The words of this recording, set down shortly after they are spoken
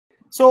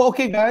So,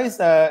 okay, guys,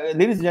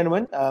 ladies and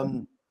gentlemen,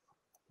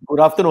 good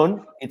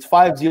afternoon. It's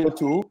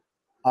 5:02.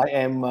 I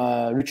am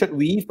Richard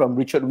Wee from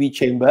Richard Wee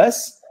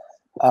Chambers.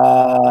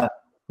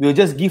 We'll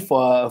just give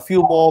a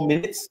few more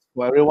minutes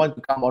for everyone to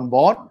come on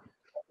board.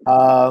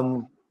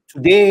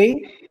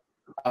 Today,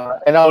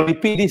 and I'll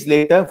repeat this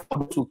later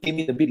for those who came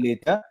in a bit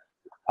later.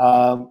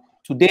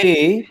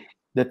 Today,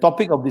 the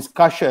topic of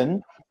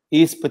discussion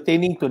is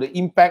pertaining to the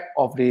impact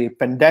of the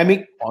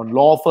pandemic on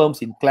law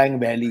firms in Klang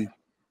Valley.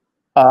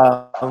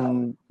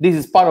 This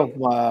is part of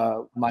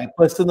my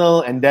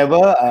personal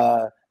endeavor.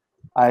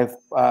 I've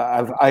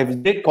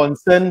great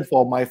concern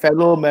for my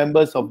fellow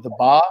members of the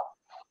bar,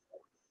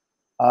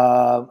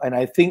 and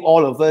I think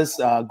all of us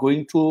are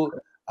going through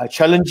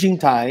challenging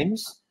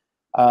times.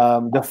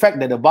 The fact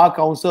that the Bar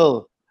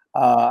Council,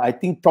 I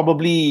think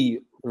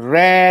probably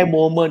rare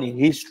moment in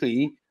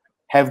history,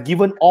 have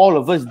given all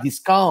of us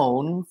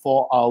discount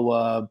for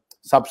our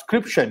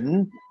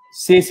subscription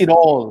says it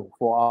all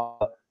for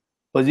our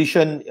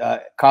position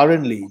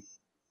currently.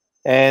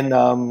 And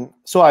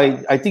so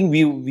I think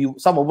we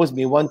some of us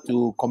may want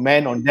to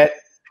comment on that,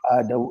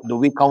 the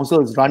way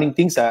council is running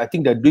things. I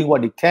think they're doing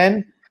what they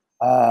can,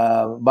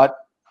 but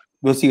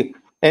we'll see.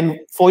 And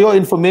for your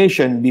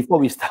information, before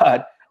we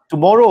start,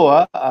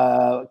 tomorrow,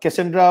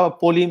 Cassandra,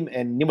 Poh Lim,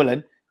 and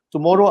Nimalan,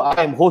 tomorrow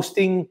I am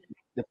hosting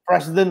the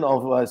president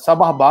of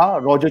Sabah Bar,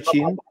 Roger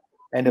Chin,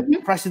 and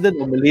the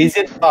president of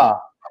Malaysian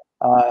Bar,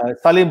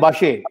 Salim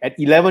Bashir, at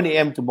 11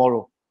 a.m.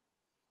 tomorrow.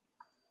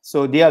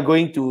 So they are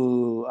going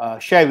to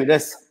share with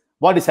us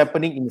what is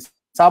happening in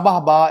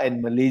Sabah Bar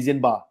and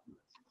Malaysian Bar.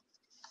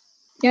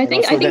 Yeah,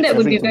 I think that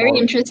would be very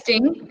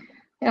interesting.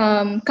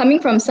 Coming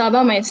from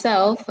Sabah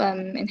myself,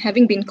 and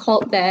having been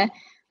called there,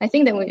 I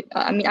think that would.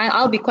 I mean,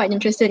 I'll be quite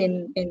interested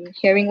in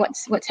hearing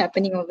what's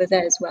happening over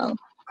there as well.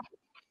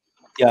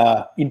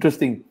 Yeah,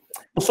 interesting.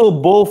 Also,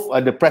 both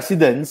the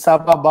presidents,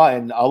 Sabah Bar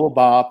and our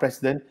bar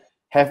president,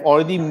 have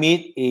already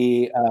made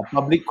a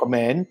public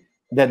comment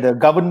that the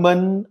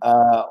government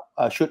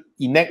should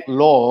enact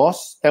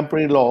laws,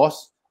 temporary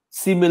laws,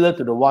 similar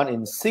to the one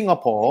in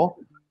Singapore,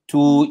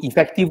 to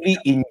effectively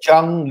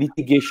injunct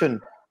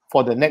litigation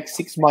for the next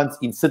 6 months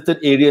in certain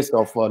areas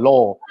of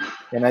law.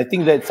 And I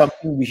think that's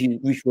something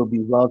which will be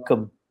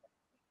welcome.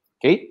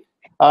 Okay.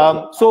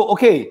 So,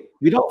 okay,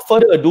 without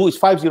further ado, it's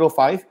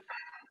 5:05.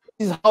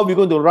 This is how we're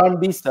going to run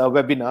this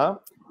webinar.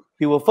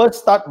 We will first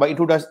start by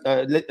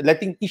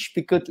letting each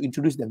speaker to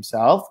introduce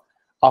themselves.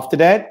 After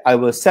that, I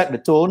will set the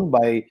tone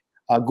by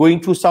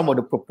going through some of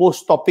the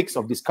proposed topics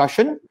of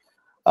discussion.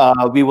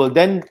 We will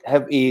then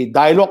have a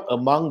dialogue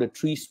among the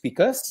three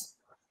speakers.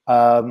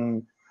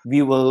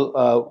 We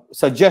will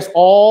suggest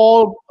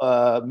all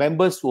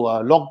members who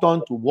are logged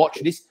on to watch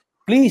this,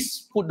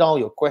 please put down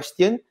your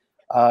question.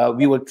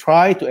 We will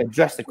try to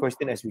address the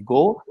question as we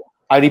go.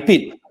 I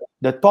repeat,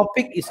 the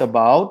topic is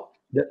about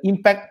the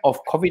impact of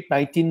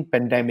COVID-19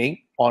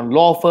 pandemic on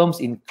law firms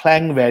in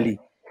Klang Valley.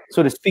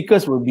 So the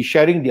speakers will be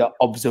sharing their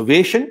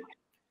observation,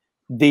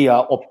 their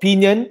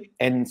opinion,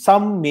 and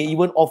some may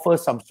even offer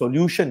some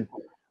solution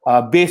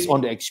based on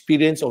the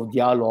experience of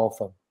their law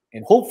firm.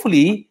 And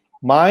hopefully,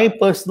 my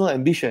personal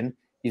ambition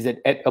is that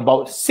at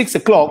about 6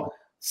 o'clock,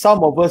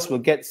 some of us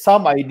will get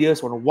some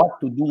ideas on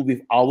what to do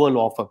with our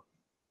law firm.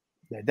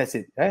 Yeah, that's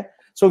it.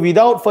 So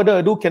without further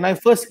ado, can I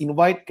first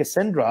invite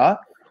Cassandra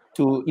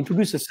to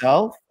introduce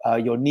herself,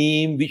 your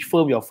name, which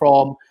firm you're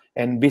from,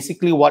 and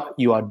basically what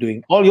you are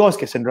doing. All yours,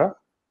 Cassandra.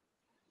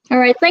 All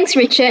right, thanks,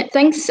 Richard.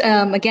 Thanks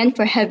again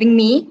for having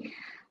me.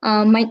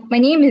 My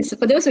name is,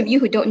 for those of you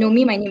who don't know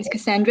me, my name is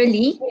Cassandra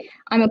Lee.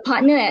 I'm a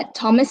partner at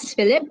Thomas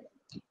Phillip.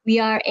 We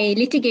are a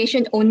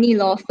litigation-only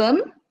law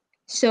firm.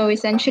 So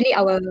essentially,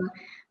 our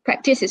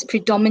practice is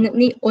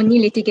predominantly only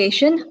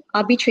litigation,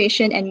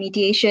 arbitration, and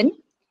mediation.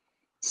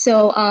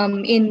 So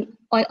on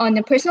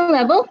a personal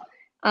level,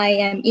 I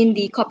am in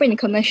the corporate and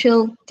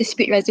commercial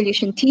dispute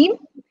resolution team,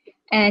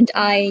 and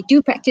I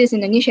do practice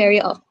in the niche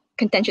area of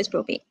contentious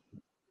probate.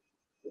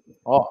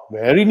 Oh,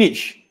 very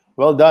niche.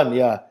 Well done.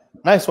 Yeah,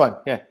 nice one.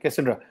 Yeah,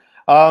 Cassandra.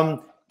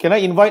 Can I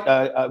invite,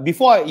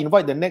 before I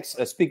invite the next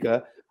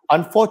speaker,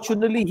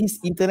 unfortunately, his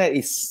internet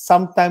is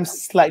sometimes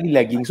slightly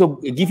lagging. So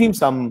give him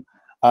some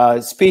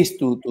space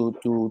to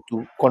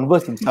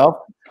converse himself.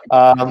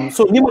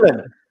 So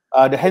Nimalan,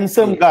 the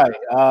handsome guy,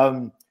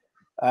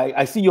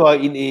 I see you are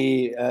in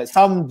a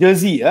some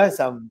jersey.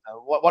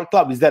 What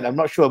club is that? I'm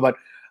not sure, but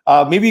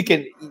maybe you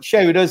can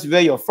share with us where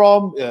you're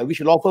from,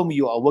 which law firm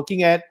you are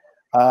working at,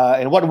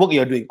 and what work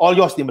you're doing. All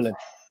yours, Nimalan.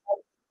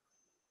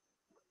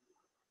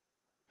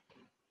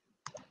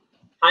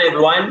 Hi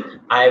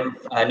everyone, I'm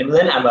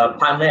Nimalan. I'm a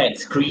partner at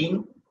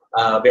Screen.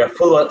 We're a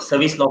full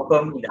service law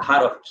firm in the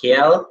heart of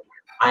KL.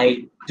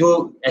 I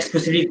do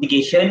exclusively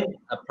litigation,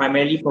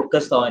 primarily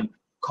focused on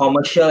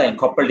commercial and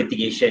corporate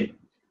litigation.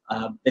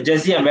 The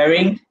jersey I'm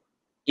wearing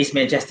is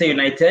Manchester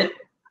United.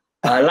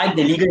 Like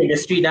the legal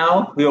industry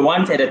now, we were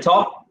once at the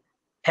top,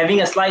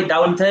 having a slight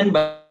downturn,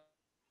 but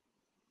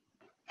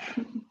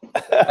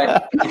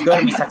it's going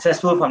to be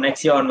successful from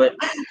next year onward.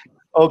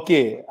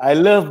 Okay, I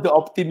love the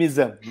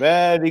optimism.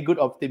 Very good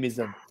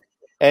optimism.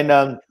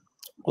 And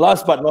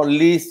last but not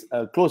least,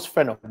 a close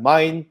friend of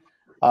mine,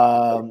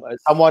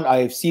 someone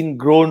I've seen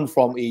grown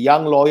from a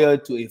young lawyer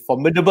to a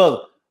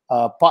formidable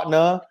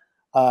partner,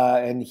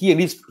 and he and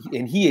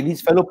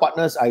his fellow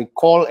partners I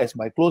call as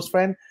my close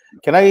friend.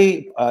 Can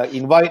I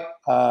invite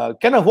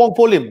Kenneth Wong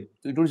Poh Lim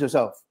to introduce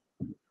yourself?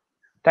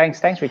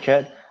 Thanks,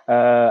 Richard.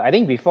 I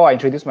think before I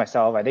introduce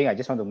myself, I think I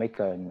just want to make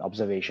an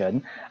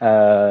observation.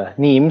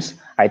 Nims,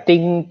 I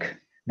think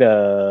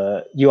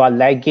you are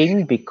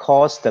lagging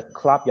because the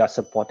club you are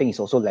supporting is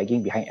also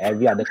lagging behind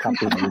every other club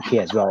in the UK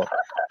as well.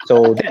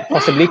 So that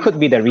possibly could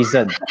be the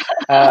reason.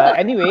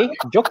 Anyway,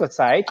 joke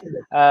aside,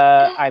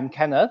 I'm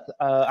Kenneth.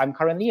 I'm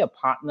currently a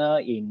partner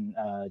in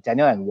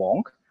Daniel &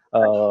 Wong.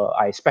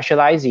 I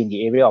specialize in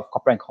the area of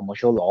corporate and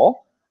commercial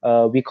law.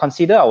 We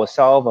consider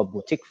ourselves a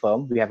boutique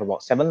firm. We have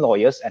about 7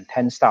 lawyers and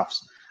 10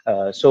 staffs.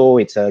 So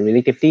it's a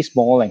relatively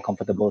small and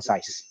comfortable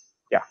size.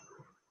 Yeah.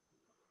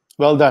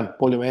 Well done,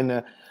 Poh Lim.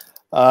 And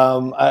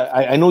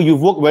I know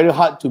you've worked very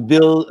hard to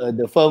build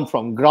the firm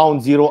from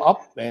ground zero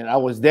up. And I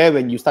was there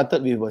when you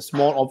started with a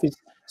small office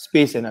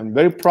space. And I'm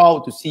very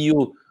proud to see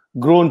you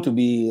grown to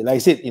be, like I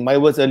said in my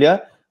words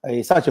earlier,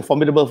 such a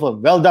formidable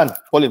firm. Well done,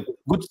 Poh Lim.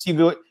 Good to see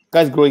you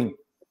guys growing.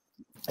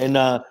 And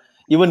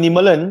even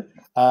Nimalan,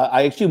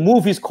 I actually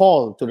moved his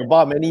call to the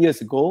bar many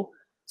years ago.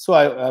 So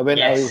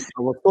when I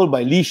was told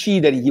by Lee Shi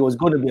that he was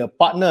going to be a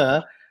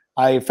partner,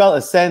 I felt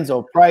a sense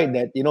of pride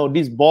that, you know,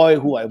 this boy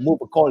who I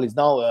moved a call is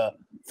now a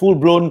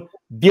full-blown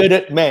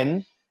bearded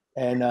man,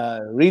 and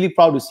really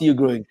proud to see you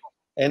growing.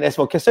 And as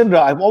for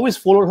Cassandra, I've always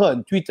followed her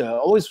on Twitter.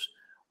 Always.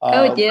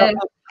 Oh dear.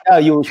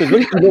 She was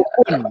very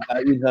eloquent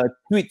in her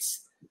tweets.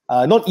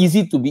 Not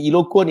easy to be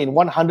eloquent in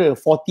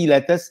 140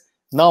 letters.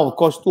 Now, of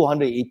course,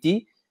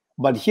 280.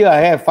 But here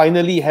I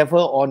finally have her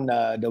on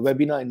the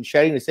webinar and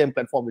sharing the same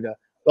platform with her.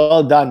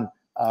 Well done,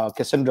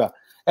 Cassandra.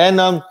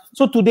 And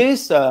so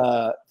today's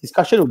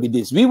discussion will be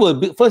this. We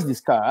will first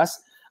discuss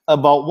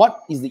about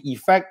what is the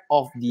effect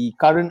of the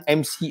current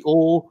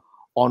MCO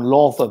on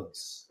law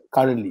firms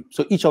currently.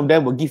 So each of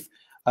them will give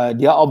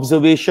their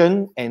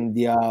observation and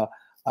their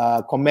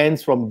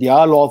comments from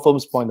their law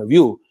firm's point of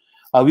view.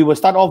 We will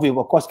start off with,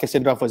 of course,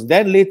 Cassandra first.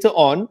 Then later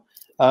on,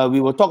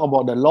 we will talk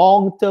about the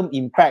long-term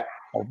impact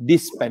of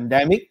this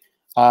pandemic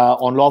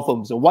on law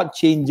firms. So what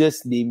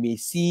changes they may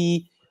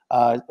see.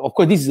 Of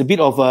course, this is a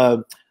bit of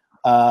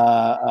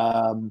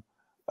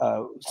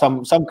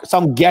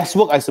some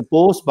guesswork, I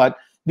suppose, but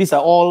these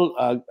are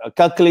all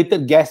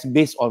calculated guess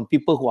based on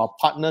people who are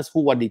partners,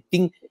 what they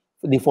think,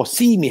 they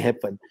foresee may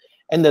happen.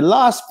 And the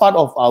last part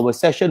of our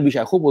session, which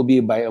I hope will be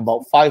by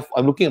about 5,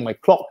 I'm looking at my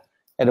clock,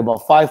 at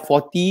about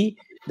 5:40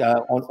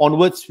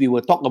 onwards, we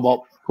will talk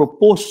about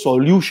proposed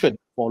solution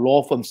for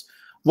law firms.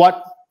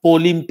 What Poh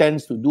Lim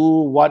tends to do,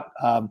 what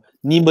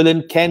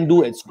Nimalan can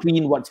do at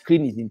Screen, what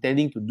Screen is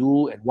intending to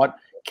do, and what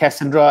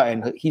Cassandra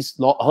and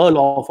her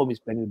law firm is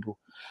planning to do.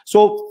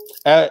 So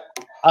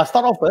I'll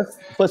start off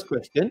first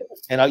question,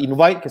 and I'll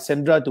invite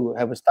Cassandra to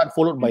have a start,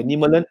 followed by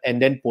Nimalan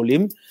and then Poh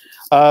Lim.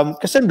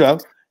 Cassandra,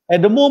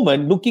 at the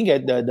moment, looking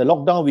at the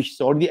lockdown, which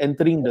is already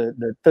entering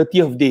the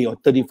 30th day or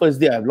 31st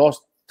day, I've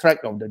lost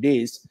track of the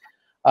days.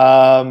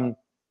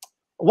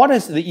 What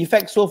has the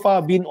effect so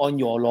far been on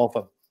your law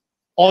firm?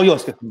 All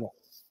yours, Cassandra.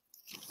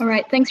 All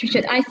right, thanks,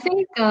 Richard. I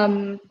think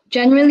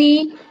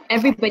generally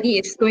everybody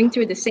is going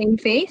through the same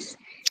phase.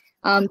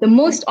 The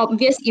most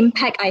obvious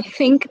impact, I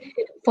think,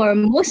 for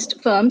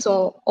most firms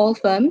or all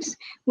firms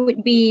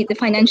would be the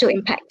financial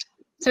impact.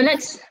 So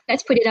let's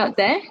put it out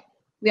there.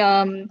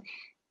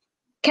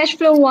 Cash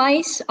flow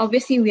wise,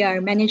 obviously we are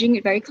managing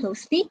it very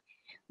closely.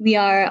 We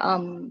are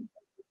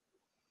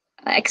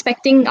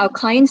expecting our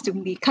clients to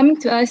be coming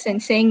to us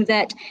and saying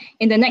that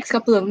in the next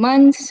couple of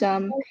months,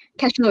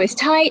 cash flow is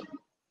tight.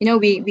 You know,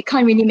 we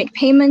can't really make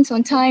payments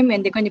on time,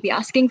 and they're going to be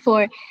asking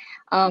for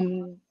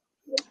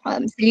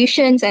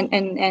solutions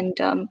and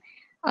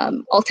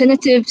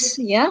alternatives,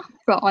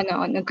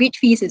 on agreed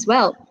fees as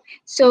well.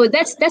 So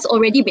that's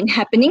already been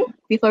happening.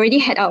 We've already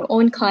had our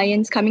own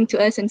clients coming to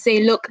us and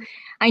say, look,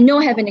 I know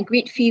I have an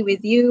agreed fee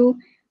with you.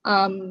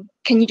 Can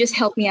you just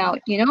help me out?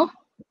 You know,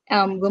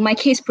 will my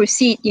case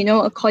proceed? You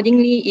know,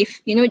 accordingly. If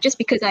just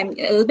because I'm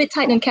a little bit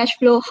tight on cash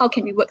flow, how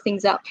can we work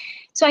things out?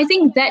 So I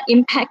think that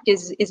impact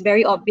is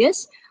very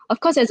obvious. Of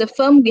course, as a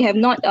firm, we have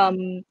not.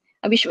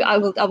 Which I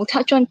will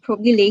touch on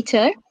probably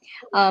later.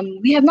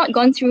 We have not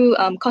gone through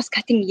cost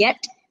cutting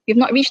yet. We've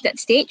not reached that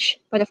stage.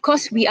 But of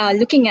course, we are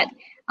looking at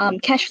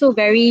cash flow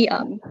very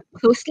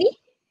closely,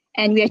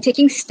 and we are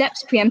taking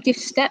steps, preemptive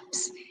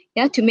steps,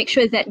 to make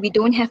sure that we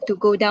don't have to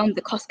go down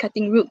the cost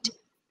cutting route.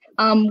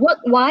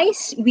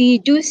 Work-wise, we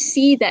do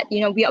see that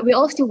we're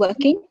all still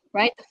working,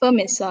 right? The firm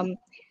is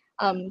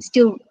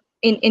still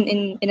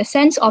in a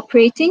sense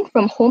operating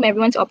from home.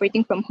 Everyone's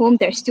operating from home.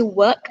 There's still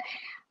work,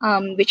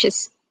 which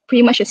is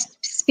pretty much a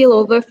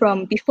spillover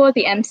from before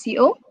the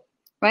MCO,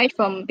 right?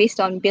 Based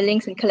on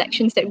billings and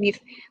collections that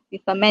we've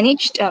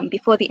managed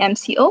before the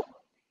MCO.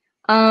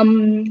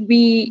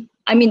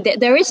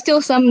 There is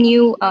still some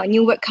new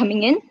work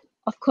coming in.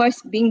 Of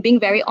course, being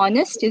very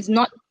honest, is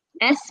not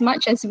as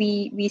much as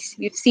we've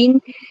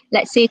seen,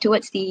 let's say,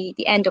 towards the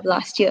end of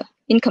last year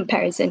in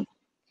comparison.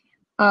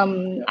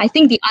 I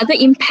think the other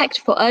impact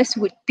for us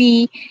would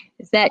be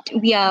that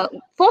we are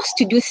forced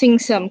to do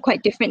things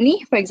quite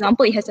differently. For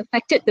example, it has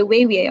affected the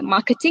way we are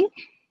marketing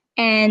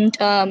and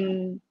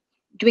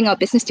doing our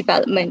business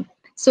development.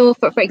 So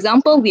for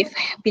example, we've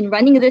been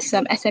running this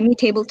SME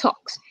table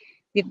talks.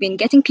 We've been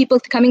getting people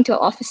coming to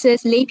our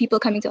offices, lay people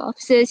coming to our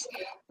offices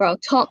for our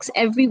talks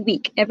every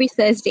week, every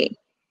Thursday.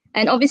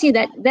 And obviously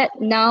that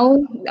now,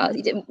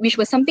 which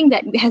was something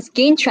that has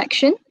gained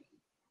traction,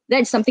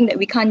 that's something that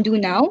we can't do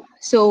now.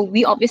 So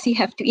we obviously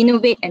have to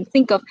innovate and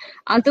think of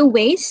other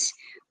ways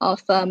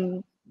of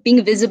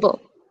being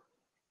visible.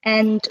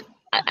 And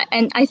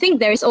I think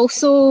there is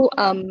also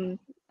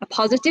a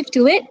positive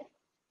to it.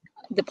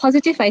 The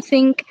positive, I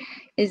think,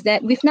 is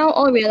that we've now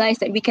all realized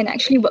that we can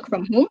actually work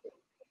from home,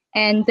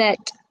 and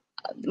that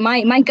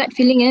my gut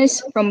feeling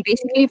is from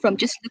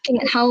just looking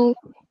at how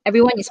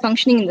everyone is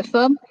functioning in the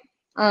firm,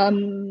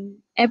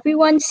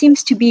 everyone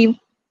seems to be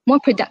more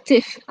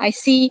productive. I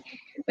see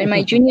when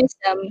my juniors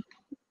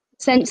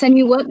send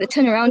me work, the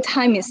turnaround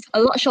time is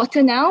a lot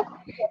shorter now.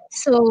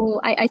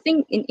 So I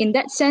think in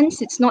that sense,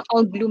 it's not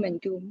all gloom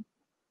and doom.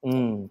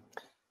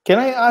 Can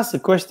I ask a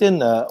question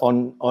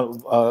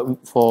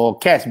for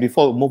Cass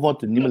before we move on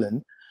to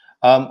Nimalan?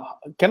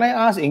 Can I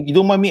ask, you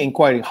don't mind me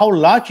inquiring, how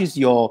large is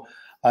your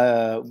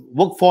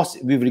workforce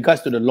with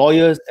regards to the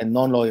lawyers and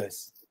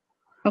non-lawyers?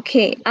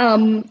 Okay,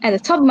 at the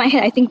top of my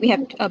head, I think we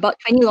have about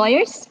 20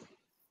 lawyers.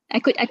 I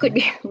could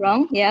be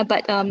wrong, yeah,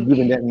 but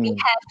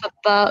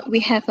we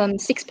have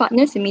 6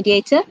 partners, a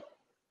mediator.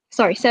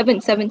 Sorry, seven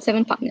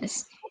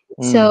partners.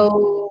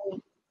 So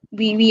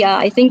we are,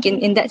 I think,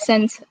 in that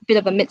sense, a bit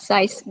of a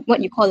mid-size,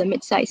 what you call a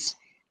mid-size.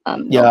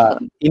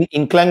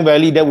 In Klang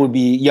Valley, that would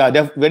be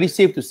very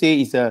safe to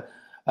say is a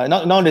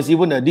now there's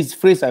even this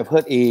phrase I've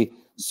heard, a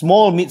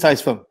small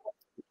mid-size firm.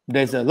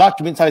 There's a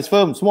large mid-size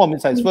firm, small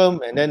mid-size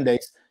firm, and then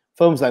there's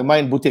firms like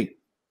mine, boutique.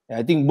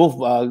 I think both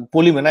Poh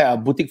Lim and I are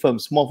boutique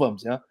firms, small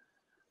firms. Yeah.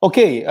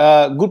 Okay,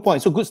 good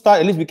point. So good start.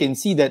 At least we can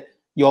see that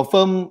your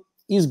firm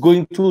is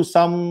going through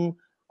some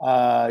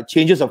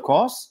changes, of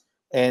course,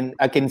 and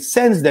I can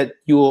sense that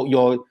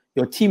your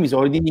team is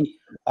already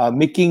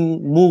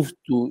making moves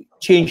to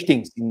change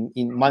things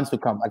in months to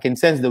come. I can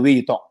sense the way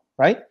you talk,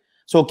 right?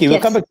 So okay,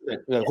 we'll come back to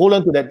that. Hold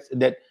on to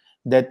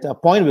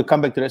that point. We'll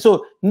come back to that.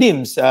 So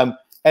Nims,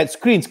 at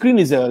Screen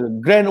is a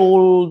grand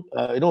old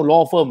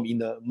law firm in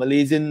the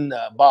Malaysian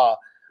bar.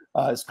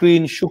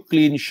 Screen,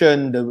 Shuklin,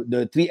 Shen,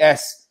 the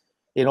 3S.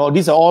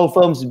 These are all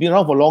firms been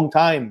around for a long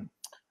time.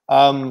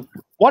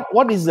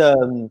 What is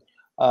the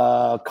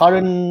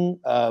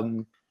current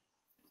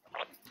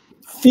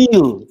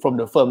feel from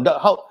the firm?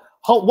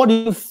 What do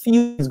you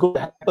feel is going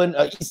to happen?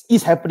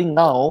 Is happening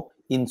now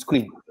in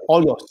Screen?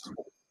 All yours.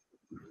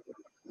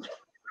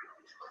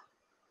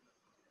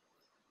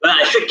 Well,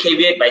 I should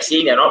caveat by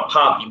saying they're not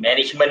part of the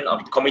management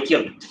of the committee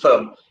of the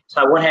firm, so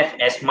I won't have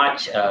as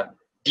much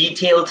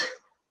detailed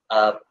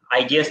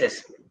ideas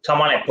as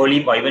someone like Poh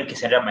Lim or even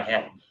Cassandra might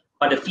have.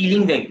 But the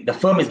feeling that the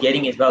firm is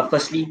getting is, well,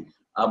 firstly,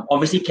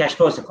 obviously cash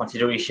flow is a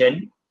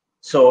consideration.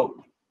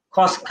 So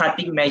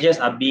cost-cutting measures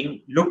are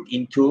being looked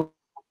into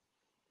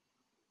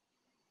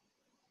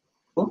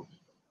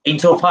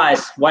insofar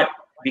as what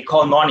we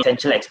call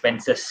non-essential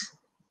expenses.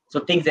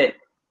 So things that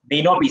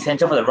may not be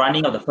essential for the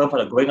running of the firm,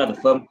 for the growing of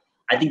the firm.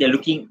 I think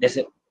there's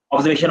an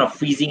observation of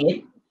freezing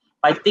it.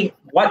 I think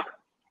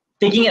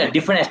taking a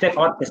different aspect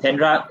from what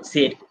Cassandra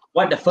said,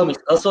 what the firm is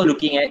also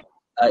looking at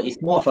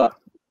is more of a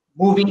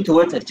moving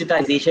towards a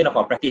digitization of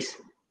our practice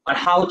on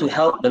how to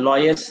help the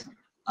lawyers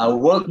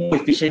work more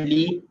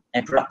efficiently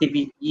and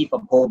productively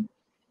from home.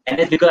 And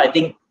that's because I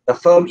think the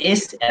firm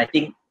is, and I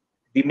think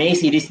we may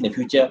see this in the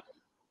future,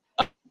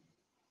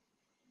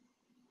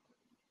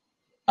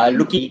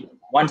 looking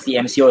once the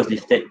MCO is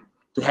lifted,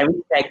 to have it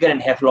staggered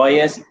and have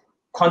lawyers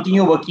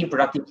continue working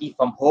productively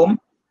from home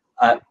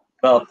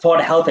for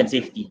the health and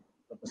safety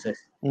purposes.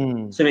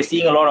 So we're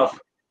seeing a lot of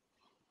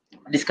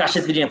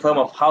discussions within the firm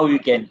of how you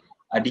can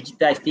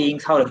digitize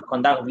things, how to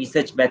conduct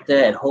research better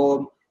at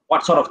home,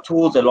 what sort of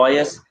tools the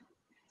lawyers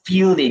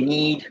feel they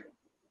need,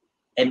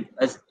 and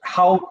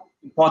how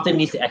important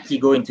it is to actually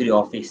go into the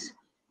office.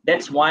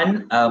 That's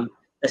one.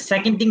 The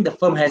second thing the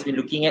firm has been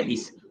looking at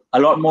is a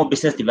lot more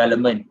business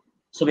development.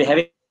 So we're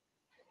having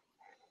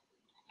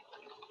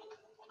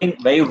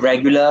very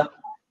regular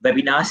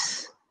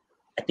webinars.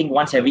 I think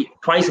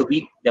twice a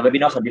week, the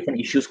webinars on different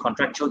issues,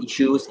 contractual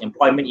issues,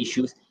 employment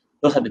issues.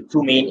 Those are the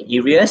 2 main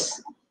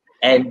areas.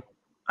 And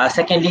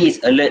secondly is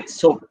alerts.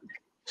 So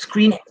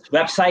Screen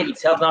website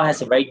itself now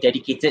has a very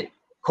dedicated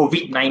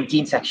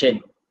COVID-19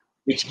 section,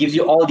 which gives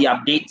you all the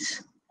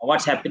updates on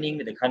what's happening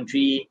with the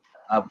country,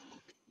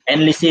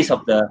 analysis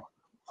of the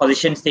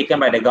positions taken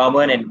by the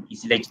government and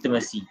its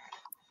legitimacy.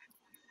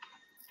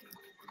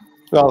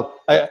 Well,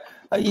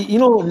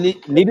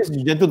 ladies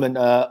and gentlemen,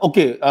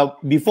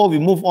 before we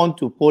move on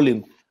to Poh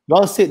Lim,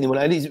 well said,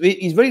 Nimalan.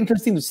 It's very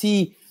interesting to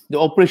see the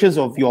operations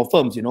of your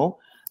firms,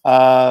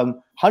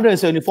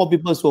 174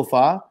 people so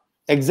far,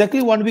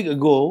 exactly 1 week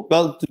ago,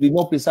 well, to be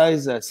more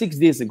precise, 6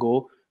 days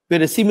ago, we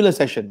had a similar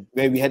session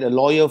where we had a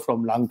lawyer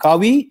from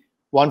Langkawi,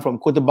 one from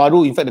Kota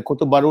Baru. In fact, the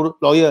Kota Baru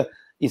lawyer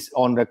is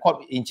on record,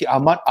 Encik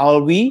Ahmad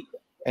Alwi.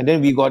 And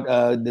then we got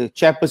the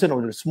chairperson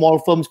of the Small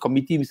Firms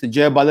Committee, Mr.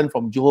 Jayabalan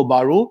from Johor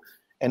Bahru,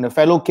 and a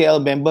fellow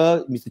KL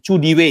member, Mr. Chu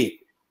Diwei.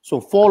 So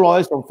 4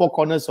 lawyers from 4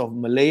 corners of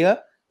Malaya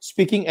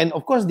speaking. And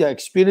of course, their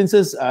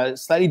experiences are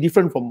slightly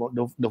different from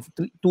the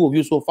two of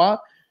you so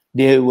far.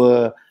 Their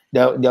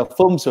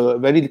firms were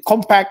very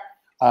compact,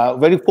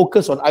 very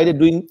focused on either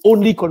doing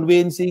only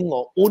conveyancing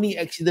or only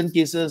accident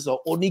cases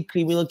or only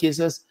criminal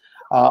cases,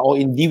 or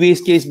in Diwei's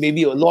case,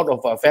 maybe a lot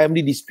of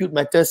family dispute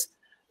matters.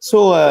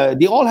 So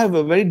they all have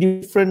a very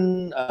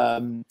different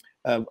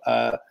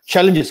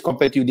challenges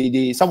compared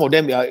to some of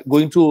them are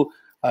going through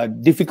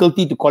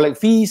difficulty to collect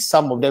fees.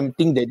 Some of them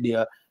think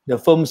that the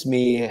firms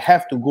may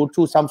have to go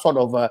through some sort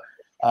of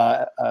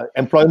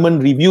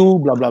employment review,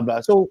 blah, blah,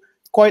 blah. So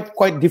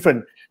quite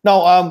different.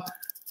 Now,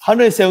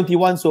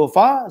 171 so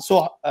far.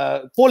 So,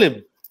 Poh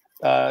Lim,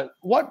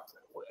 what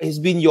has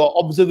been your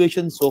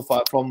observation so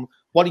far from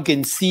what you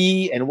can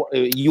see, and what,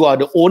 you are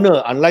the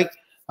owner, unlike,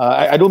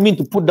 I don't mean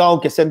to put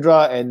down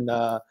Cassandra and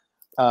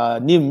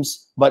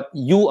Nims, but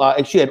you are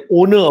actually an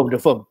owner of the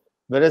firm,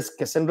 whereas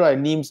Cassandra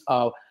and Nims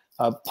are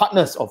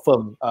partners of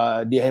firm.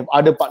 They have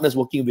other partners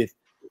working with.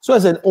 So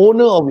as an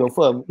owner of your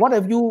firm, what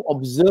have you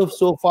observed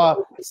so far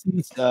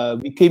since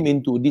we came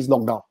into this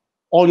lockdown?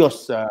 All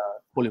yours,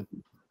 Poh Lim.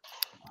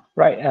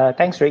 Right.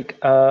 Thanks, Rick.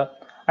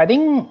 I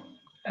think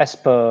as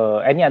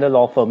per any other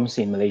law firms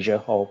in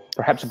Malaysia or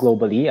perhaps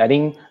globally, I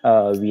think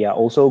we are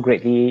also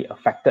greatly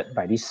affected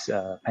by this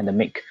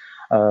pandemic.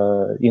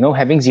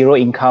 Having zero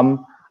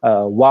income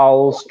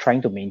whilst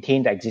trying to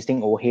maintain the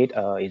existing overhead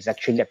is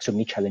actually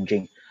extremely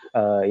challenging.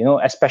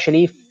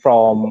 Especially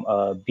from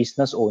a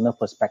business owner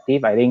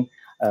perspective, I think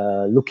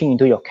looking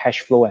into your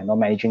cash flow and not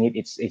managing it,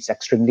 it's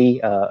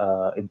extremely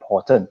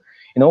important.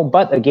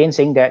 But again,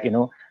 saying that,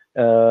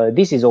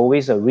 this is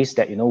always a risk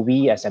that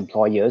we as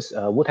employers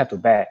would have to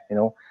bear.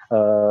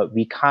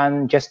 We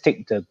can't just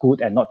take the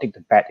good and not take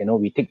the bad.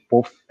 We take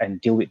both and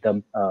deal with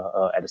them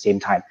at the same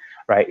time,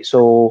 right?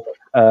 So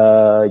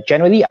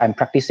generally, I'm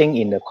practicing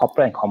in the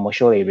corporate and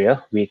commercial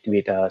area with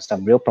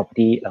some real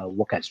property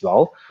work as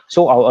well.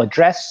 So I'll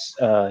address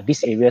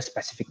this area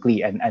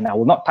specifically, and I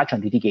will not touch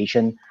on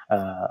litigation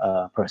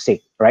per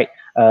se, right?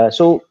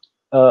 So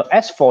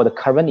as for the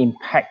current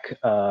impact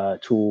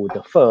to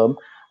the firm,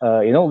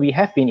 we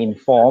have been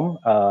informed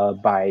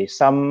by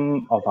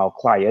some of our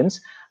clients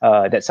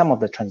that some of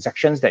the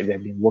transactions that we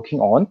have been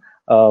working on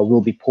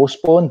will be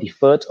postponed,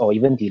 deferred, or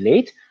even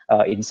delayed.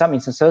 In some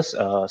instances,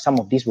 some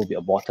of these will be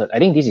aborted. I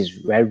think this is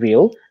very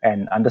real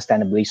and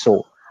understandably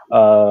so.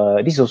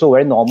 This is also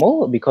very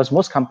normal because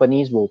most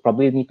companies will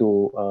probably need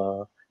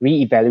to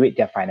reevaluate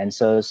their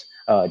finances,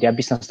 their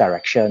business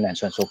direction, and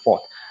so on and so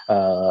forth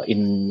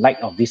in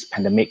light of this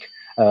pandemic.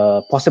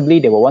 Possibly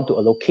they will want to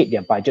allocate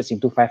their budgets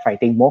into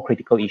firefighting more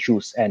critical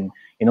issues, and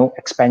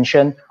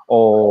expansion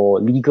or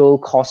legal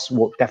costs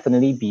will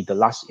definitely be the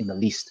last in the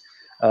list.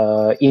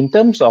 In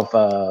terms of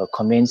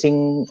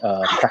conveyancing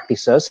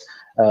practices,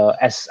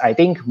 as I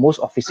think most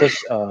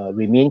offices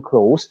remain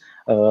closed,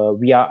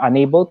 we are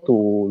unable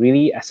to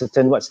really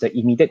ascertain what's the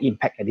immediate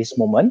impact at this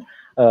moment.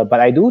 But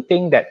I do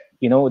think that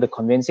the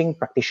conveyancing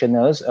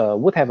practitioners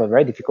would have a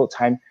very difficult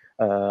time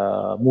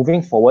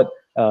moving forward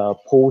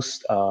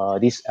post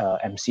this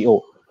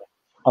MCO.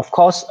 Of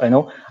course,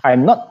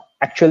 I'm not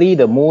actually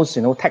the most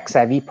tech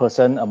savvy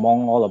person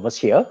among all of us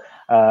here.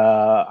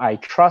 I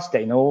trust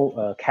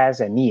that Cass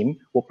and Nim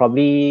will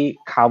probably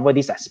cover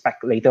this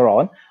aspect later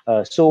on.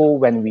 So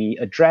when we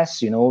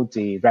address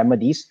the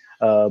remedies,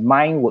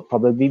 mine would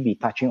probably be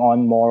touching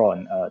on more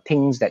on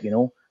things that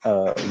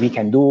we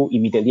can do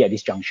immediately at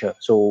this juncture.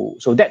 So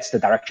that's the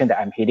direction that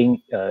I'm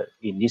heading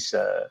in this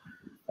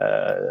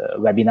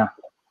webinar.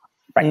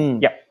 Right.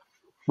 Yeah.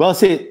 Well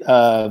said.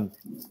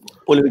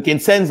 We can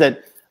sense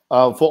that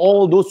for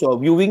all those who are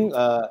viewing,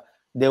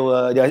 there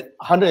are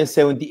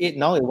 178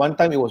 now. At one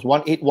time, it was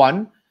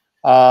 181.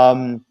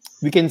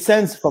 We can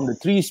sense from the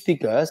 3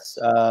 speakers,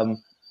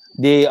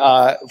 they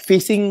are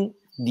facing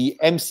the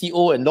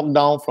MCO and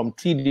lockdown from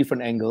 3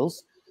 different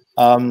angles.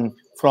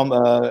 From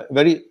a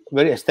very,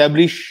 very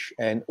established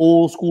and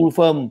old school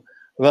firm.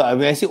 Well,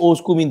 when I say old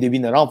school, I mean they've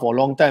been around for a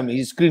long time.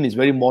 His screen is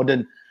very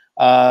modern.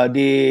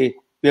 We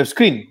have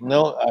screen.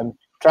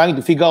 Trying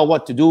to figure out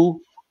what to do,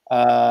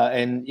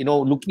 and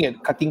looking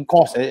at cutting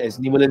costs, as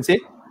Nimalan said,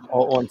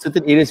 or on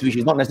certain areas which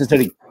is not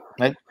necessary,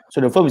 right?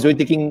 So the firm is already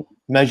taking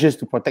measures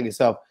to protect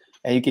itself,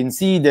 and you can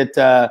see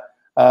that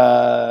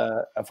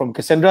from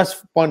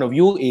Cassandra's point of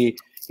view,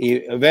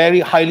 a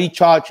very highly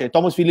charged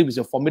Thomas Philip is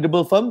a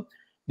formidable firm.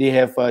 They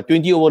have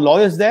 20 over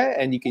lawyers there,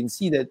 and you can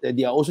see that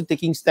they are also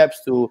taking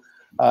steps to.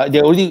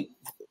 They're already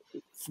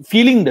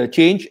feeling the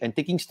change and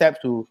taking steps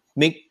to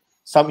make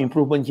some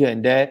improvement here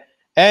and there.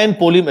 And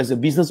Poh Lim, as a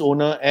business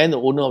owner and the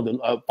owner of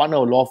the partner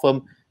of law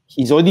firm,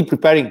 he's already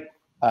preparing,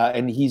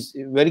 and he's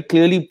very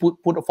clearly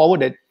put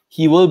forward that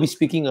he will be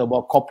speaking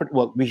about corporate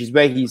work, which is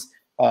where he's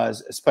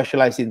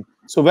specialize in.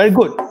 So very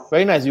good,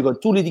 very nice. You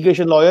got 2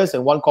 litigation lawyers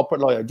and 1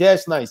 corporate lawyer.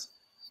 Just nice.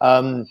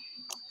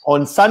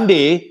 On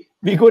Sunday,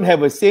 we're going to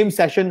have a same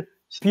session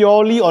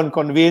purely on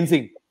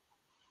conveyancing.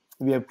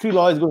 We have 3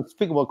 lawyers going to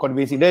speak about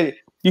conveyancing. Then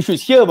you should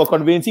hear about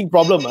conveyancing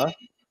problem.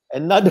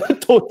 Another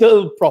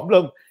total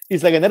problem.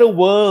 It's like another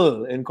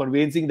world in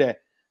conveyancing there.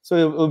 So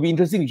it will be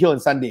interesting to hear on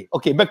Sunday.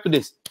 Okay, back to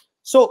this.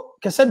 So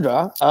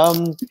Cassandra,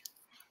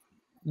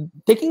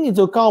 taking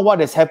into account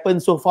what has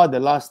happened so far the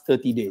last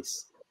 30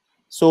 days.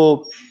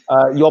 So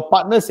your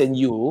partners and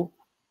you,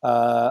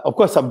 of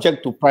course,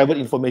 subject to private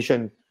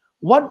information,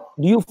 what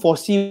do you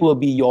foresee will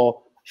be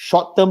your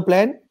short-term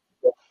plan,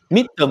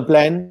 mid-term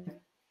plan,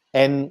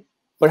 and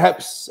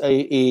perhaps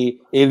a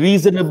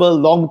reasonable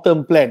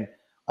long-term plan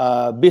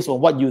based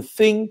on what you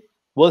think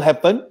will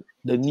happen,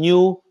 the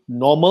new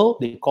normal,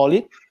 they call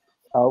it,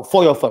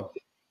 for your firm?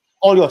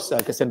 All yours,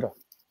 Cassandra.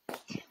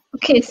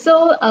 Okay,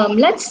 so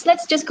let's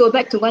just go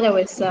back to what I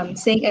was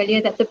saying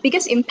earlier, that the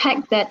biggest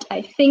impact that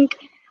I think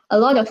a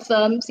lot of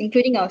firms,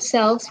 including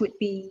ourselves, would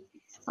be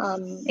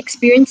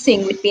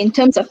experiencing would be in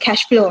terms of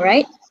cash flow,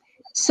 right?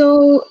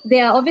 So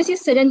there are obviously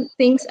certain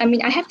things. I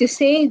mean, I have to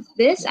say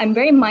this, I'm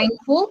very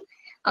mindful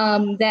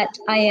that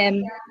I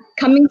am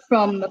coming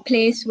from a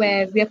place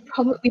where we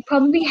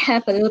probably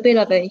have a little bit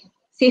of a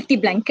safety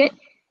blanket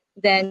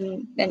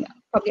than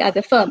probably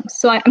other firms.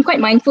 So I'm quite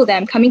mindful that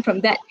I'm coming from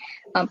that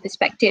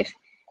perspective.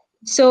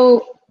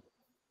 So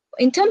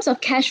in terms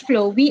of cash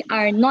flow, we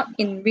are not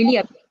in really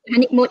a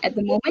panic mode at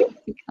the moment.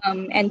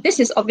 And this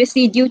is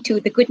obviously due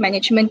to the good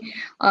management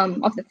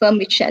of the firm,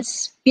 which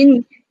has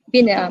been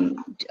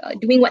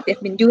doing what they've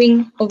been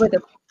doing over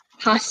the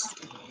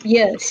past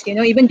years, you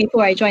know, even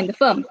before I joined the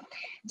firm.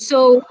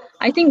 So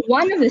I think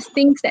one of the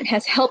things that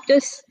has helped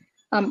us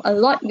a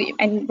lot,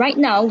 and right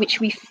now, which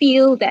we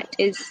feel that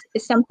is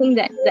something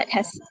that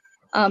has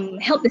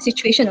helped the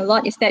situation a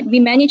lot, is that we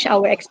manage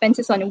our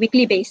expenses on a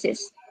weekly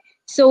basis.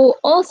 So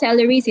all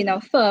salaries in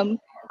our firm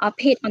are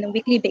paid on a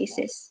weekly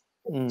basis.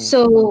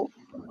 So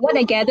what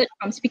I gathered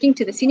from speaking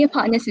to the senior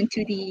partners and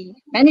to the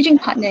managing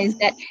partner is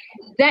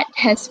that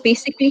has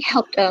basically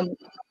helped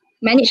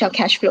manage our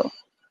cash flow.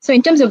 So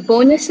in terms of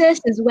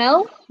bonuses as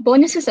well,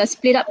 bonuses are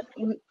split up,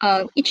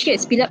 each year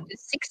is split up to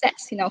 6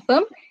 sets in our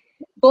firm.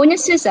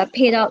 Bonuses are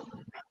paid out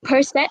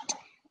per set,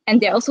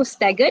 and they're also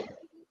staggered.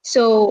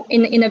 So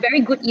in a very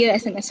good year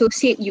as an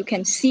associate, you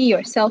can see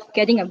yourself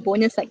getting a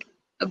bonus, like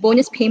a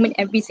bonus payment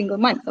every single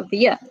month of the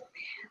year.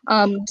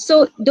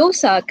 So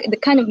those are the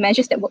kind of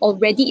measures that were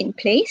already in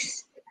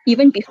place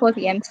even before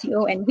the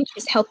MCO, and which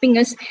is helping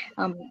us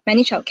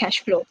manage our cash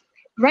flow.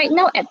 Right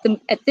now,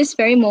 at this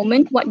very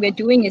moment, what we're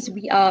doing is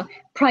we are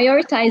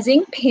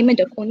prioritizing payment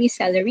of only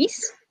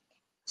salaries.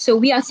 So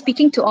we are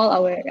speaking to all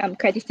our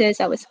creditors,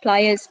 our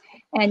suppliers,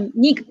 and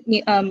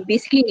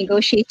basically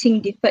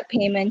negotiating deferred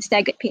payments,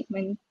 staggered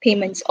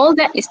payments. All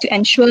that is to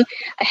ensure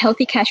a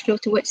healthy cash flow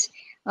towards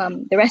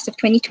the rest of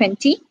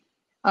 2020.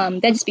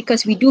 That is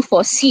because we do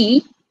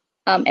foresee,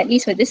 at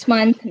least for this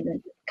month and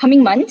the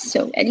coming months,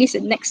 so at least the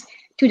next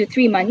 2 to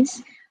 3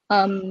 months,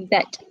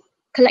 that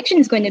collection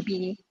is going to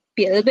be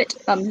a little bit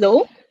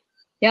low,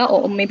 yeah,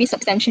 or maybe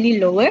substantially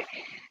lower.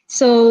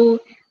 So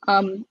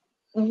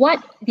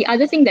what the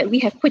other thing that we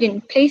have put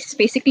in place,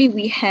 basically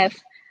we have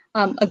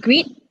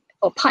agreed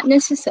for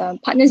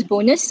partners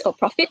bonus or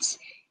profits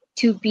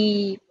to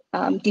be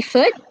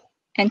deferred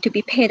and to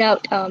be paid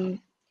out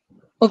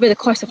over the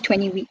course of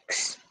 20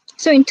 weeks.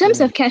 So in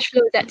terms of cash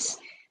flow, that's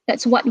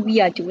what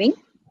we are doing.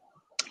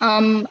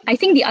 I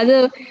think the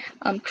other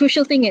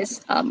crucial thing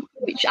is,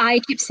 which I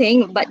keep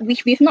saying, but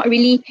we've not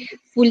really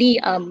fully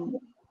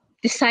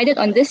decided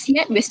on this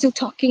yet. We're still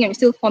talking and we're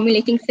still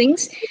formulating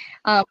things.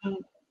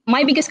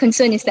 My biggest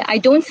concern is that I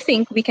don't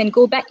think we can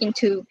go back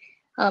into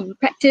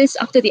practice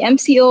after the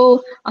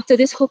MCO, after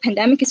this whole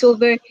pandemic is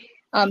over,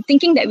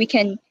 thinking that we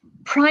can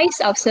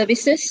price our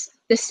services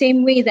the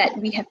same way that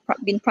we have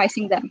been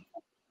pricing them.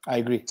 I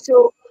agree.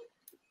 So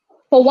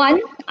for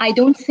one, I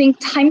don't think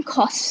time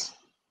costs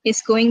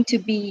is going to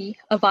be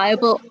a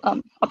viable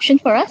option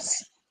for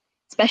us,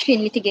 especially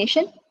in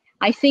litigation.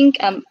 I think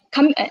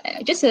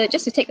just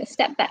to take a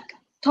step back,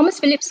 Thomas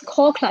Phillips'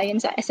 core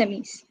clients are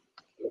SMEs,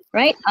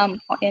 right?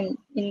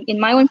 In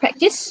my own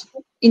practice,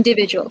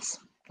 individuals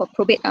for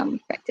probate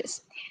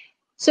practice.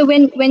 So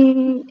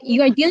when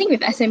you are dealing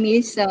with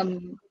SMEs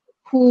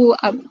who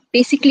are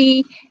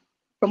basically,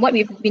 from what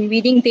we've been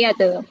reading, they are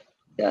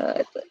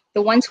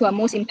the ones who are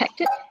most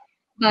impacted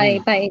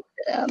by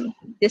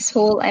this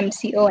whole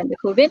MCO and the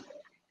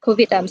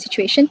COVID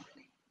situation.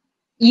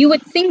 You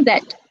would think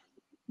that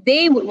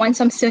they would want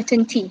some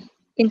certainty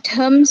in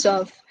terms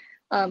of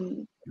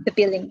the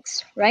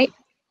billings, right?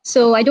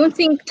 So I don't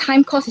think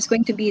time cost is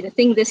going to be the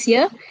thing this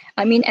year.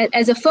 I mean,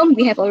 as a firm,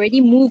 we have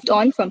already moved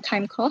on from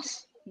time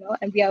costs, you know,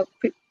 and we are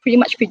pretty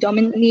much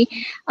predominantly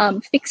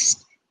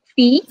fixed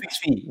fee.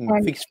 Fixed fee.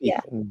 And, fixed fee.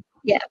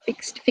 Yeah,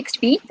 fixed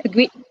fee,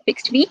 agreed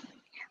fixed fee.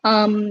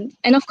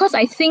 And of course,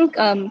 I think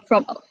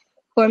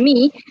for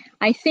me,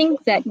 I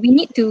think that we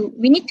need to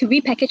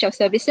repackage our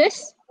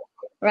services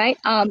right?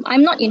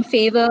 I'm not in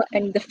favor,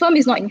 and the firm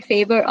is not in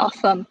favor of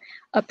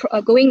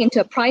going into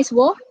a price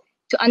war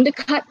to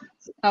undercut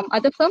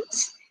other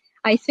firms.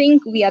 I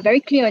think we are very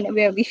clear and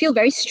we feel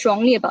very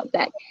strongly about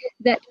that.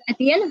 That at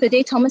the end of the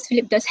day, Thomas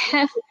Phillip does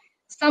have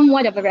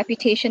somewhat of a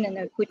reputation and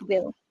a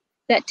goodwill.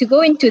 That to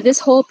go into this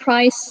whole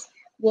price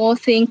war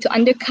thing, to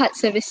undercut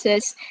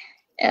services,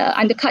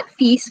 undercut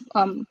fees,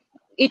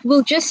 it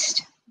will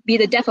just be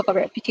the death of our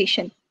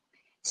reputation.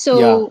 So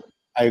yeah,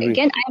 I agree.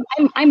 Again,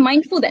 I'm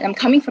mindful that I'm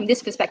coming from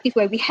this perspective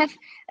where we have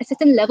a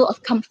certain level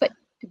of comfort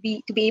to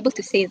be able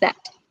to say that.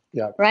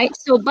 Yeah. Right.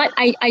 So, but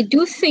I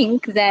do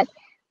think that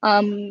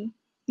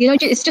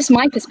it's just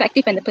my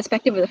perspective and the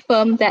perspective of the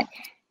firm that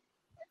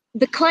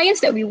the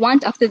clients that we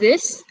want after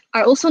this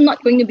are also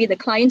not going to be the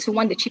clients who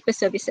want the cheaper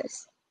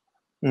services.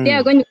 They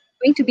are going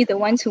to be the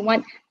ones who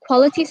want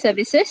quality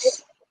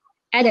services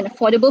at an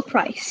affordable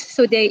price.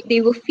 So they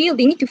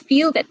need to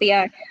feel that they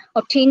are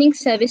obtaining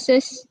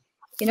services,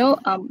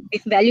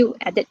 with value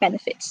added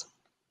benefits.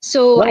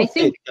 So Well I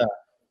think,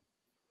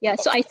 said,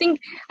 so I think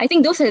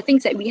those are the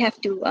things that we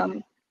have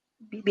to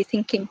be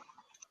thinking.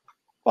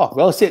 Oh,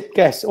 well said,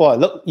 Cass. Oh,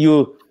 look,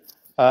 you.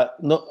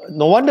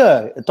 No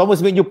wonder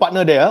Thomas made you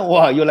partner there. Huh?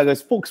 Wow, you're like a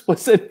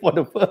spokesperson for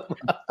the firm.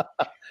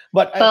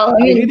 But I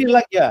really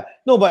like,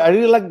 but I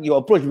really like your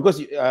approach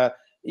because,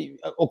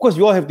 of course,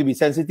 you all have to be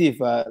sensitive.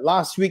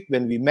 Last week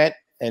when we met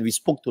and we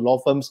spoke to law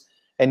firms,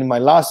 and in my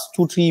last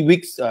 2-3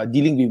 weeks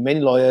dealing with many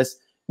lawyers,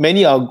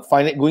 many are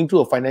going through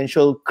a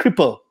financial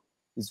cripple.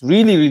 It's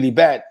really, really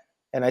bad.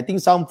 And I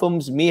think some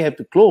firms may have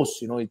to close.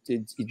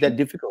 It's that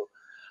difficult.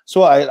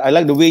 So I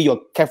like the way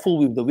you're careful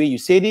with the way you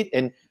said it,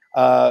 and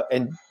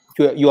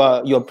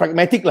you're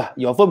pragmatic lah.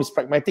 Your firm is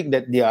pragmatic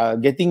that they are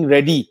getting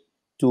ready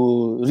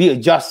to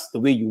readjust the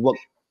way you work.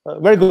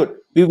 Very good.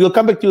 We will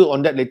come back to you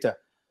on that later.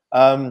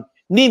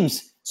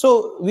 Nims,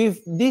 so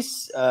with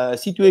this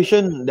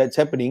situation that's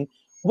happening,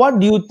 what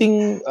do you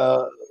think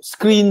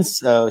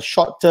screens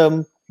short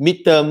term,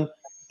 mid term,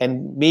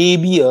 and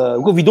maybe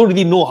because we don't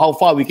really know how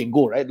far we can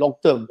go, right? Long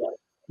term.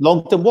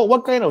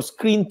 What kind of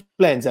screen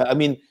plans? I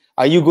mean,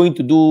 are you going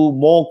to do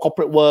more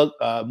corporate work,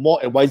 more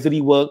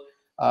advisory work,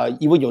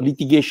 even your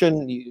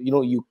litigation?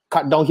 You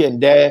cut down here and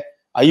there.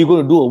 Are you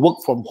going to do a work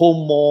from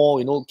home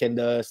more? Can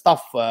the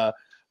staff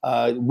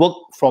work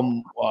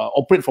from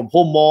operate from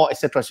home more,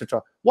 etc.,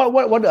 etc.?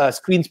 What are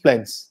screens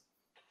plans?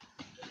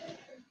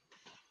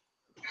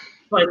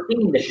 So I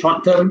think in the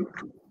short term,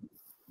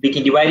 we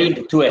can divide it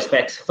into two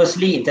aspects.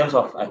 Firstly, in terms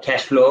of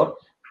cash flow,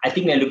 I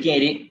think we're looking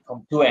at it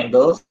from two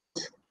angles.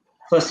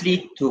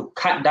 Firstly, to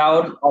cut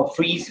down or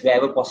freeze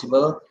wherever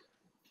possible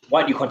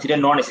what you consider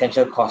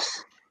non-essential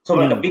costs. So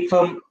when a big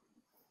firms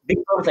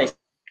like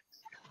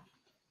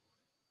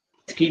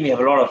Screen, we have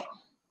a lot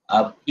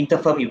of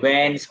inter-firm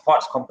events,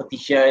 sports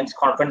competitions,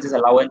 conferences,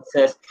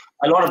 allowances.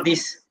 A lot of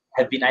these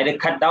have been either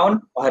cut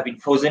down or have been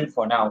frozen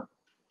for now.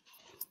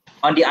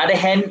 On the other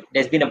hand,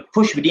 there's been a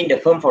push within the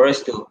firm for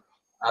us to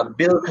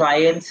bill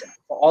clients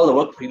for all the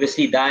work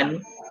previously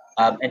done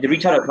and to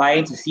reach out to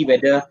clients to see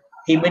whether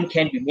payment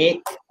can be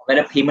made,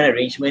 whether payment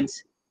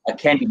arrangements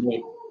can be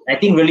made. And I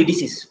think really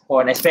this is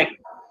for an aspect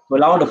to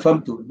allow the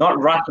firm to not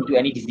rush into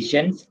any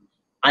decisions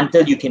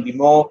until you can be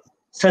more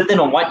certain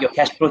on what your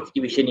cash flow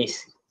situation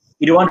is.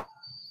 You don't want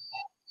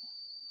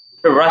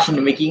to rush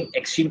into making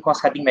extreme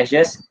cost-cutting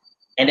measures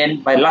and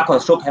then by luck or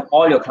stroke have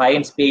all your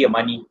clients pay your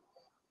money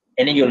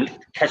and then you'll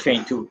catch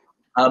 22.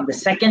 The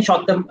second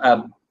short-term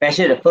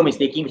measure the firm is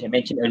taking, which I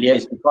mentioned earlier,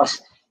 is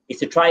because it's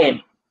to try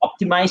and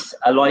optimize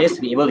lawyers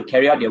to be able to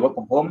carry out their work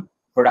from home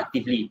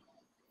productively.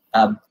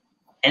 And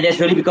that's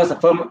really because the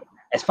firm,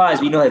 as far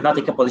as we know, has not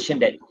taken a position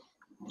that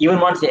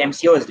even once the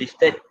MCO is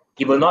lifted,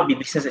 it will not be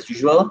business as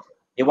usual.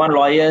 They want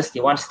lawyers,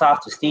 they want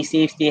staff to stay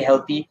safe, stay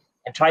healthy,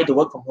 and try to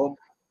work from home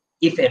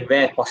if and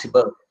where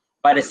possible.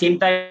 But at the same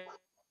time,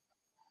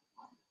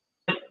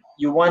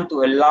 you want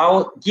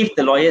to give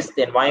the lawyers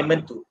the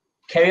environment to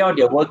carry out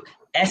their work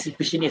as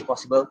efficiently as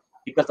possible,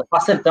 because the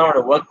faster the turnaround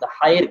of work, the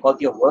higher the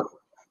quality of work,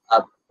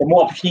 the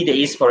more opportunity there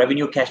is for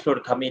revenue cash flow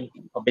to come in,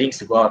 for billings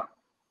to go up.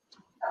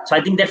 So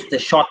I think that's the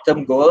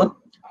short-term goal.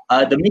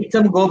 The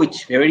mid-term goal,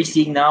 which we're already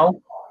seeing now,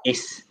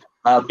 is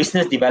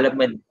business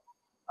development.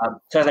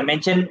 So as I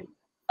mentioned,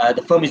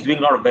 the firm is doing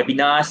a lot of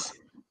webinars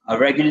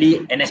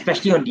regularly, and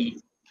especially on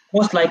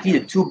most likely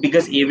the two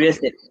biggest areas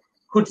that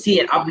could see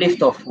an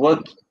uplift of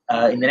work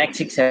in the next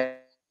 6-7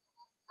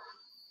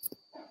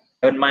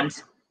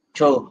 months,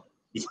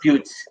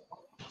 disputes.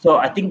 So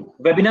I think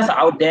webinars are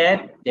out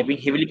there, they're being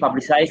heavily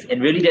publicized,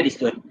 and really that is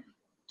to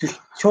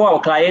show our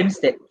clients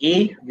that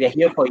A, we are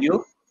here for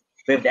you,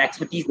 we have the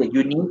expertise that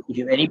you need. If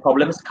you have any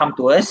problems, come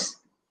to us.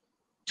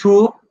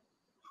 2,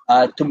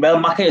 to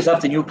market yourself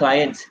to new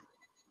clients.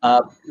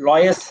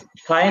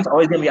 Clients are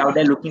always going to be out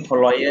there looking for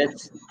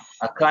lawyers.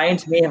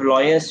 Clients may have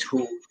lawyers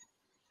who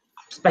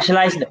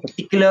specialize in a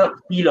particular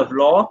field of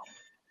law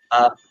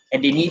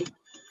and they need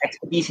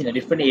expertise in a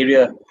different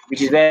area,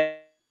 which is where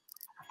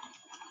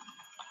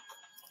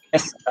a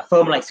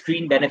firm like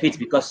Screen benefits,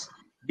 because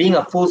being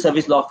a full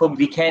service law firm,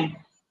 we can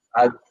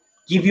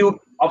give you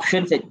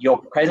options that your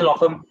present law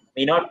firm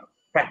may not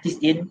practice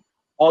in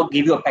or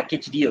give you a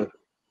package deal.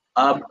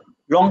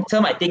 Long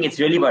term, I think it's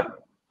really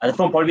about the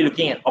firm probably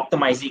looking at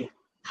optimizing.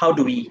 How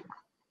do we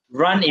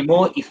run a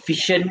more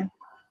efficient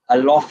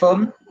law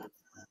firm,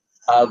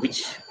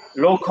 which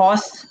low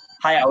cost,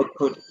 high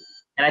output?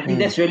 And I think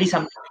that's really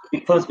something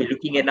big firms be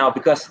looking at now,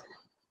 because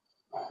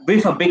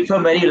with a big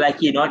firm, very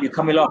likely you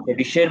come with a lot of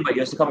tradition, but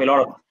you also come with a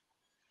lot of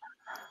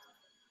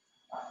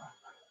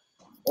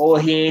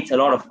overheads, a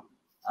lot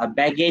of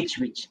baggage,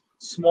 which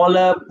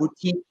smaller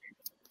boutique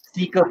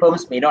sleeker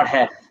firms may not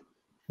have.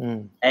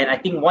 And I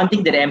think one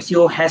thing that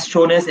MCO has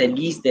shown us, at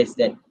least, is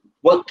that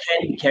work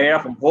can be carried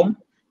out from home,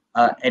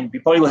 and we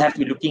probably will have to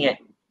be looking at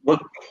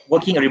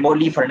working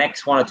remotely for the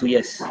next 1 or 2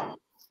 years.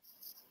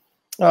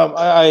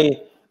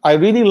 I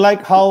really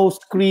like how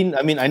Screen.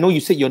 I mean, I know you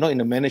said you're not in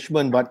the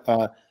management, but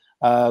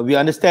we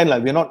understand,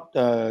 like, we're not.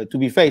 To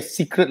be fair, it's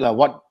secret, like,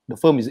 what the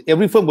firm is.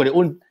 Every firm got their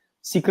own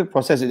secret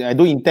process. I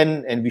don't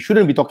intend, and we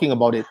shouldn't be talking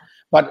about it.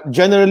 But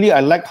generally, I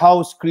like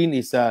how Screen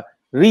is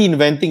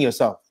reinventing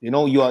yourself. You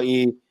know, you are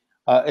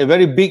a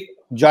very big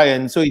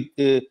giant, so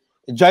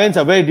giants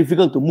are very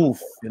difficult to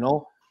move. You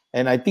know,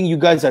 and I think you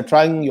guys are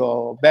trying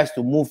your best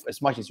to move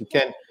as much as you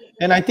can.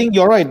 And I think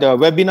you're right. The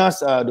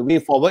webinars are the way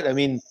forward. I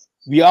mean,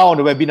 we are on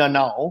the webinar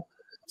now,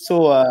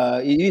 so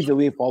it is the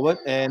way forward.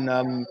 And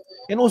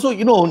also,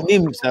 you know,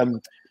 names.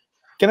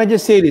 Can I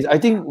just say this? I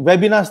think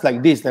webinars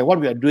like this, like what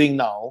we are doing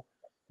now,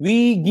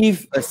 we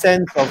give a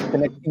sense of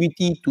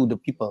connectivity to the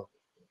people.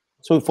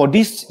 So for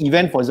this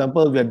event, for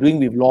example, we are doing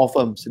with law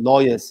firms,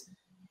 lawyers.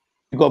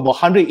 We got about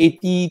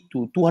 180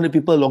 to 200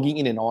 people logging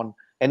in and on.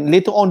 And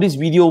later on, this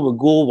video will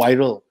go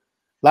viral.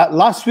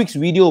 Last week's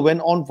video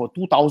went on for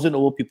 2,000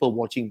 over people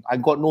watching. I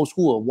God knows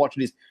who will watch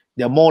this.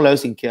 There are more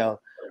lawyers in KL.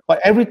 But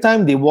every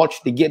time they watch,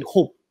 they get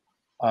hope.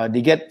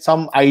 They get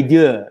some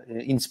idea,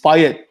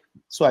 inspired.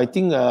 So I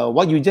think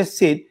what you just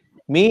said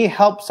may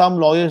help some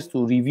lawyers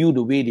to review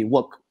the way they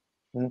work.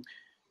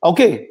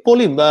 Okay, Poh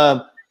Lim,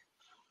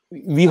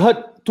 we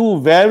heard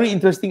two very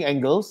interesting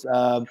angles.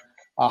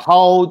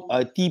 How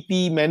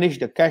TP manage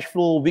the cash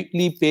flow,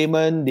 weekly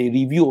payment, they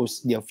review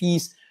their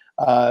fees,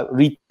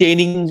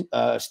 retaining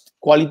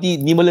quality.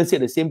 Nimalan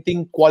said the same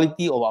thing,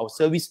 quality of our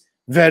service,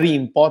 very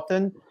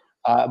important.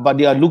 But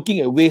they are looking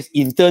at ways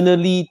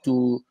internally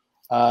to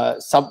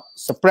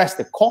suppress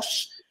the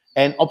costs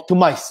and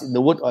optimize,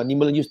 the word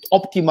Nimalan used,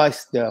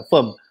 optimize the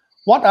firm.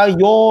 What are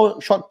your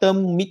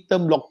short-term,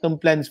 mid-term, long-term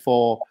plans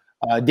for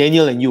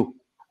Daniel and you?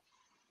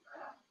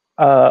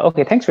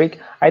 Okay, thanks, Rick.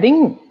 I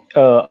think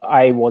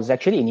I was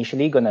actually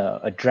initially going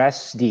to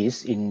address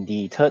this in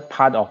the third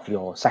part of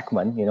your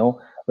segment, you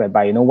know,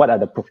 whereby, you know, what are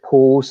the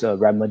proposed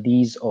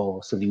remedies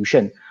or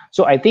solution.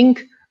 So I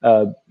think,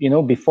 you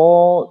know,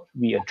 before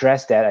we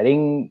address that, I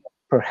think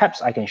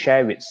perhaps I can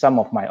share with some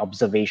of my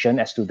observation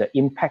as to the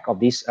impact of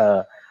this,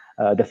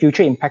 the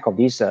future impact of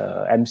this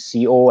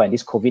MCO and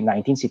this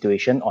COVID-19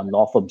 situation on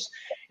law firms.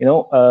 You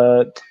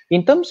know,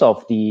 in terms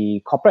of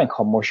the corporate and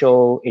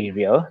commercial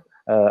area,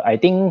 I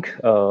think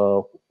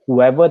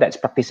whoever that's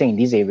practicing in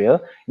this area,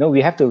 you know,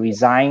 we have to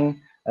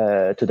resign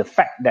to the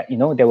fact that, you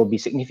know, there will be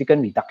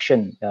significant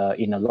reduction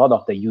in a lot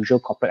of the usual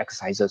corporate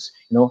exercises.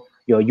 You know,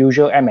 your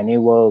usual M&A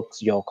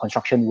works, your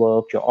construction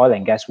work, your oil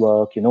and gas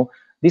work, you know,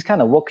 this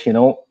kind of work, you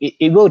know,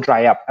 it will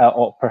dry up,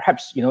 or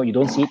perhaps, you know, you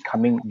don't see it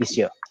coming this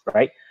year,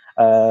 right?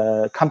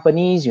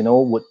 Companies, you know,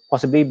 would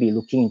possibly be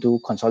looking into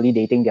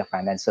consolidating their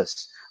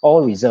finances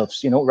or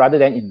reserves, you know, rather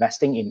than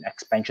investing in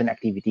expansion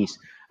activities.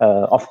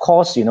 Of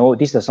course, you know,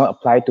 this does not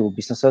apply to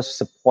businesses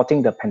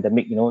supporting the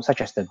pandemic, you know, such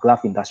as the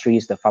glove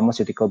industries, the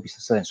pharmaceutical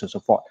businesses, and so on and so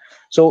forth.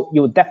 So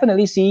you will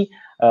definitely see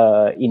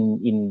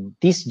in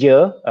this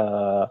year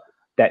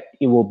that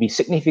it will be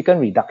significant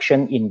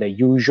reduction in the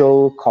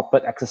usual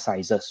corporate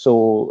exercises.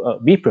 So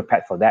be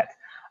prepared for that.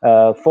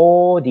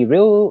 For the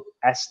real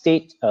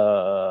estate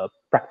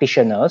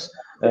practitioners,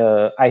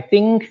 I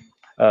think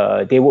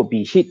they would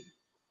be hit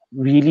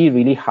really,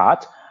 really hard.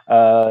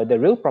 The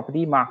real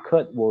property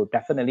market will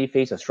definitely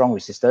face a strong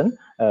resistance.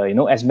 You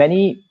know,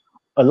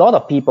 a lot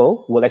of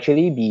people will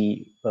actually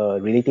be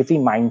relatively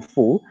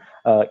mindful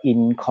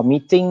in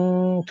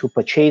committing to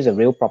purchase a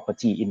real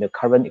property in the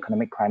current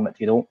economic climate.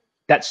 You know,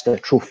 that's the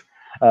truth.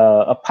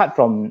 Apart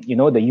from, you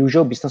know, the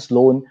usual business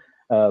loan,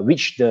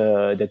 which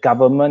the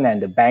government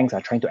and the banks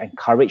are trying to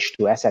encourage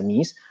to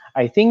SMEs,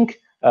 I think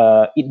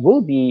it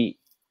will be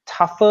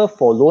tougher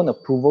for loan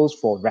approvals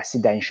for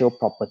residential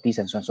properties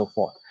and so on and so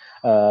forth.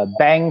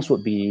 Banks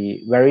would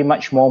be very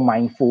much more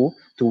mindful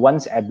to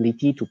one's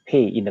ability to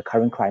pay in the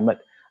current climate.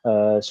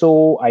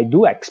 So I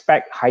do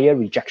expect higher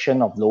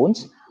rejection of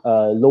loans,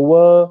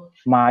 lower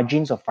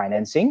margins of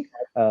financing,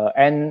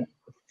 and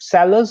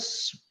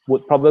sellers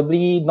would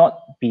probably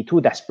not be too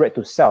desperate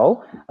to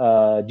sell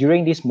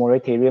during this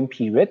moratorium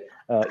period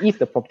if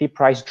the property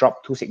price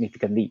dropped too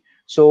significantly.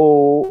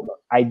 So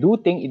I do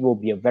think it will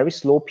be a very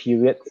slow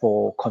period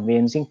for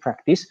conveyancing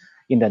practice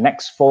in the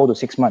next 4 to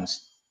 6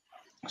 months.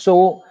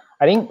 So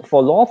I think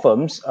for law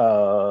firms,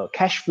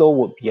 cash flow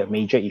would be a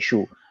major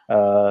issue.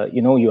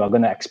 you are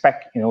going to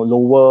expect,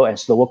 lower and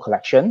slower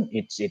collection.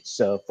 It's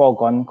a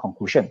foregone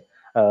conclusion.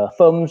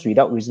 Firms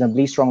without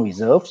reasonably strong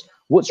reserves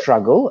would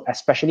struggle,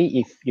 especially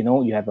if,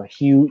 you have a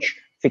huge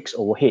fixed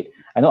overhead.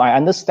 I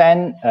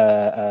understand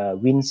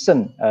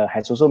Vincent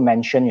has also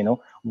mentioned,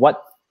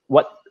 what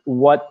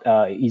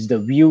is the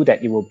view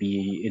that it will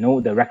be,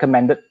 the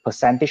recommended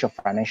percentage of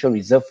financial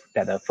reserve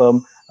that a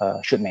firm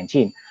should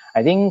maintain.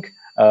 I think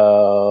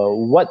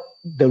what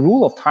the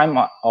rule of time,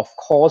 of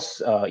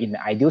course, in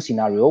the ideal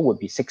scenario would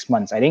be 6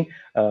 months. I think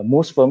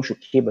most firms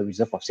should keep a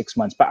reserve of 6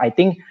 months, but I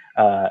think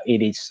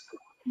it is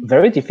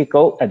very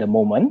difficult at the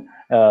moment.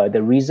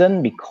 The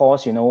reason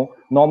because,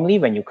 normally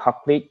when you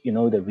calculate,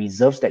 the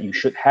reserves that you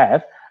should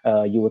have,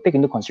 you will take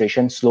into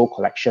consideration slow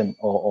collection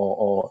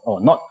or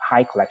not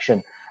high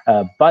collection.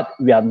 But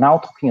we are now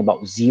talking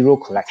about zero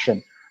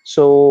collection.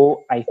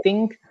 So I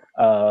think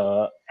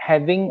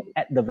having,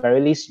 at the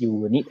very least, you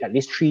will need at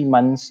least 3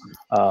 months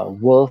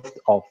worth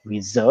of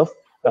reserve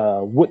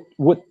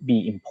would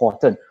be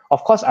important.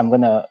 Of course, I'm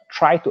going to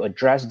try to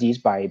address this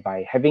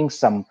by having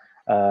some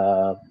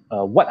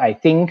what I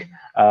think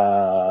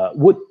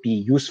would be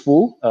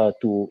useful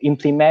to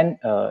implement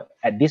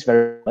at this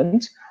very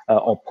moment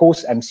or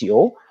post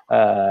MCO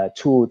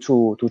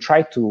to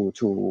try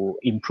to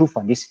improve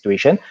on this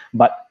situation.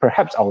 But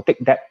perhaps I'll take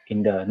that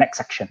in the next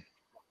section.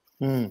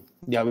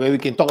 Yeah, where we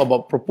can talk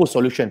about proposed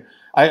solution.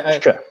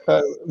 Sure.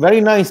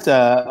 Very nice,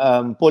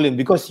 Poh Lim,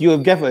 because you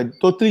have gave a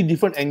totally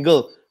different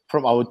angle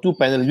from our two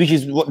panelists, which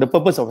is what the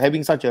purpose of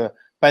having such a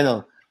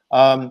panel.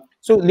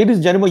 So, ladies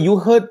and gentlemen, you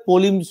heard Poh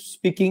Lim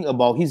speaking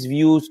about his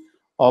views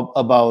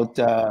about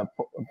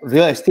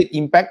real estate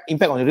impact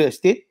on real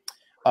estate,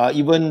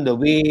 even the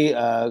way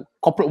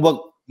corporate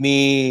work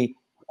may,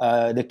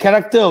 the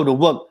character of the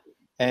work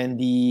and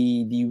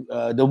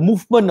the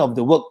movement of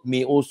the work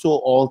may also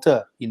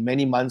alter in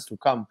many months to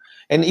come.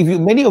 And if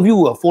many of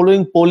you are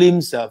following Poh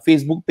Lim's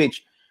Facebook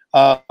page,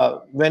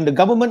 when the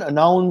government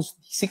announced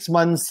 6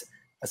 months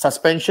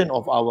suspension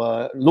of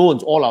our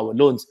loans, all our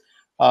loans,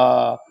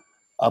 Poh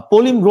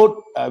Lim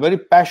wrote very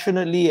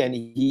passionately, and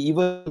he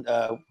even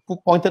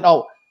pointed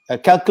out,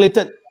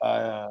 calculated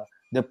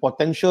the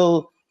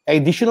potential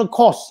additional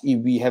costs if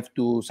we have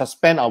to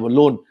suspend our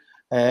loan,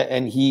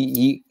 and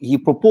he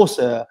proposed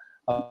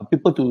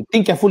people to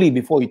think carefully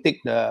before you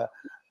take the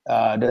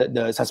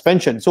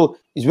suspension. So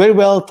it's very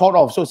well thought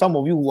of. So some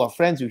of you who are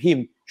friends with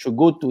him should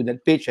go to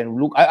that page and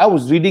look. I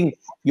was reading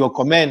your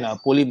comment,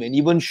 Poh Lim, and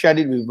even shared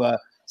it with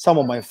some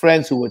of my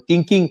friends who were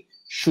thinking,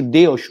 should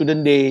they or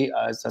shouldn't they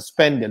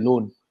suspend the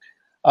loan?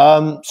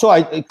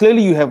 So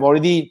clearly you have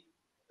already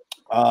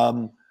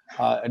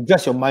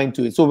adjust your mind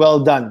to it. So well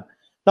done.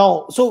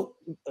 Now, so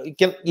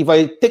if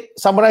I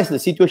summarize the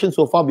situation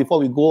so far before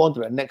we go on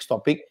to the next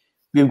topic,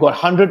 we've got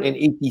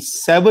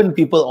 187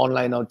 people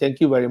online now. Thank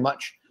you very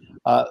much.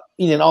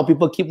 In and out,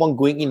 people keep on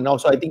going in now.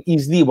 So I think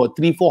easily about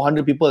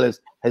 300-400 people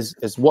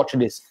has watched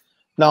this.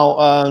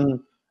 Now,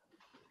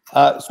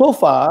 so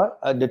far,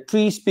 the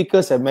three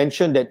speakers have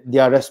mentioned that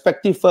their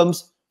respective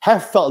firms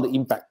have felt the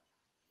impact,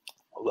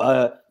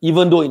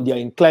 even though they are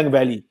in Klang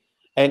Valley.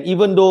 And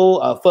even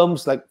though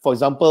firms like, for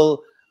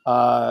example,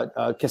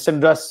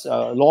 Cassandra's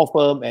law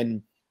firm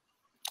and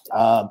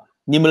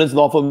Nimalan's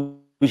law firm,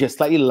 which are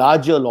slightly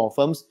larger law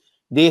firms,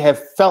 they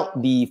have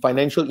felt the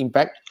financial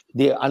impact.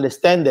 They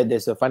understand that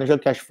there's a financial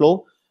cash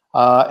flow.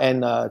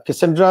 And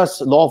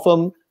Cassandra's law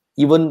firm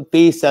even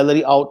pays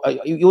salary out,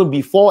 even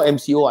before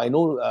MCO. I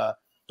know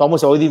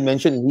Thomas already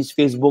mentioned in his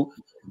Facebook,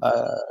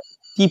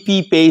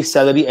 TP pays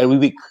salary every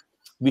week,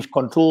 which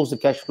controls the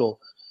cash flow.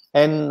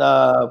 And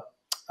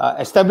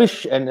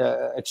established and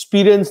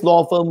experienced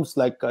law firms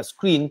like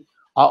Screen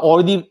are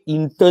already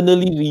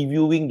internally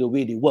reviewing the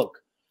way they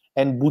work.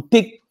 And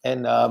boutique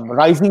and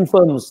rising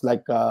firms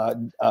like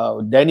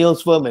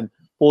Daniel's firm and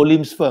Poh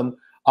Lim's firm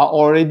are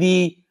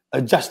already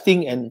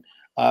adjusting and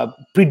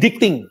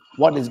predicting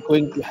what is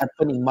going to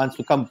happen in months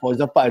to come. For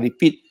example, I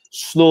repeat,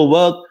 slow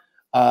work,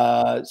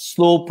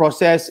 slow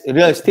process,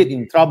 real estate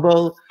in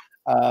trouble,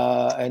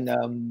 and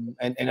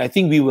I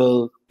think we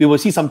will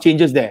see some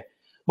changes there.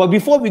 But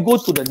before we go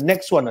to the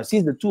next one,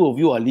 since the two of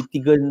you are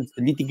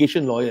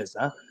litigation lawyers,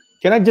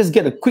 can I just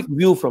get a quick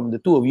view from the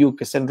two of you,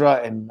 Cassandra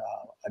and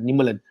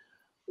Nimalan?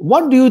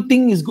 What do you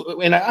think is,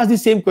 and I asked the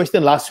same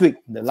question last week,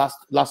 the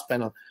last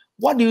panel,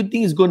 what do you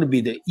think is going to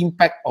be the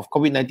impact of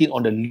COVID-19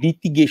 on the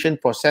litigation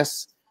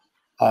process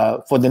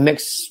for the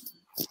next,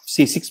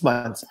 say, 6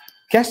 months?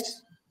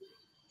 Cass?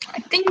 I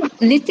think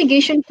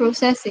litigation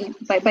process,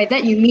 by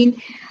that you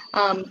mean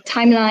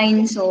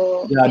timelines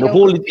or... Yeah, the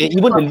whole,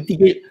 even the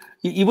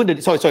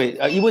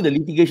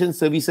litigation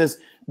services.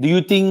 Do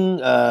you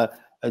think a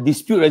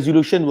dispute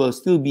resolution will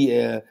still be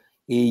a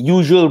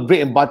usual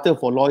bread and butter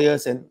for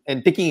lawyers, and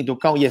taking into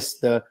account, yes,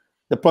 the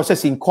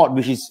process in court,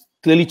 which is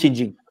clearly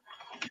changing?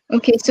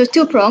 Okay, so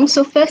two prongs.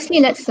 So firstly,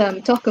 let's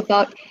talk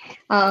about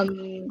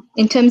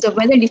in terms of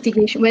whether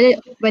litigation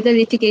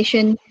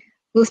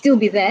will still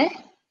be there.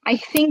 I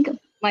think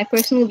my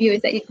personal view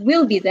is that it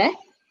will be there,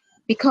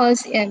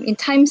 because in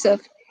times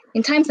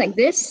like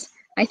this,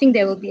 I think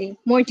there will be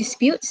more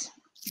disputes.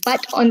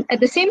 But at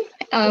the same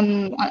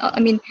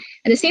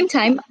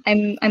time,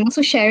 I'm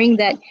also sharing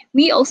that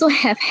we also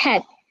have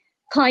had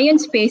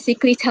clients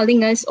basically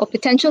telling us, or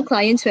potential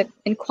clients who have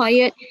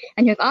inquired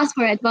and who have asked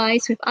for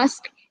advice, who have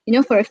asked,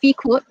 for a fee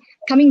quote,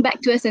 coming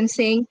back to us and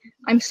saying,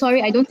 I'm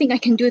sorry, I don't think I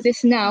can do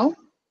this now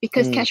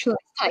because cash flow is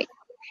tight.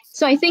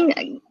 So I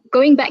think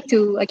going back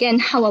to, again,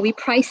 how are we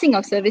pricing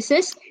our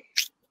services,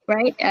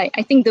 right?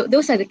 I think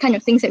those are the kind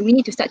of things that we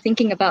need to start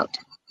thinking about.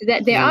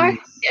 That there are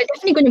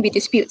definitely going to be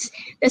disputes.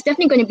 There's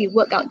definitely going to be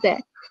work out there.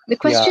 The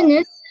question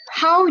is,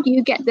 how do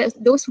you get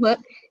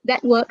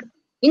that work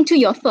into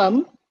your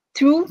firm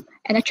through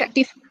an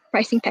attractive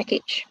pricing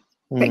package,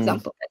 for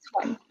example? That's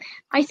one.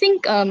 I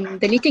think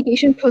the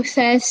litigation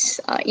process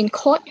in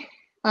court,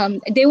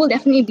 there will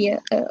definitely be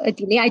a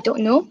delay. I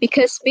don't know,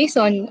 because based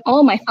on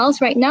all my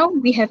files right now,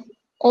 we have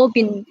all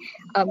been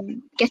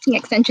getting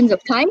extensions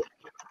of time,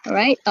 all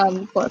right,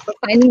 for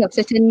filing of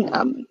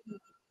certain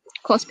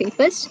course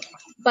papers.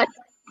 But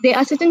there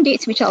are certain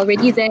dates which are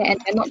already there and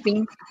they're not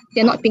being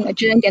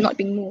adjourned, they're not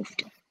being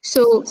moved.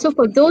 So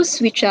for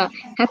those which are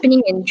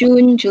happening in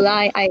June,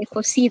 July, I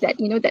foresee that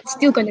that's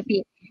still going to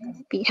be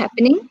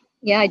happening.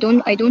 Yeah, I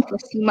don't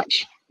foresee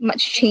much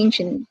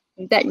change in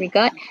that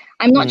regard.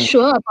 I'm not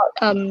sure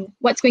about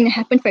what's going to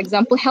happen, for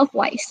example,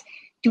 health-wise.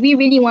 Do we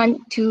really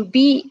want to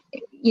be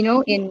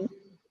in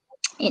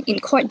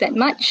court that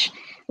much?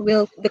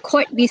 Will the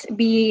court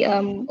be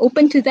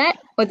open to that,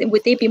 or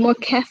would they be more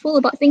careful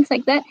about things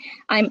like that?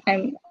 I'm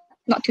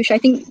not too sure. I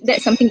think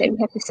that's something that we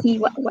have to see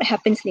what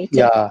happens later.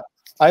 Yeah,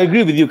 I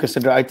agree with you,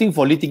 Cassandra. I think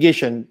for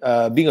litigation,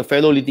 being a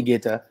fellow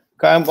litigator,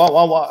 I'm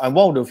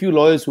one of the few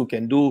lawyers who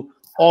can do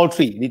all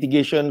three: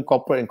 litigation,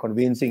 corporate, and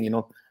conveyancing.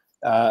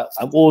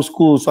 I'm old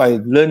school, so I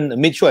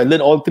made sure I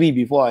learned all three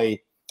before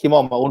I came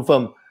out of my own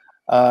firm.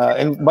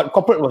 But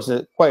corporate was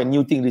quite a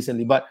new thing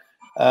recently. But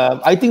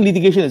I think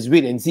litigation is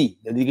wait and see,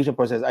 the litigation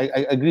process.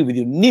 I agree with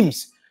you.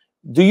 Nims,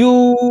 do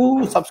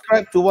you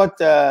subscribe to what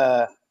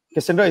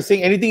Cassandra is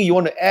saying? Anything you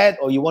want to add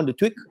or you want to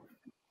tweak?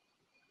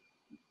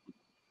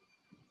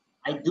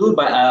 I do,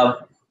 but I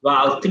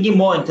was thinking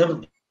more in terms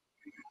of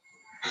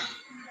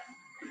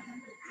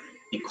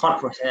the court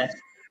process.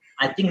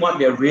 I think what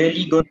we are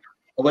really going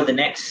over the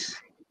next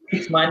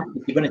 6 months,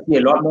 you're going to see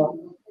a lot more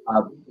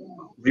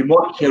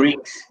remote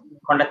hearings,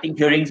 conducting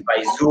hearings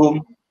by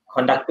Zoom,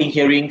 conducting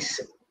hearings,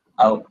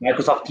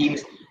 Microsoft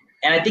Teams.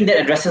 And I think that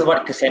addresses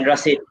what Cassandra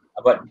said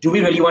about, do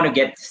we really want to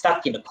get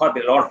stuck in the court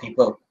with a lot of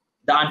people?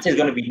 The answer is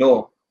going to be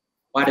no.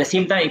 But at the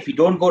same time, if you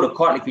don't go to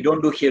court, if you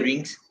don't do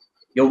hearings,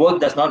 your work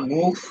does not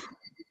move,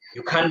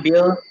 you can't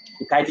bill,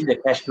 you can't see the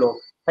cash flow.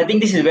 I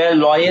think this is where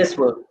lawyers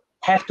will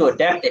have to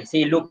adapt and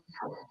say, look,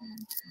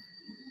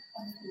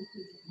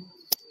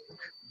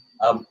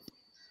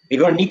 we're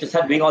going to need to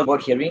start doing all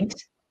about hearings.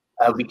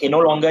 We can no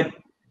longer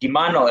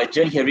demand or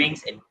adjourn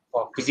hearings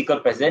for physical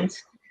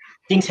presence.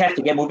 Things have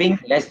to get moving.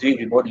 Let's do it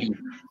remotely.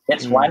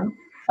 That's one.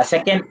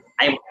 Second,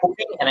 I'm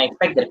hoping and I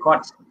expect that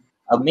courts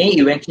may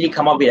eventually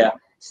come up with a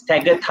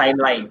staggered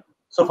timeline.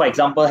 So, for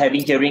example,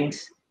 having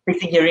hearings,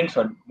 fixing hearings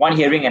for one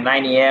hearing at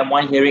 9 a.m.,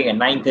 one hearing at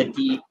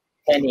 9:30,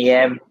 10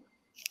 a.m.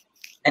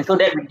 And so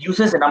that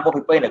reduces the number of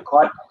people in the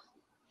court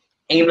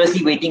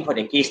aimlessly waiting for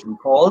the case to be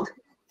called.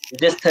 You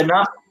just turn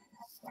up,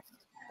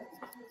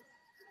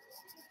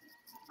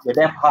 you're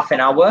there for half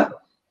an hour,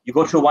 you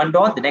go through one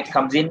door, the next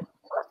comes in,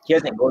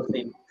 hears and goes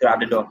in to the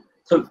other door.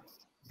 So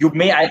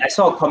I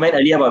saw a comment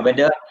earlier about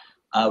whether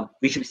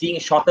we should be seeing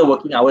shorter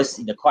working hours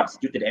in the courts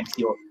due to the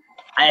MCO.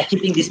 I actually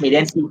think this may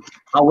then see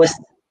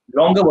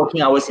longer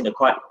working hours in the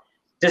court,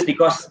 just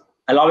because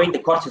allowing the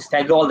courts to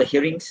stagger all the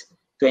hearings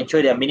to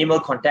ensure there are minimal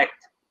contact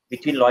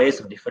between lawyers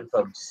of different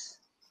firms.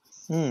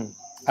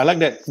 I like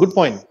that. Good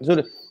point.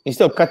 So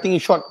instead of cutting it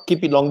short,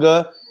 keep it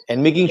longer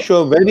and making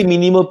sure very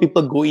minimal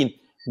people go in,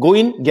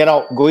 get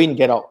out, go in,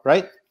 get out,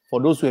 right?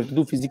 For those who have to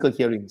do physical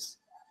hearings.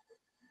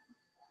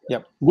 Yeah,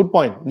 good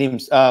point,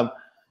 Nims.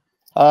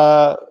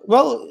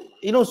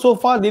 Well, so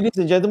far, ladies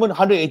and gentlemen,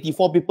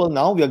 184 people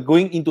now. We are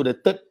going into the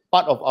third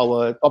part of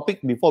our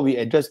topic before we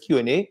address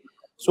Q&A.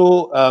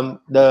 So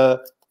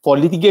for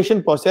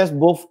litigation process,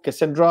 both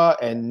Cassandra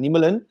and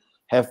Nimalan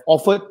have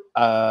offered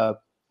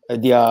what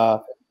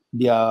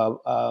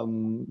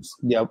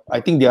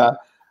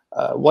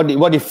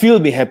they feel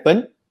may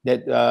happen,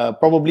 that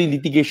probably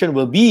litigation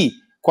will be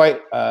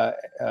quite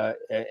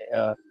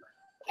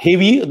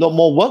heavy, a lot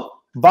more work,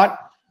 but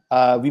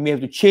we may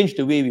have to change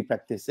the way we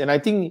practice. And I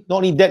think not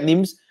only that,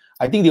 Nims,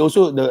 I think they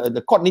also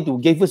the court need to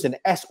give us an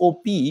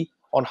SOP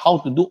on how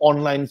to do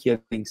online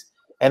hearings.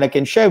 And I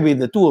can share with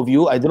the two of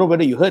you, I don't know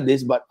whether you heard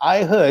this, but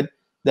I heard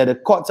that the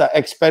courts are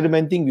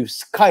experimenting with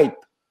Skype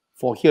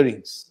for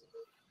hearings.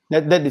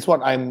 That is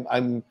what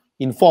I'm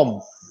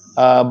informed,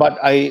 but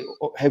I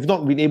have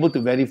not been able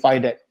to verify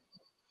that.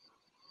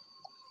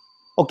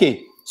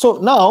 Okay, so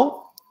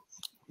now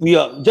we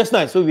are just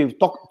nice. So we've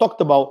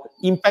talked about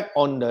impact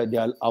on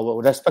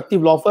our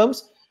respective law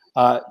firms,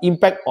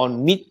 impact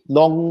on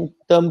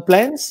long-term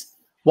plans.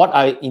 What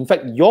are in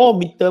fact your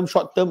mid-term,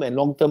 short-term, and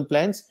long-term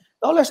plans?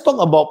 Now let's talk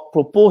about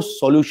proposed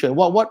solution.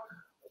 What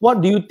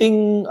what do you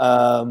think?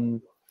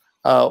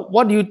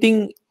 What do you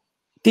think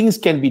things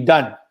can be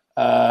done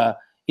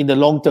in the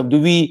long term? Do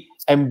we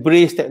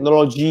embrace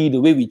technology the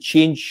way we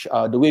change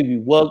the way we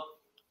work?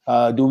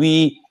 Do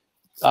we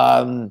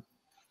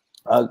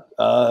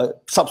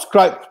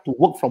subscribe to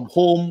work from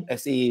home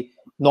as a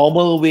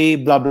normal way?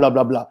 Blah blah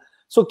blah blah.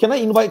 So can I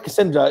invite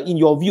Cassandra? In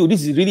your view,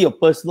 this is really a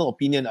personal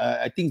opinion.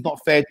 I think it's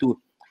not fair to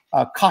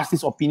cast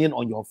this opinion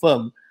on your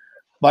firm.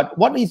 But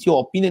what is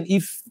your opinion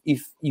if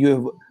you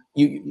have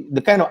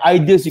the kind of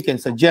ideas you can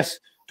suggest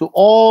to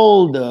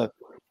all the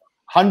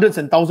hundreds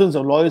and thousands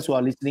of lawyers who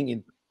are listening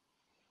in?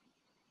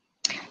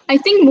 I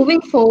think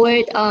moving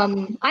forward,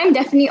 I'm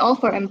definitely all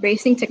for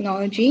embracing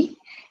technology.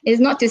 It's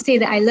not to say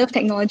that I love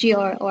technology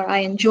or I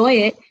enjoy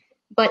it,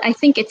 but I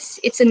think it's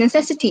a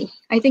necessity.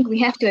 I think we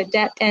have to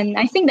adapt, and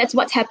I think that's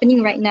what's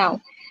happening right now.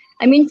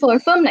 I mean, for a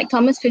firm like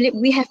Thomas Phillip,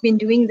 we have been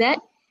doing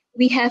that.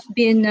 We have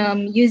been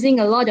using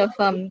a lot of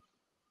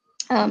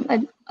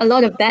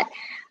that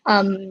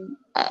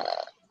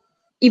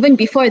even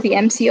before the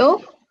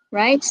MCO,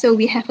 right? So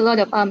we have a lot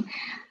of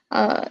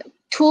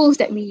tools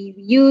that we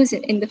use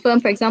in the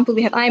firm. For example,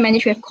 we have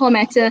iManage, we have Core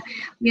Matter,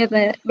 we have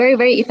a very,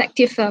 very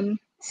effective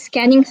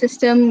scanning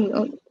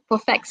system for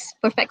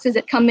faxes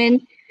that come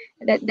in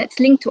that's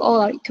linked to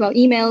our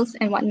emails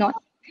and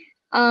whatnot.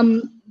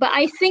 But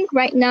I think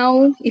right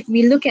now, if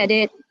we look at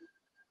it,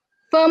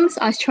 firms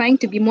are trying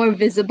to be more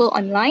visible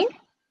online.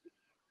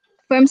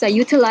 Firms are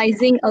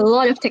utilizing a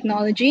lot of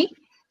technology.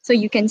 So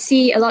you can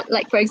see a lot,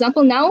 like for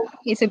example, now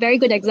it's a very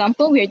good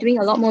example. We are doing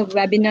a lot more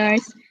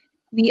webinars.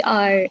 We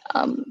are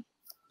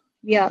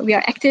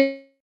active.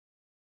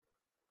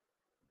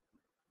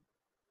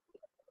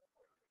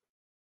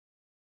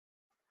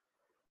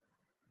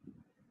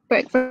 For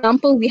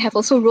example, we have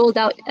also rolled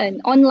out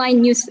an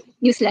online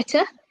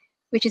newsletter,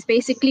 which is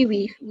basically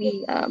we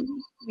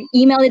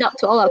email it out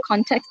to all our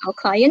contacts, our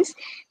clients,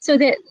 so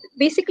that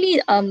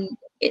basically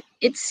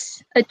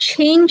it's a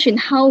change in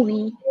how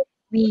we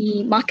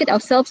market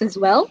ourselves as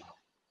well,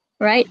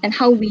 right? And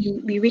how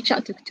we reach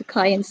out to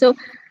clients. So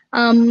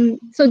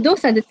so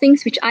those are the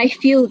things which I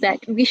feel that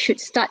we should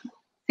start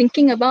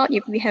thinking about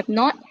if we have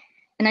not.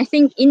 And I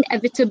think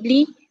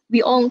inevitably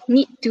we all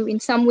need to, in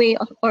some way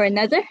or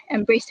another,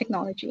 embrace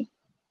technology.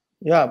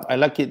 Yeah, I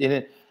like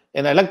it.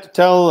 And I like to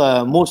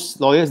tell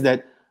most lawyers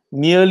that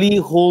merely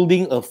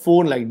holding a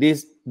phone like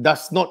this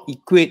does not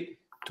equate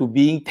to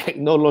being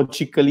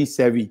technologically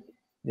savvy.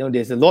 You know,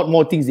 there's a lot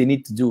more things they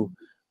need to do.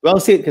 Well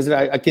said, because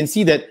I can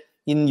see that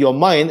in your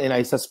mind, and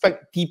I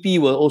suspect TP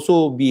will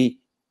also be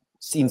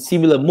in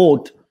similar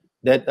mode,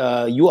 that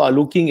you are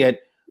looking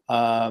at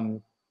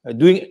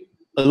doing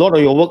a lot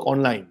of your work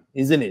online,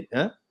 isn't it?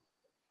 Huh?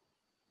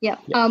 Yeah.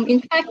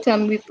 In fact,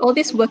 with all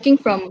this working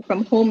from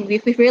home,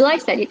 we've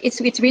realized that it's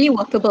really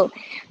workable.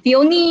 The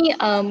only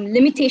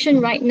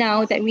limitation right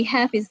now that we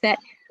have is that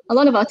a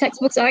lot of our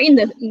textbooks are in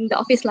the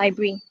office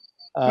library,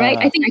 right?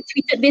 I think I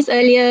tweeted this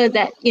earlier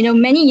that, you know,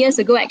 many years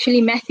ago,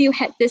 actually, Matthew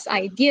had this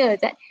idea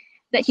that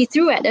he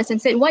threw at us and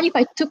said, what if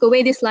I took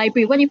away this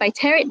library? What if I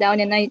tear it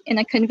down and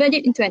I convert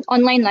it into an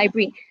online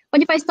library?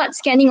 What if I start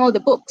scanning all the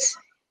books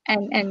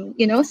and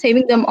you know,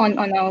 saving them on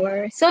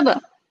our server?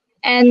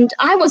 And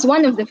I was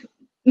one of the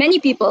many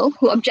people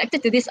who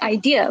objected to this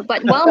idea.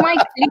 But while my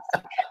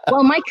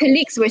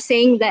colleagues were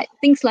saying that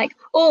things like,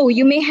 oh,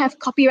 you may have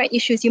copyright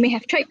issues, you may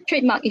have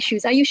trademark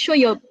issues, are you sure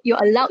you're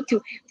allowed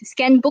to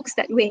scan books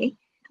that way?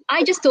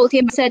 I just told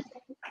him, I said,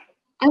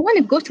 I want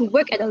to go to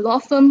work at a law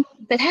firm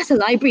that has a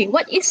library.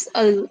 What is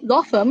a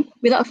law firm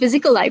without a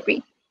physical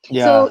library?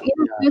 Yeah, so you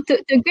know,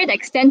 to a great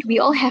extent, we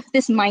all have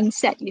this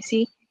mindset, you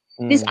see,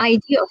 this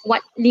idea of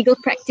what legal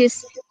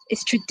practice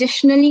is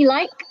traditionally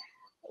like,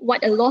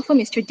 what a law firm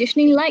is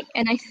traditionally like.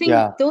 And I think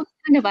those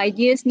kind of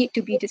ideas need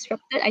to be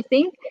disrupted. I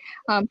think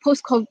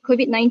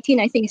post-COVID-19,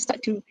 I think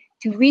start to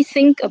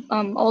rethink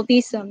all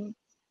these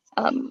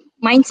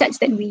mindsets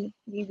that we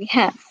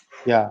have.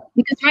 Yeah.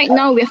 Because right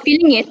now we're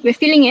feeling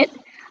it.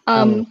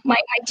 My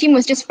team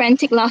was just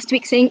frantic last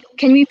week saying,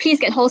 can we please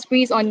get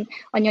Halsbury's on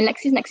your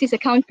LexisNexis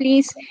account,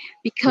 please?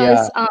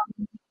 Because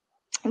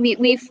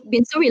we've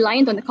been so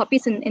reliant on the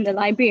copies in the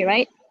library,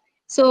 right?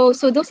 So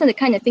those are the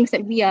kind of things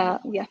that we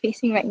are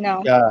facing right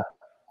now. Yeah,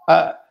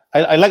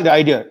 I like the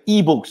idea.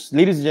 E-books,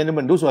 ladies and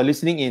gentlemen, those who are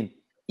listening in,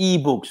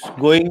 e-books,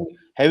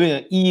 having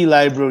an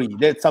e-library.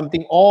 That's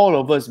something all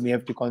of us may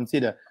have to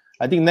consider.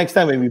 I think next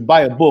time when we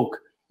buy a book,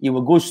 it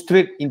will go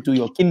straight into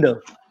your Kindle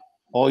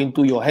or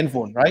into your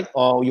handphone, right?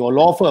 Or your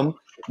law firm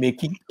may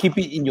keep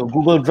it in your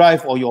Google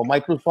Drive or your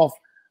Microsoft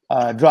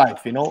Drive.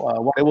 You know,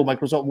 whatever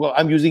Microsoft. Well,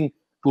 I'm using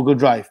Google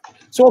Drive.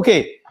 So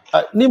okay,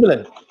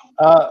 Nimalan.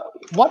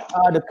 What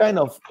are the kind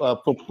of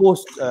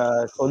proposed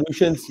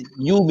solutions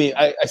you may?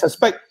 I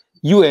suspect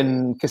you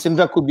and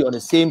Cassandra could be on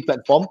the same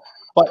platform,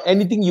 but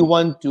anything you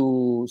want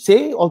to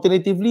say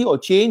alternatively or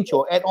change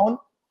or add on,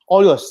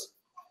 all yours.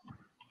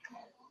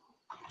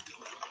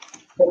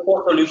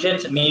 Proposed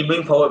solutions may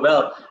bring forward.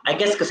 Well, I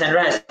guess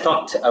Cassandra has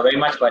talked very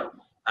much about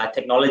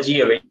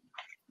technology already.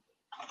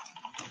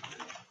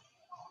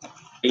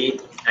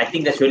 I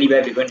think that's really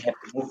where we're going to have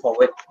to move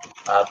forward.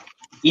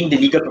 in the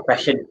legal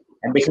profession,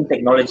 embracing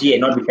technology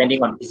and not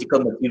depending on physical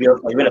materials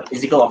or even a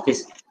physical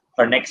office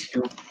for the next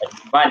few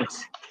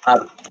months.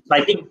 So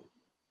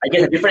I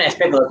guess a different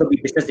aspect will also be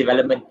business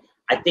development.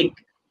 I think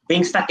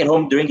being stuck at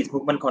home during this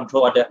movement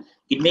control order,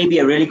 it may be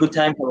a really good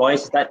time for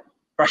lawyers to start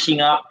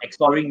brushing up,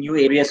 exploring new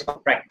areas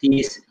of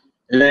practice,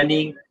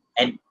 learning,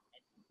 and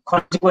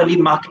consequently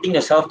marketing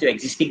yourself to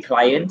existing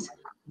clients,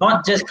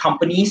 not just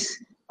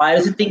companies. But I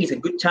also think it's a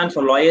good chance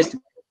for lawyers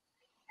to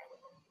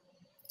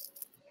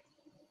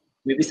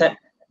maybe start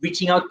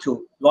reaching out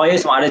to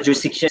lawyers from other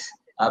jurisdictions,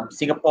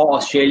 Singapore,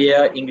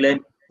 Australia,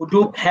 England, who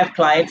do have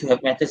clients who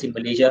have matters in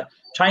Malaysia,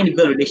 trying to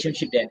build a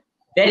relationship there.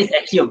 That is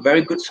actually a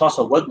very good source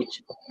of work,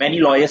 which many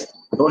lawyers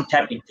don't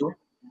tap into.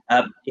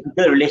 If you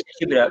build a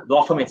relationship with a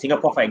law firm in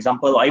Singapore, for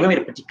example, or even with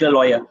a particular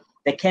lawyer,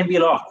 there can be a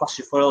lot of cross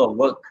referral of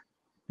work,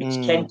 which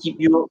can keep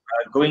you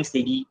going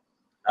steady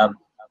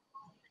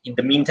in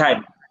the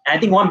meantime. And I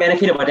think one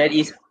benefit about that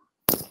is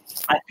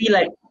I feel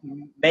like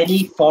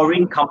many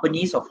foreign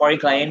companies or foreign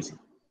clients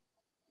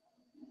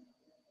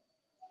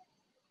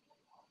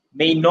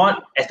may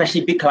not,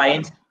 especially big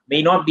clients,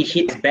 may not be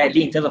hit as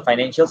badly in terms of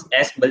financials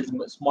as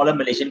smaller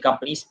Malaysian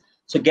companies.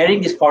 So getting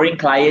these foreign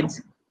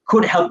clients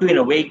could help you in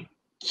a way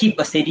keep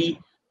a steady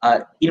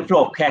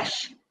inflow of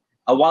cash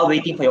while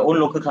waiting for your own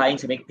local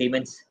clients to make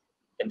payments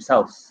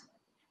themselves.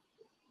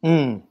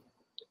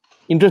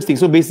 Interesting.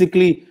 So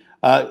basically,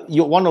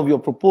 one of your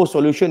proposed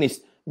solution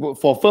is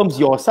for firms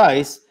your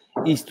size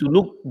is to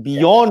look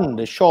beyond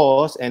the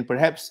shores and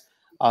perhaps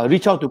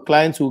reach out to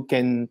clients who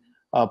can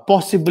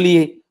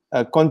possibly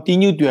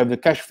continue to have the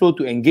cash flow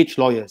to engage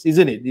lawyers,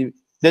 isn't it?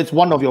 That's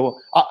one of your.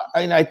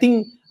 And I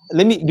think,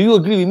 do you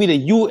agree with me that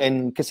you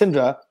and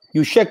Cassandra,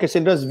 you share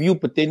Cassandra's view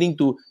pertaining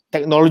to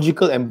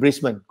technological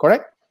embracement,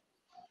 correct?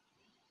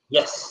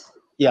 Yes.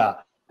 Yeah.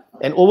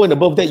 And over and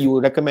above that, you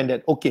would recommend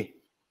that. Okay,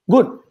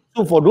 good.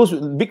 So for those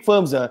big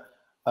firms,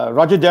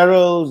 Roger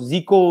Darrell,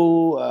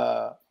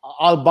 Zico,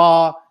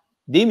 Alba,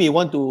 they may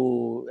want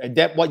to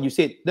adapt what you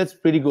said. That's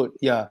pretty good.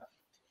 Yeah.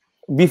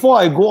 Before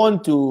I go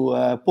on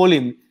to Poh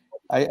Lim,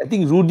 I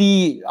think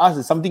Rudy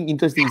asked something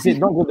interesting. He said,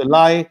 not going to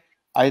lie,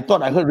 I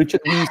thought I heard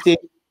Richard Lee say,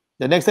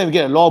 the next time you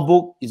get a law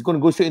book, it's going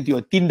to go straight into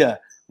your Tinder.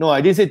 No,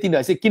 I didn't say Tinder,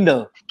 I said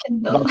Kindle.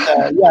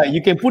 But yeah,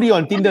 you can put it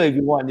on Tinder if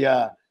you want.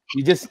 Yeah,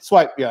 you just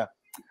swipe. Yeah.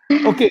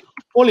 Okay,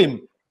 Poh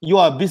Lim, you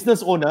are a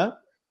business owner,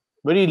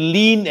 very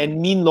lean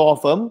and mean law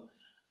firm.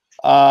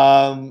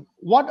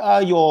 What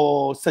are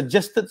your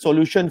suggested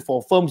solutions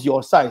for firms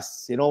your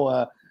size? You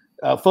know,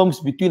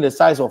 firms between the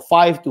size of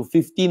 5 to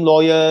 15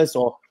 lawyers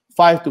or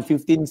 5 to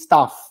 15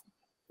 staff.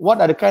 What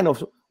are the kind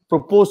of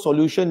proposed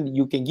solution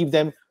you can give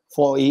them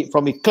from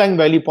a Klang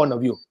Valley point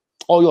of view?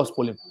 All yours,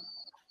 Poh Lim.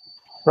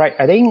 Right.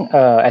 I think,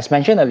 as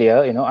mentioned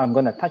earlier, I'm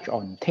going to touch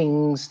on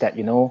things that,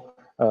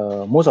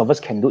 most of us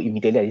can do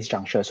immediately at this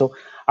juncture. So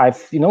I've,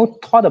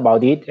 thought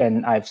about it,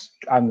 and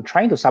I'm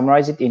trying to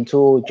summarize it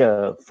into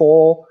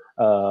 4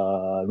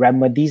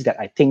 remedies that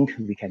I think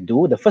we can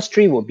do. The first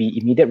 3 would be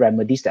immediate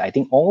remedies that I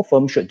think all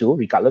firms should do,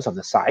 regardless of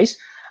the size.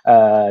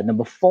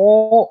 Number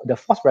 4, the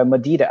 4th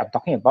remedy that I'm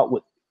talking about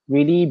would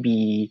really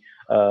be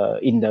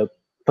in the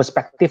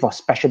perspective of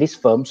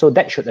specialist firms. So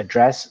that should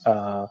address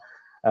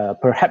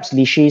perhaps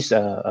Lishi's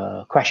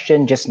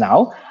question just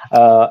now.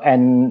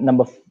 And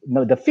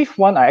the 5th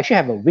one, I actually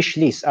have a wish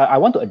list. I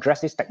want to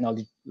address this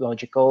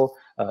technological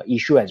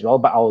issue as well,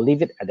 but I'll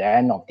leave it at the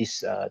end of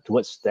this,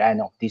 towards the end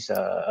of this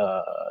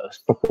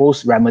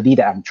proposed remedy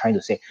that I'm trying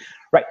to say.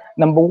 Right.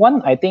 Number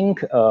 1, I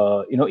think,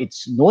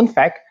 it's known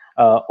fact,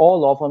 all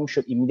law firms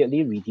should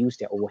immediately reduce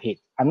their overhead.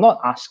 I'm not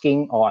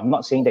asking, or I'm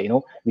not saying that,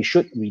 we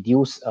should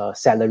reduce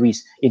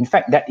salaries. In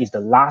fact, that is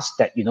the last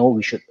that,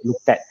 we should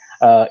look at.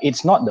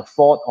 It's not the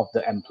fault of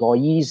the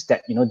employees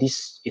that,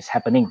 this is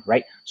happening,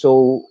 right?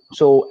 So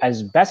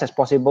as best as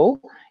possible,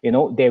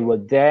 they were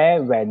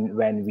there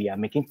when we are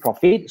making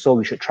profit. So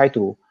we should try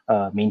to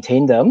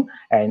maintain them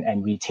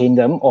and retain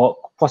them, or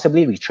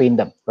possibly retrain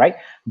them, right?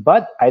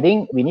 But I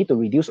think we need to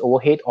reduce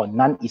overhead on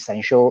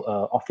non-essential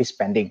office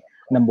spending.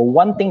 Number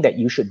 1 thing that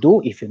you should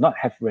do, if you not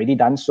have already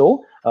done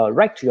so,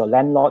 write to your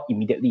landlord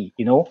immediately.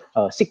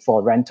 Seek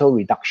for rental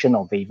reduction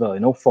or waiver.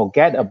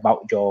 Forget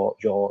about your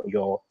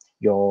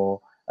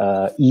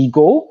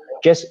ego.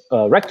 Just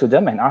write to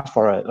them and ask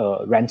for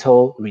a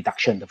rental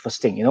reduction. The first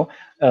thing,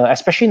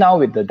 especially now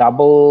with the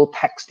double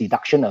tax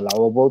deduction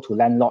allowable to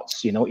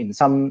landlords, in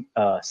some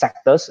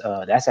sectors,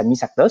 the SME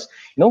sectors,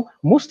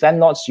 most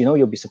landlords,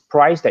 you'll be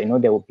surprised that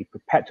they will be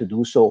prepared to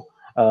do so.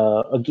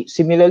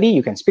 Similarly,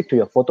 you can speak to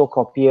your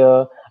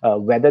photocopier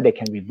whether they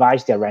can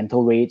revise their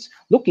rental rates.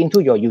 Look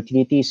into your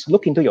utilities,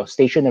 look into your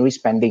stationery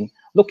spending,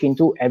 look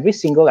into every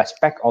single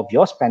aspect of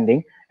your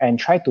spending and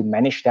try to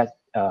manage that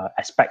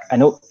aspect. I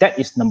know that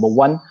is number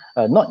 1,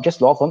 not just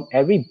law firm,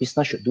 every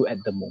business should do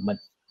at the moment.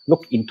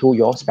 Look into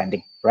your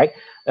spending, right?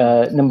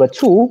 Number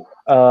 2,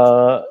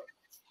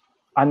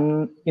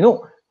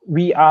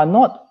 we are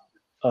not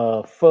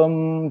a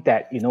firm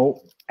that,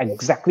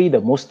 exactly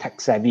the most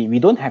tech savvy. We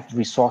don't have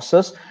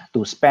resources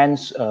to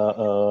spend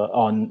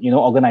on,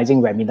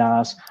 organizing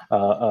webinars,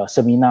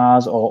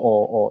 seminars,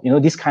 or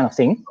this kind of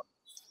thing.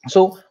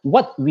 So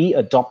what we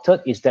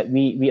adopted is that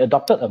we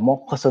adopted a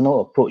more personal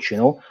approach.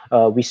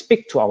 We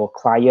speak to our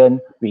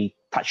client, we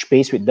touch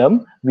base with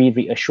them, we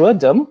reassure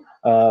them,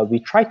 we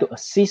try to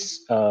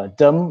assist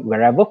them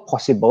wherever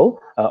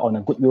possible on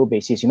a goodwill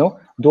basis.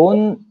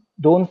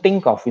 Don't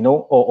think of,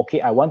 oh,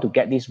 okay, I want to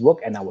get this work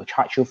and I will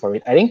charge you for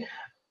it. I think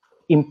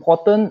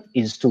important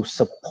is to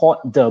support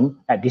them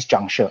at this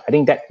juncture. I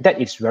think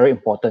that is very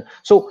important.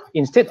 So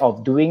instead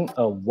of doing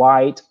a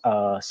wide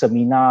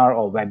seminar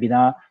or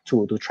webinar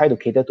to try to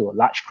cater to a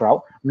large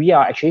crowd, we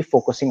are actually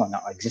focusing on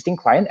our existing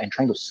client and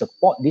trying to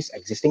support this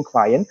existing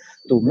client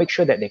to make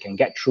sure that they can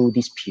get through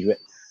this period.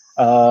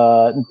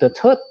 The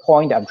third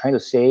point that I'm trying to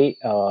say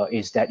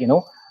is that,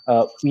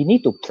 we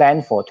need to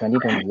plan for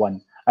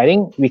 2021. I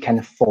think we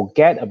can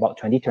forget about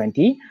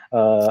 2020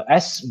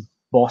 as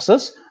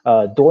bosses.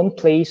 Don't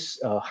place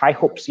high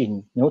hopes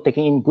in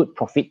taking in good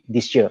profit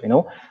this year.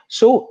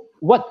 So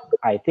what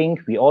I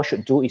think we all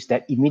should do is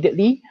that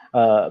immediately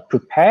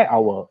prepare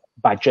our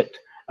budget,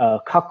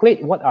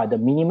 calculate what are the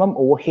minimum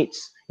overheads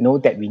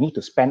that we need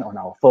to spend on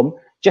our firm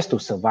just to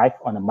survive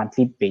on a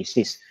monthly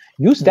basis.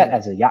 Use that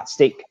as a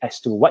yardstick as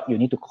to what you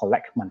need to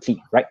collect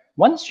monthly, right?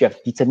 Once you have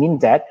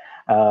determined that,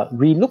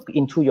 relook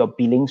into your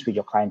billings with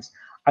your clients.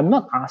 I'm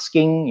not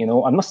asking,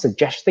 I'm not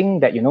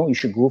suggesting that, you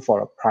should go for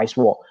a price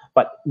war,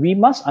 but we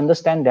must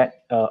understand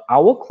that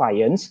our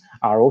clients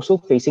are also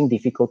facing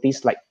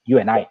difficulties like you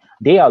and I.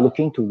 They are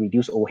looking to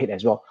reduce overhead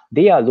as well.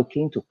 They are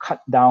looking to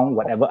cut down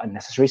whatever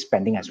unnecessary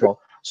spending as well.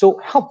 So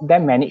help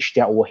them manage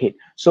their overhead.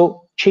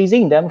 So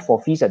chasing them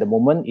for fees at the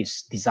moment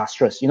is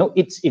disastrous.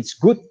 It's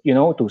good,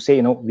 to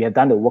say, we have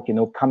done the work,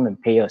 come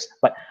and pay us.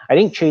 But I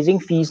think chasing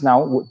fees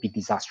now would be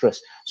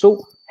disastrous.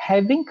 So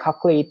having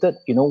calculated,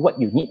 what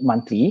you need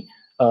monthly,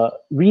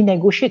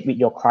 renegotiate with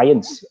your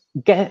clients,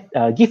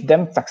 give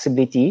them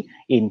flexibility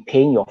in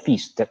paying your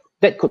fees.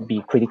 That could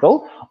be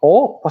critical,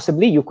 or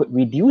possibly you could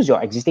reduce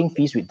your existing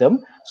fees with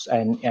them,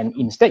 and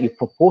instead you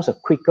propose a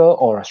quicker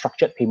or a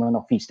structured payment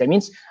of fees. That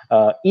means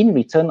in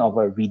return of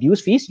a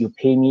reduced fees, you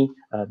pay me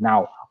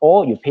now,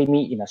 or you pay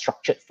me in a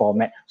structured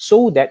format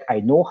so that I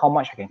know how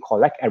much I can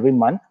collect every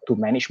month to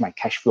manage my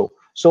cash flow.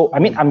 So, I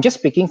mean, I'm just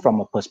speaking from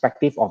a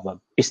perspective of a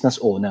business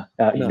owner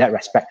in that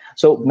respect.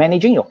 So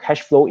managing your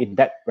cash flow in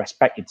that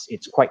respect,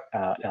 it's quite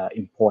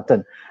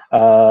important.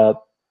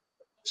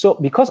 So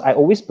because I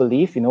always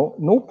believe,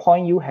 no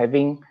point you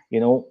having,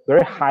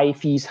 very high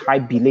fees, high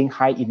billing,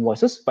 high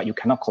invoices, but you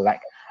cannot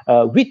collect.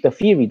 With the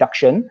fee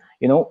reduction,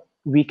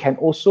 we can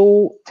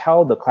also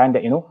tell the client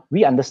that,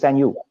 we understand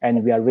you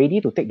and we are ready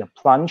to take the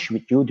plunge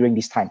with you during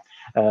this time.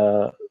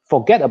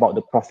 Forget about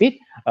the profit.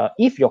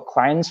 If your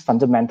client's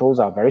fundamentals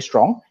are very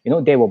strong,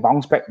 they will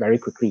bounce back very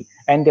quickly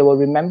and they will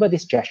remember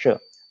this gesture.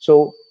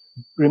 So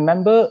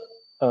remember,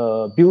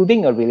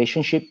 building a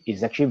relationship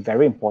is actually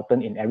very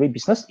important in every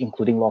business,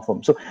 including law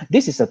firm. So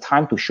this is a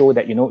time to show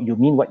that, you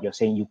mean what you're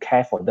saying, you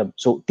care for them.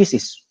 So this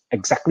is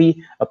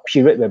exactly a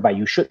period whereby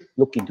you should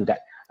look into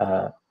that.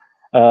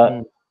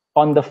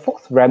 On the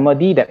fourth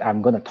remedy that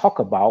I'm going to talk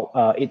about,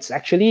 it's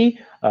actually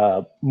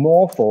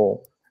more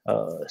for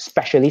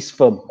specialist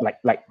firm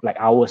like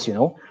ours.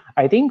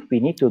 I think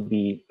we need to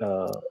be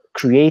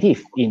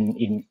creative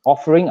in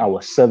offering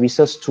our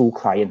services to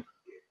client.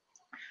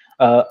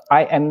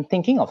 I am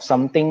thinking of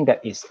something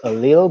that is a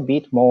little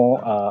bit more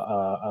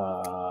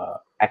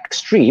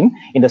extreme,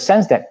 in the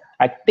sense that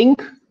I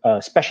think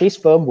a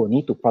specialist firm will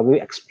need to probably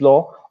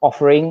explore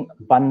offering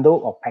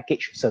bundle or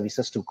package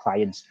services to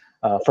clients.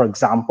 For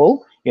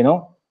example,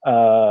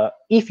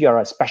 if you're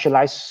a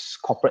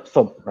specialized corporate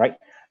firm, right?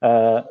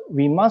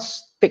 We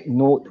must take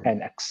note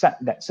and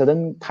accept that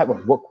certain type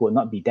of work will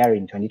not be there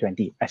in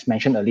 2020. As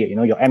mentioned earlier,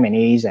 your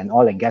M&As and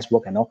oil and gas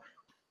work and all,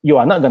 you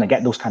are not going to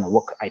get those kind of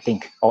work, I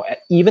think. Or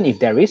even if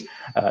there is,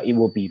 it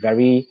will be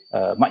very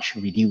much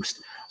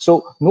reduced.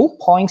 So no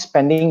point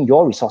spending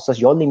your resources,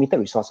 your limited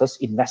resources,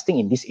 investing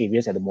in these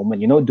areas at the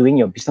moment, doing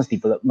your business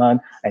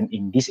development and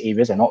in these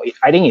areas and all.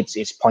 I think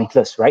it's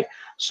pointless, right?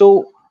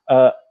 So,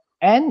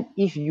 and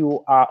if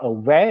you are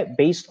aware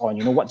based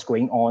on, what's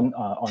going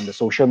on the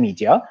social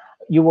media,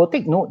 you will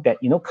take note that,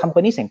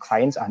 companies and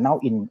clients are now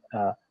in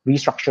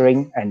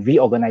restructuring and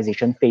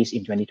reorganization phase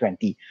in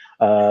 2020.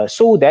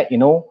 So that,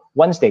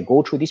 once they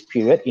go through this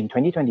period in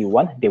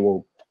 2021, they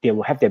will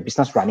have their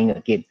business running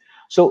again.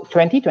 So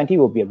 2020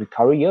 will be a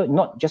recovery year,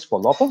 not just for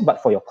law firms,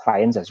 but for your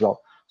clients as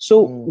well.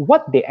 So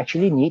what they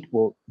actually need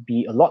will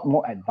be a lot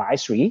more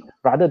advisory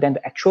rather than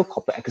the actual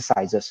corporate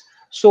exercises.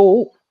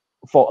 So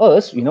for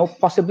us,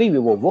 possibly we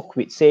will work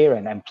with, say,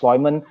 an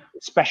employment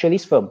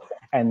specialist firm.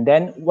 And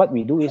then what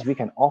we do is we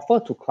can offer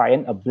to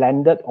client a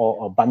blended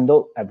or a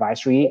bundled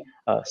advisory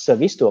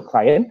service to a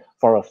client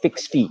for a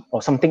fixed fee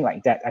or something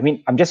like that. I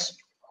mean, I'm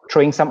just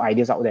throwing some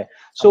ideas out there.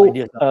 So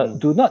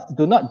do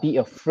not be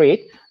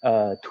afraid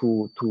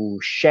to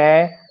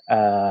share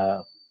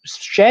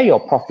share your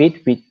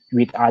profit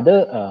with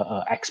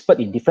other experts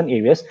in different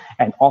areas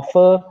and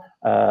offer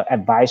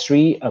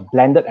advisory,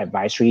 blended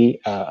advisory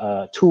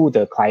to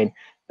the client.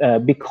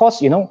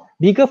 Because, you know,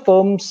 bigger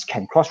firms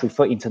can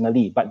cross-refer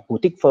internally, but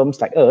boutique firms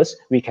like us,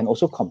 we can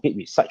also compete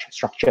with such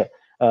structure.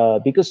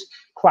 Because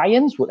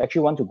clients would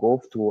actually want to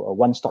go to a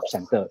one-stop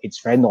center.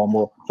 It's very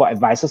normal for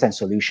advisors and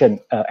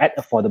solution at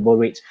affordable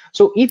rates.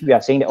 So if we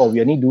are saying that, oh,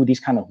 we only do this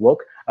kind of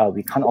work,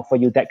 we can't offer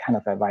you that kind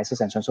of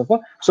advisors and so on and so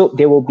forth. So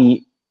there will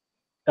be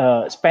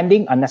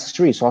spending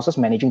unnecessary resources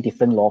managing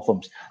different law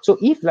firms. So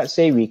if, let's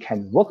say, we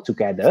can work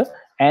together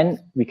and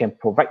we can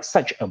provide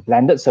such a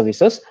blended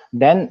services,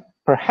 then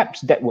perhaps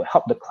that would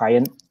help the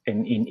client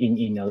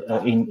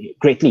in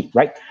greatly,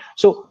 right?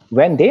 So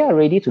when they are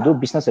ready to do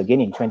business again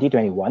in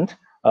 2021,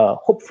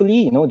 hopefully,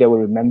 you know, they will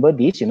remember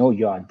this. You know,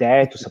 you are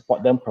there to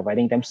support them,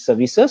 providing them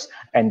services,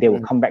 and they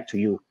will come back to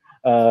you.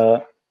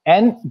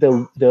 And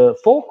the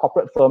for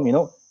corporate firm, you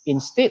know,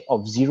 instead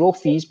of zero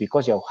fees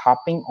because you're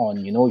harping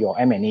on, you know, your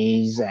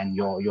M&As and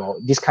your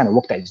this kind of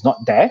work that is not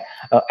there,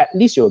 at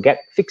least you'll get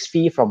fixed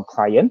fee from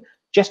client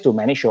just to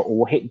manage your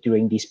overhead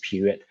during this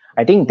period.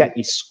 I think that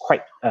is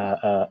quite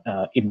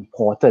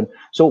important.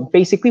 So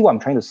basically what I'm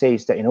trying to say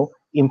is that, you know,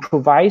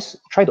 improvise,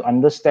 try to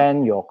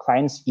understand your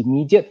client's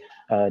immediate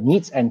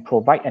needs and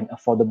provide an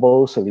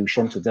affordable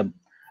solution to them.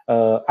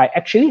 I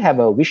actually have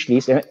a wish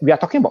list, and we are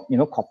talking about, you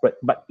know, corporate,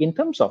 but in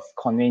terms of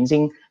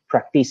convincing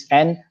practice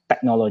and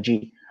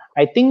technology,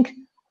 I think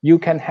you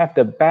can have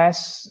the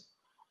best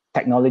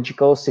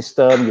technological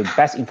system, your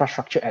best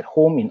infrastructure at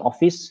home in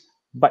office,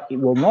 but it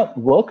will not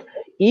work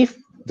if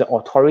the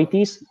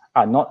authorities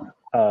are not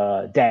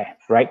there,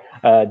 right?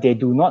 They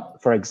do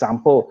not, for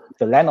example,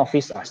 the land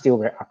office are still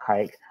very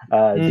archaic.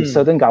 The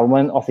certain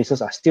government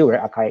offices are still very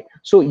archaic.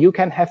 So you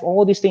can have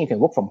all these things, you can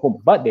work from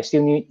home, but they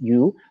still need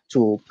you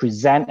to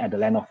present at the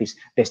land office.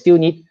 They still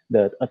need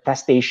the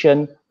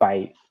attestation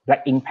by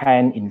black ink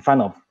pen in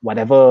front of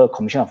whatever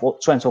commission of so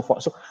on and so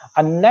forth. So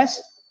unless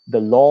the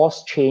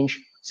laws change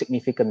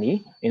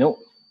significantly, you know,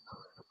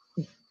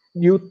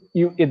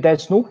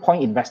 there's no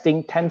point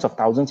investing tens of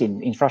thousands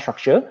in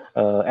infrastructure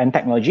and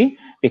technology,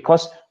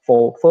 because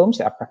for firms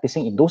that are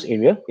practicing in those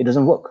areas, it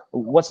doesn't work.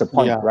 What's the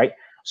point, right?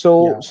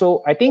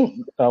 So I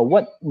think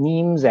what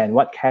Nims and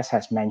what Cass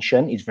has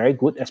mentioned is very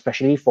good,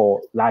 especially for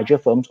larger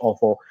firms or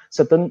for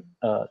certain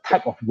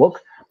type of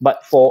work.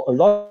 But for a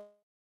lot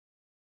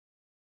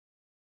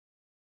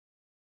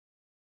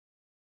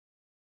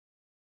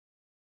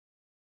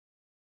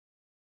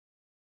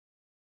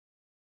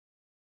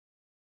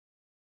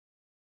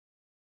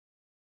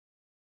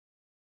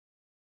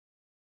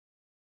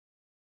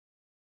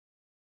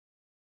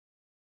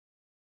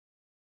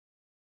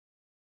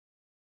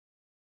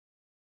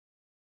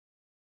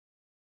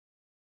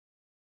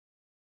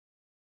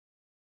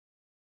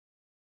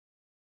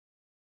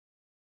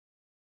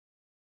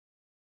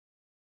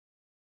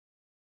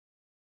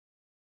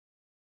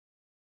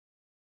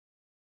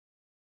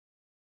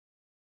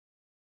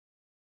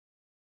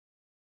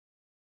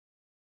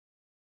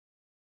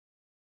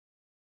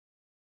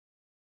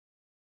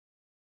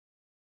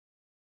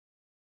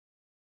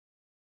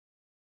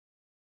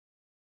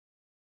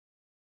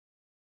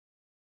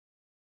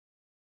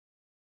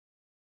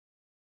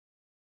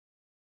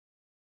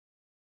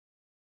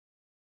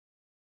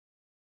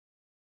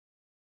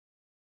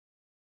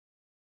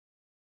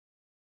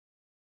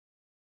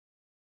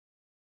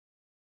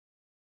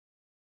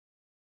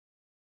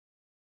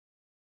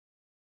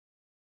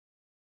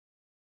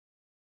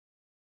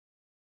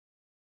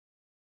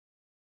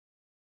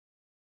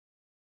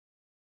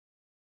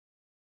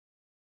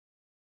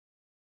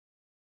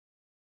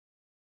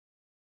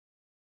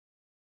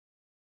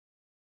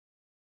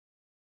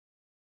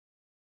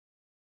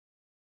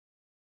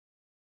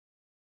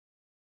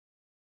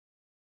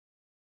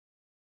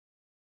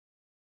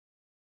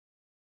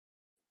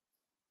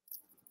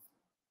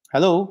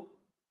Hello.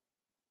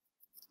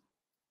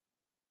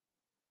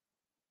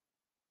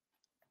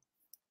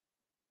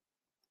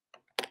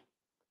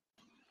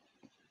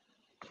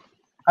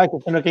 Hi,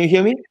 Cassandra, can you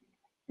hear me?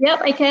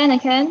 Yep, I can.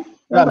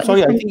 Yeah, I'm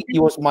sorry. I think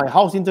it was my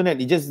house internet.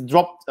 It just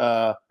dropped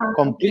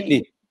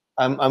completely. Okay.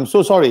 I'm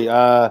so sorry.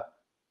 I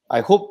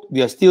hope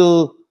we are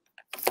still.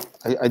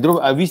 I don't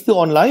know. Are we still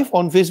on live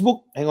on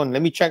Facebook? Hang on.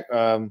 Let me check.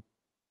 Hang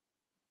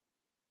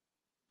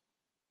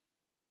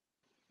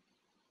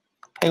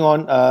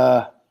on.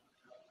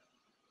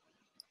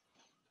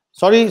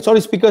 Sorry,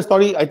 speaker.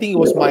 Sorry. I think it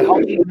was my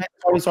house internet.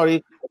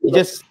 Sorry. It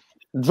just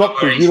dropped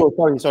to 0.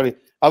 Sorry.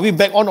 Are we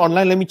back on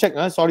online? Let me check.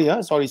 Sorry.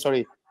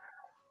 Sorry.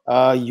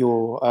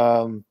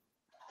 And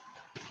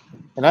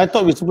I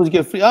thought we were supposed to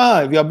get free.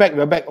 We are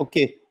back.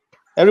 Okay.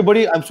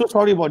 Everybody, I'm so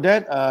sorry about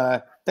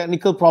that.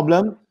 Technical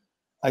problem.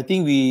 I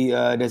think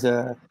there's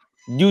a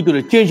due to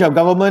the change of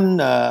government,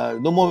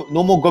 no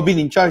more government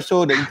in charge,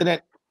 so the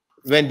internet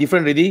went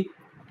different already.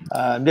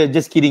 They're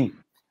just kidding.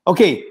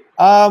 Okay.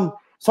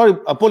 Sorry,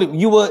 Poh Lim,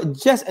 you were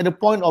just at the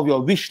point of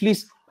your wish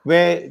list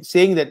where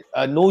saying that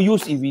no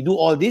use if we do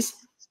all this,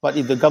 but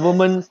if the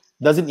government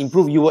doesn't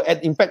improve, you were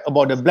at impact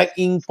about the black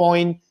ink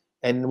point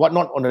and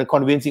whatnot on the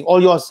conveyancing.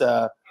 All yours,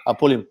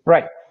 Poh Lim.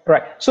 Right.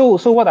 So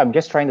what I'm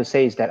just trying to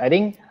say is that I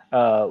think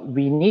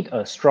we need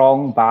a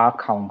strong bar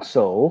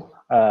council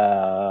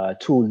to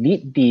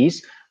lead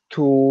this,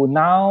 to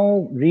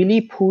now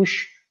really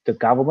push the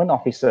government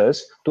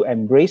officers to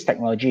embrace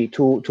technology,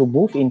 to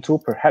move into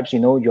perhaps,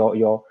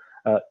 your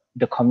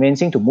the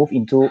convincing to move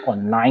into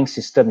online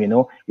system.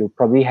 You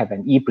probably have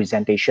an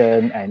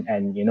e-presentation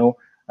and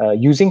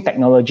using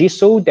technology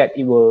so that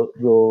it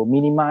will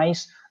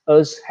minimize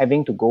us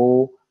having to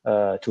go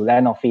to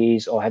land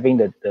office, or having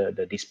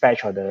the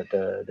dispatch, or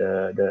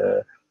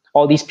the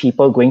all these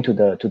people going to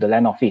the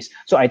land office.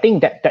 So I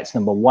think that's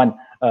number one.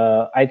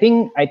 I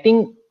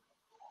think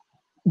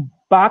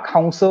Bar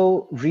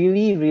Council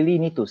really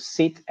need to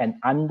sit and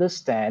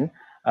understand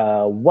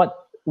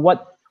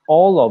what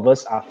all of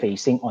us are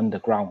facing on the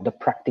ground, the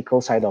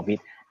practical side of it.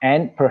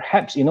 And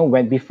perhaps,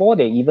 when before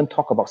they even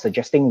talk about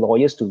suggesting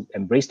lawyers to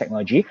embrace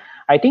technology,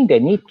 I think they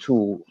need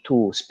to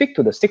speak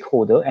to the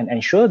stakeholder and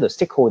ensure the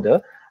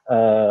stakeholder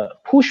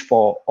push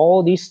for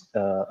all these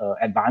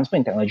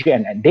advancement in technology,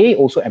 and they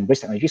also embrace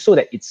technology so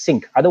that it's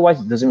sync.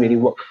 Otherwise, it doesn't really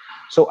work.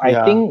 So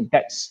I think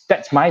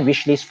that's my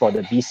wish list for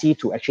the BC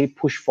to actually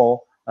push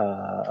for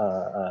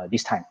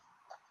this time.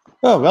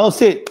 Oh, well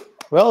said.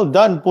 Well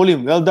done, Poh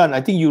Lim. Well done.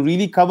 I think you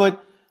really covered.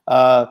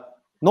 Not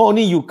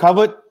only you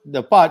covered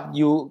the part,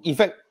 you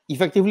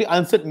effectively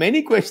answered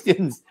many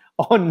questions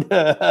on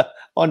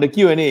the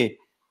Q&A.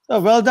 Oh,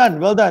 well done.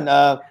 Well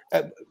done.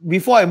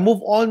 Before I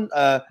move on,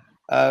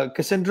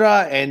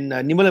 Cassandra and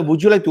Nimalan,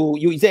 would you like to?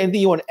 Is there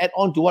anything you want to add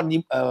on to what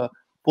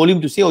Poh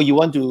Lim to say, or you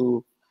want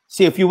to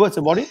say a few words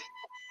about it?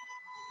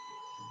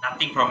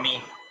 Nothing from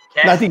me.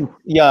 Cass? Nothing.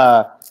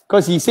 Yeah,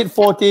 because he said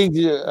 4 things.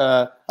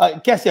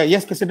 Cass, yeah,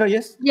 yes, Cassandra,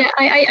 yes. Yeah,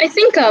 I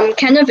think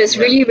Kenneth is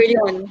really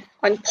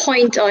on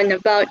point on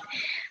about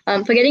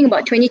forgetting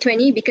about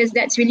 2020, because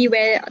that's really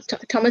where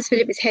Thomas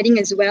Phillip is heading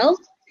as well.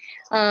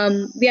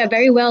 We are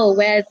very well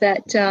aware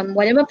that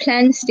whatever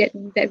plans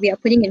that we are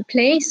putting in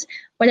place,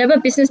 whatever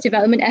business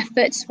development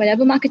efforts,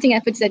 whatever marketing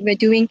efforts that we're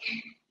doing,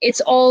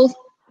 it's all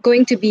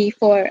going to be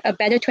for a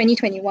better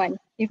 2021,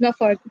 if not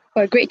for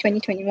a great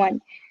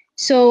 2021.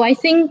 So I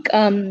think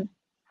in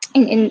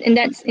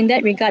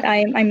that regard,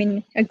 I'm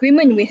in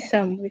agreement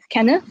with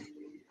Kenneth,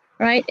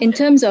 right? In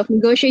terms of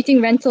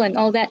negotiating rental and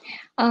all that,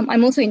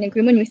 I'm also in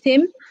agreement with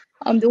him.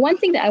 The one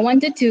thing that I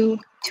wanted to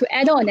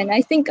add on, and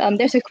I think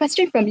there's a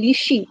question from Li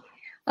Shi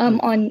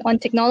on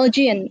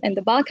technology and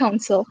the Bar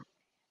Council.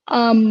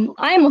 I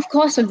am of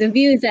course of the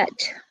view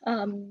that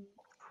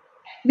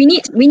we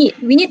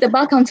need the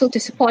Bar Council to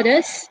support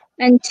us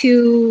and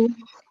to.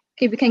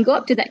 Okay, we can go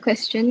up to that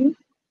question.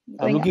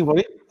 I'm looking for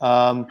it.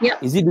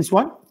 Is it this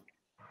one?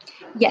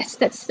 Yes,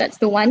 that's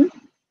the one.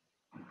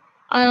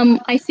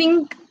 I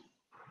think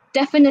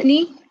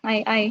definitely,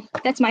 I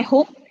that's my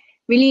hope.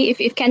 Really,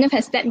 if Kenneth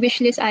has that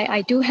wish list,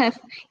 I do have.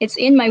 It's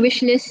in my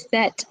wish list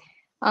that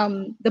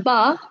the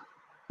bar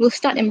will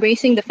start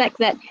embracing the fact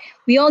that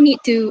we all need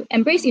to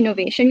embrace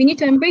innovation. We need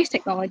to embrace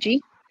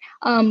technology.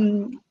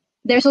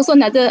 There's also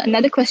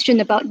another question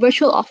about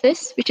virtual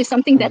office, which is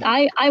something that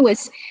I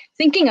was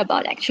thinking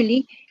about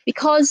actually,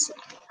 because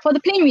for the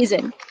plain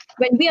reason,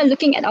 when we are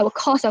looking at our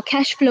cost, our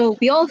cash flow,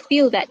 we all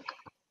feel that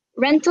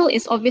rental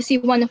is obviously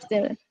one of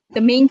the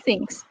main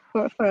things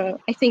for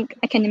I think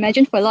I can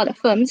imagine for a lot of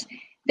firms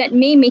that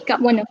may make up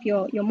one of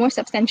your more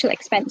substantial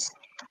expense.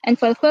 And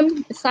for a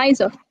firm the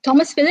size of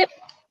Thomas Phillip,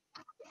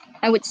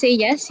 I would say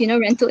yes,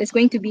 rental is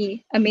going to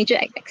be a major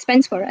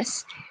expense for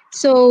us.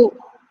 So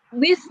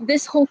with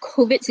this whole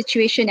COVID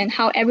situation and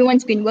how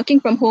everyone's been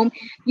working from home,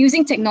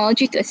 using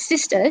technology to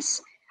assist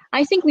us,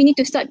 I think we need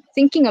to start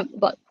thinking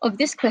of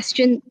this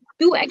question.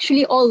 Do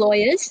actually all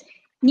lawyers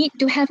need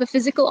to have a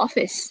physical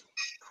office?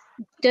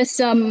 Do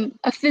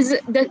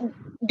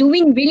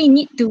we really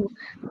need to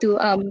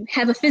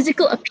have a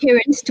physical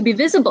appearance to be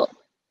visible?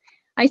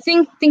 I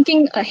think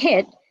thinking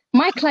ahead,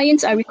 my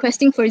clients are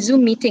requesting for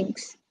Zoom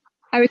meetings,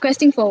 are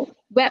requesting for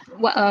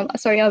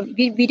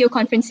video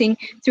conferencing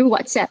through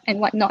WhatsApp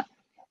and whatnot.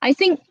 I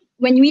think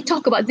when we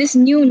talk about this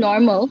new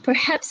normal,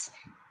 perhaps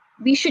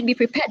we should be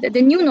prepared that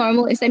the new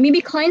normal is that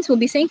maybe clients will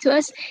be saying to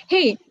us,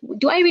 hey,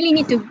 do I really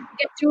need to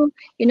get through,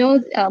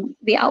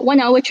 the 1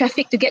 hour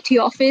traffic to get to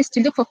your office, to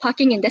look for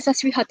parking in Desa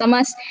Sri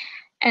Hatamas,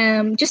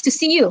 just to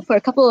see you for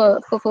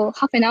for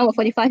half an hour,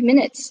 45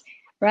 minutes,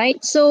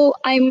 right? So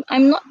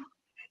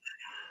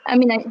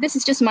this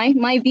is just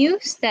my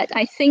views, that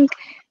I think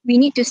we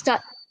need to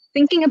start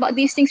thinking about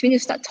these things. We need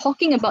to start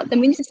talking about them.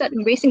 We need to start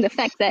embracing the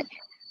fact that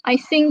I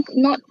think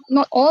not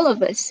all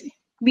of us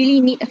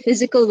really need a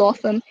physical law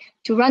firm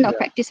to run our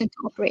practice and to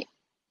operate.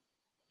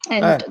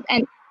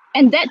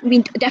 And that we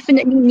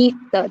definitely need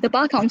the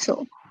Bar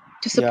Council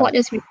to support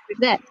us with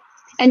that.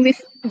 And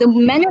with the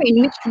manner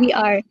in which we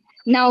are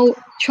now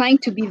trying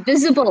to be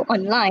visible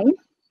online,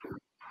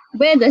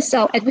 where does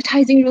our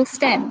advertising rules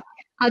stand?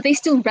 Are they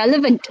still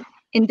relevant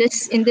in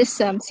this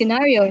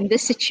scenario, in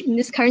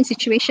this current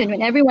situation,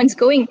 when everyone's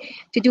going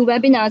to do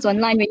webinars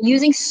online, we're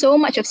using so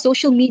much of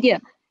social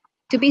media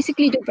to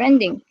basically do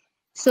branding?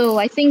 So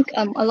I think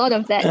a lot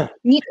of that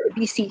needs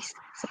the VC's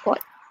support.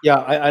 Yeah,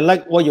 I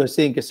like what you're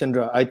saying,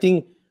 Cassandra. I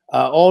think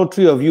all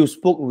three of you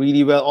spoke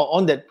really well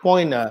on that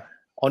point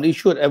on the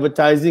issue of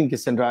advertising,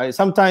 Cassandra.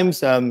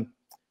 Sometimes, okay,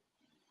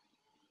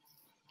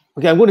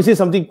 I'm going to say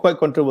something quite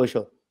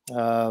controversial.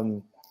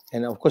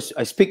 And of course,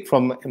 I speak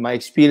from my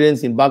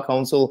experience in Bar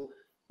Council,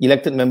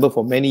 elected member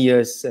for many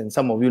years. And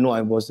some of you know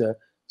I was a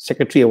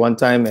secretary at one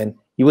time, and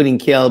even in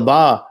KL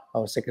Bar, I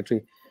was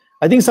secretary.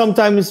 I think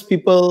sometimes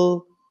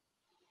people,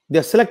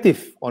 they're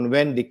selective on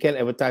when they can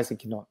advertise and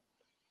cannot.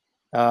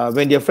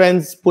 When their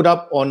friends put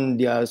up on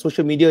their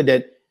social media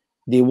that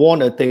they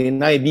won a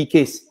 39B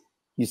case,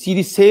 you see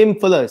the same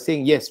fella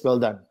saying, yes, well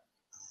done.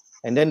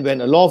 And then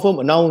when a law firm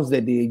announced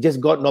that they just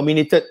got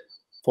nominated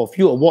for a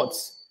few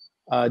awards,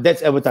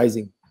 that's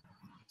advertising.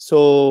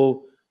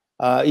 So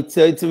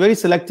it's very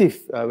selective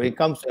when it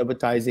comes to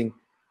advertising.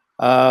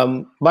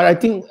 But I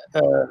think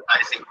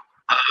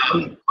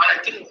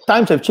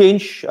times have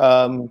changed,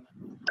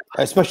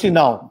 especially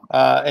now.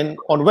 And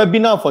on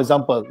webinar, for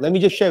example, let me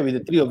just share with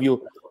the three of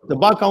you. The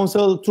Bar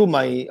Council, through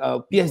my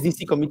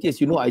PSDC committee,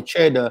 as you know, I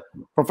chair the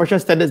Professional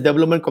Standards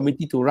Development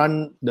Committee to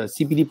run the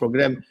CPD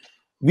program.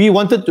 We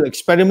wanted to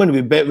experiment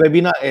with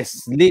webinar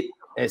as late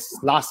as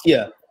last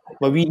year,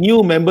 but we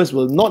knew members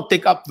will not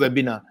take up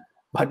webinar.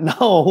 But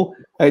now,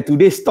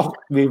 today's talk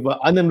with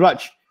Anand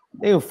Raj,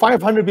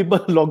 500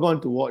 people log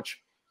on to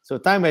watch. So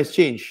time has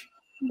changed,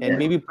 and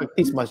maybe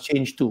practice must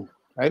change too,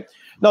 right?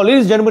 Now,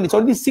 ladies and gentlemen, it's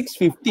already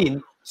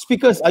 6:15.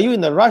 Speakers, are you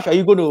in a rush? Are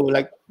you going to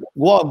like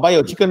go out and buy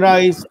your chicken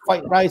rice,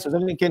 fried rice, or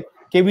something? Can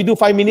we do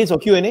 5 minutes of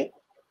Q&A?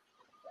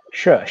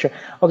 Sure.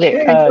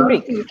 Okay,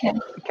 Rick,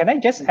 can I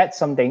just add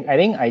something? I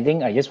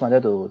think I just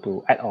wanted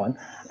to add on.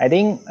 I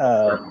think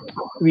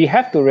we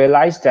have to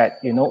realize that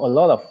a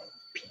lot of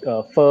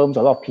firms,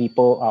 a lot of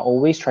people are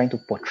always trying to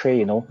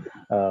portray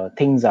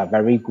things are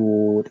very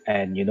good,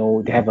 and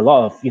they have a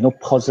lot of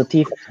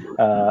positive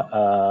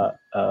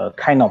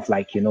kind of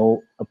like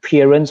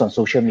appearance on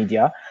social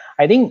media.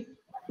 I think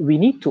we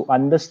need to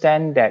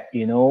understand that,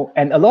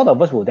 and a lot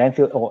of us will then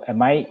feel, oh,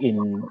 am I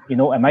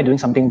doing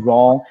something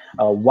wrong?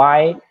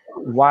 Why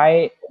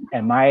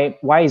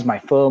is my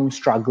firm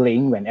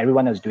struggling when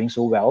everyone is doing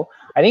so well?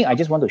 I think I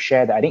just want to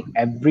share that I think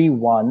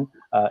everyone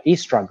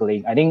is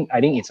struggling. I think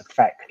it's a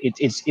fact.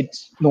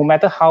 It's no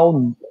matter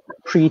how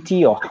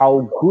pretty or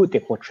how good they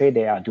portray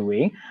they are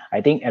doing, I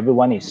think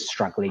everyone is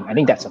struggling. I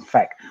think that's a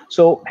fact.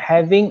 So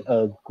having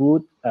a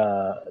good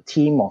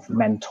team of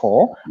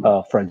mentor,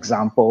 for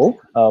example,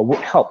 would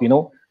help.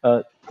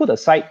 Put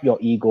aside your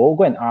ego,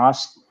 go and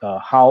ask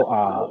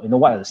how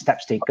what are the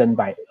steps taken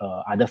by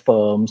other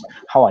firms,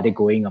 how are they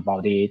going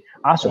about it,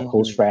 ask your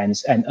close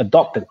friends and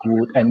adopt the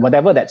good, and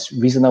whatever that's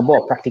reasonable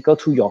or practical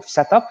to your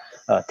setup,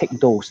 take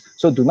those.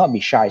 So do not be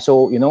shy.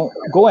 So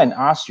go and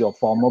ask your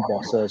former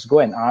bosses, go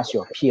and ask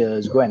your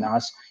peers, go and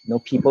ask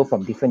people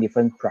from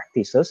different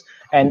practices,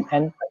 and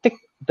take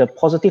the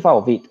positive out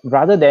of it,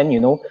 rather than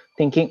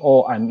thinking,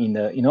 oh, I'm in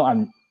the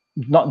I'm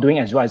not doing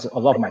as well as a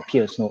lot of my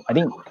peers. No, I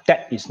think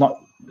that is not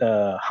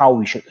how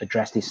we should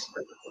address this.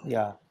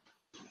 Yeah,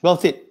 well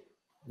said.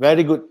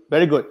 Very good,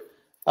 very good.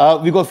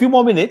 We got a few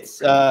more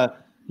minutes.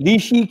 Lee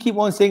Shi keep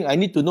on saying, I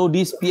need to know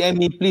this, PM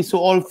me please. So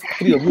all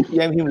three of you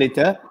PM him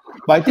later.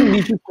 But I think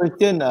Lee Shi's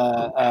question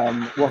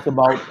was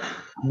about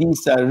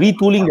these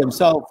retooling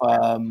themselves.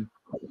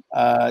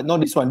 Not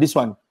this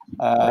one.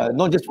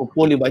 Not just for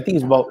Poh Lim, but I think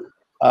it's about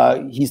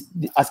he's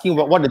asking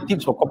about what the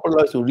tips for corporate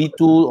lawyers to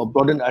retool or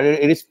broaden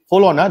areas.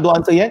 Hold on, don't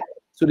answer yet.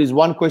 So there's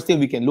one question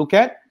we can look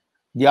at.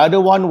 The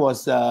other one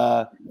was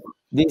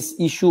this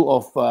issue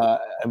of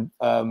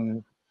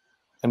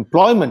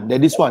employment.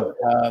 That is one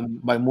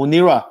by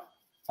Munira.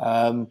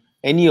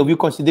 Any of you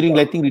considering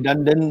letting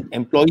redundant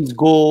employees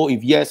go?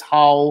 If yes,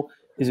 how?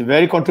 It's a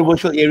very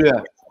controversial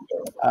area.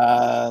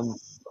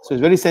 So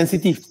it's very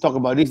sensitive to talk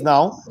about this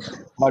now.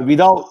 But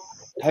without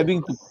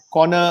having to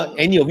corner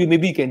any of you,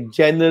 maybe you can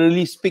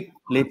generally speak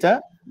later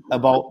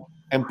about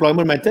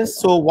employment matters.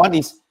 So one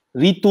is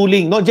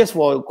retooling, not just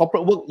for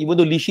corporate work, even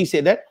though Lishi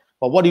said that,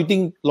 but what do you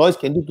think lawyers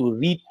can do to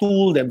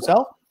retool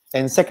themselves?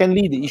 And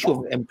secondly, the issue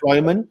of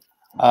employment.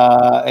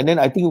 And then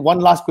I think one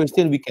last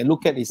question we can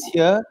look at is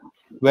here,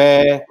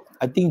 where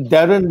I think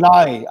Darren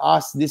Lai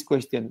asked this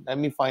question. Let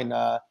me find,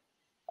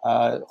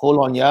 hold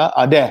on, yeah,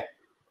 there.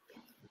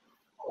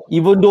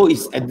 Even though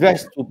it's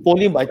addressed to Poh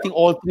Lim, I think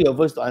all three of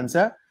us to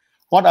answer.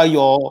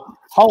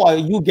 How are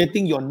you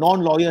getting your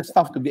non-lawyer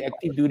staff to be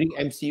active during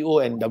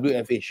MCO and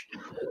WFH?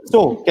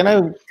 So can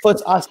I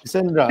first ask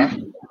Cassandra,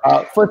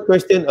 first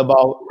question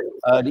about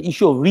the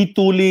issue of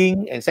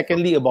retooling, and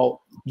secondly about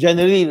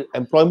generally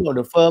employment of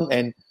the firm,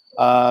 and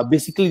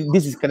basically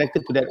this is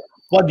connected to that.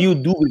 What do you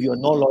do with your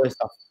non-lawyer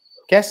staff?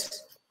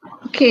 Cass?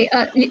 Okay,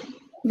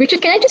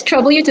 Richard, can I just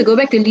trouble you to go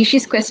back to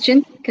Lishi's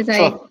question? Because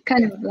I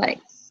kind of like,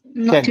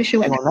 not too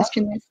sure what the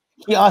question is.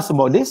 He asked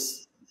about this.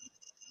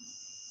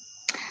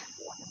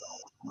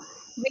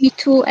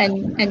 Retool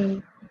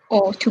and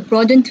or to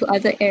broaden to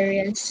other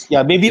areas?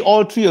 Yeah, maybe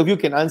all three of you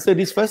can answer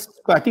this first.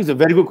 I think it's a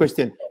very good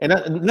question. And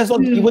let's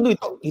not, even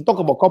though we talk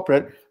about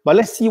corporate, but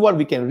let's see what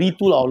we can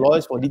retool our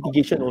lawyers for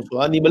litigation also.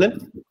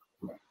 Nimalan?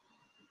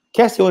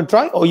 Cass, you want to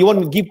try, or you want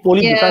to give Poh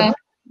Lim to try?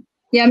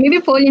 Yeah,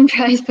 maybe Poh Lim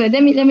tries, but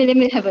let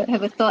me have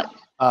a thought.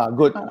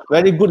 Good.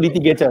 Very good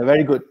litigator.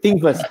 Very good.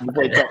 Think first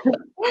before you talk.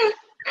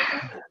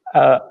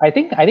 I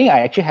think I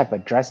actually have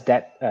addressed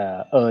that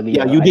earlier.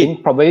 Yeah, you did. I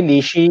think probably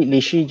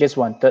Lishi just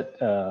wanted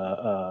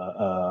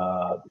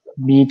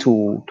me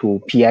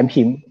to PM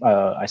him,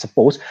 I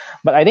suppose.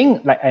 But I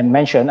think, like I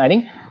mentioned, I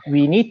think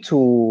we need to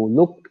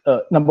look.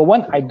 Number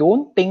one, I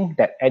don't think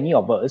that any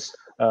of us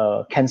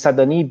can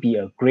suddenly be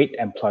a great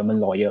employment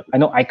lawyer. I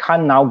know I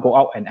can't now go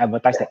out and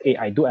advertise that, hey,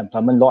 I do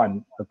employment law,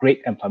 I'm a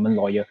great employment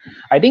lawyer.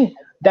 I think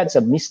that's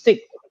a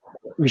mistake,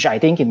 which I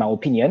think, in my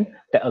opinion,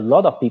 that a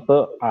lot of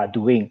people are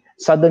doing.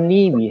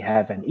 Suddenly, we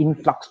have an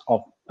influx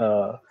of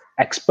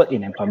expert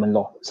in employment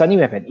law. Suddenly,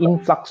 we have an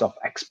influx of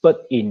expert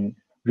in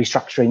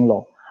restructuring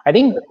law. I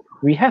think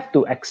we have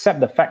to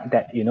accept the fact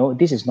that,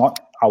 this is not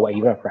our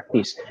area of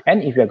practice.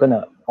 And if we're going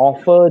to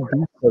offer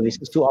these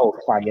services to our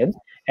clients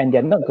and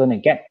they're not going to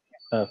get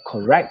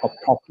correct or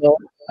proper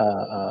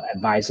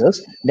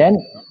advisors, then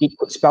it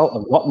could spell a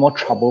lot more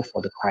trouble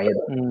for the client.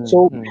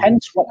 So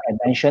hence what I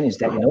mentioned is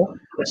that,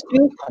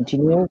 still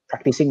continue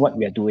practicing what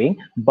we are doing,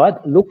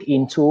 but look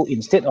into,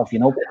 instead of,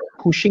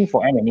 pushing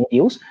for M&A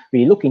deals,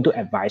 we look into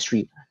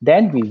advisory.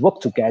 Then we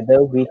work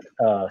together with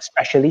a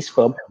specialist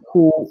firm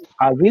who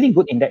are really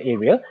good in that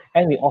area,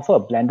 and we offer a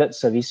blended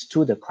service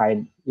to the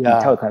client. Yeah.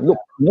 We tell the client,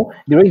 look,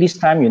 during this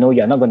time,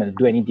 you're not going to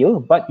do any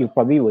deal, but you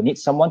probably will need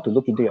someone to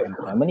look into your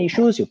employment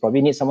issues. You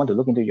probably need someone to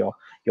look into your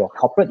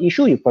corporate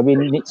issue. You probably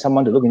need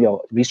someone to look into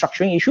your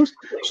restructuring issues.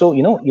 So,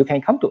 you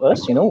can come to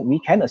us, we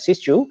can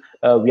assist you.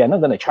 We are not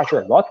going to charge you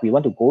a lot. We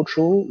want to go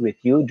through with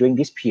you during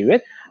this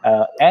period.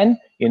 And,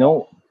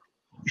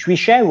 we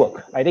share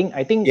work. I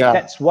think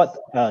that's what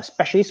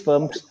specialist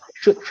firms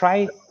should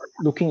try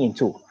looking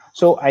into.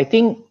 So I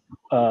think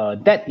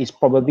that is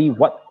probably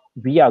what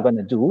we are going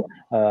to do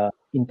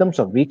in terms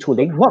of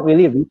retooling, not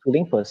really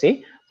retooling per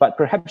se, but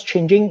perhaps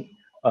changing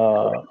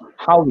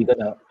how we're going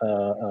to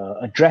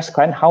address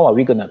client, how are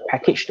we going to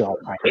package to our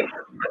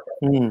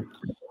client.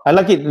 I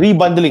like it,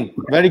 rebundling.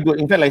 Very good.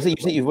 In fact, like I said,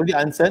 you said you've already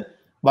answered,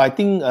 but I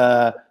think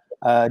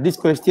this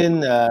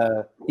question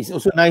is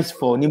also nice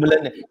for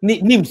Nimalan.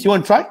 Nims, you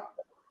want to try?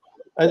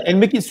 And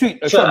make it sweet,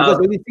 sure, because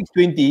already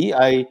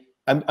 6:20.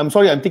 I'm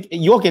sorry, I'm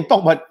thinking you all can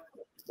talk, but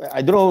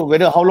I don't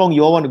know how long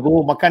you all want to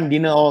go makan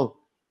dinner all.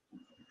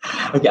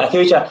 Okay,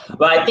 Richard.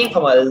 But I think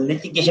from a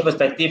litigation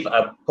perspective,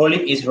 Poh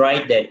Lim is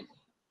right that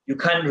you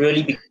can't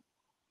really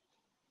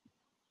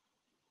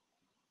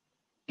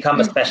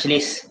become a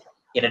specialist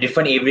in a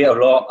different area of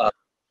law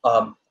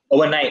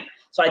overnight.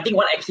 So I think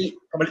what actually,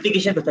 from a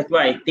litigation perspective,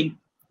 I think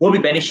will be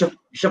beneficial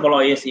for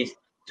lawyers is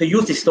to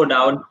use this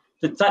slowdown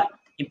to start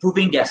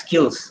improving their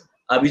skills.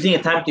 Using the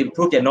time to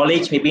improve their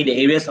knowledge, maybe in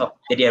the areas that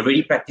they are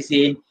already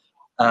practicing,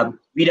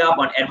 read up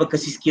on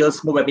advocacy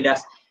skills, more webinars.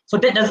 So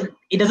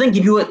it doesn't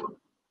give you an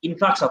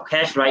influx of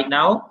cash right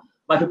now,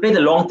 but if you play the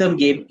long-term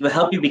game, it will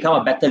help you become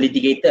a better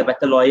litigator, a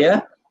better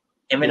lawyer.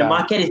 And when the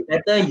market is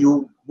better,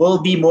 you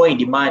will be more in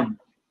demand.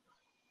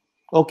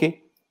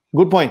 Okay,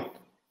 good point.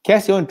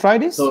 Cass, you want to try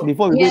this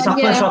before we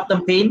suffer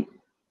short-term pain,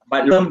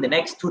 but the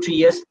next 2-3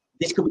 years,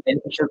 this could be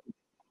beneficial.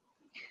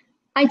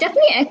 I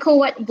definitely echo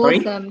what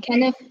both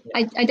Kenneth.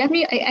 I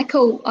definitely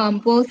echo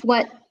both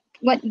what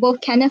both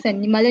Kenneth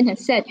and Nimalan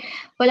has said,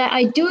 but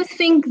I do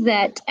think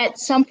that at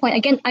some point,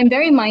 again, I'm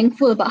very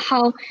mindful about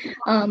how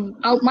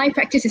my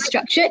practice is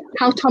structured,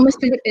 how Thomas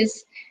Phillip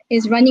is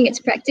running its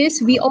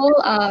practice. We all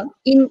are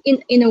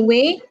in a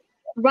way,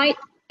 right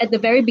at the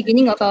very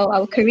beginning of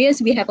our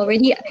careers, we have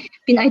already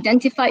been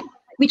identified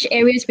which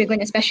areas we're going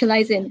to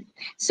specialize in.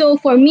 So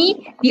for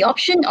me, the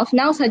option of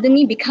now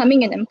suddenly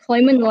becoming an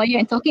employment lawyer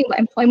and talking about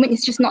employment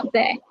is just not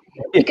there.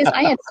 Because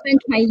I have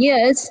spent my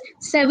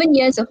 7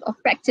 years of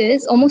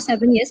practice, almost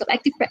 7 years of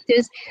active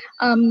practice,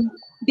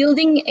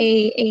 building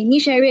a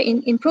niche area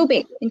in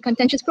probate, in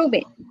contentious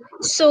probate.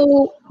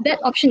 So that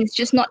option is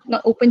just not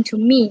open to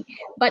me.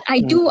 But I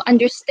do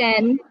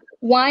understand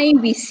why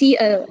we see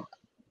a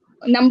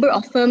number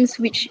of firms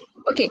which,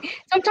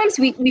 sometimes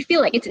we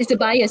feel like it's a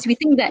bias. We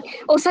think that,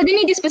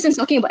 suddenly this person's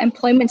talking about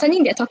employment,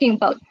 suddenly they're talking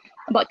about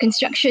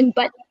construction.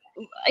 But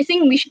I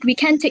think we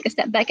can take a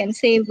step back and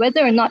say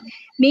whether or not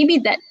maybe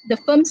that the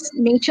firm's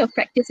nature of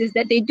practice is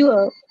that they do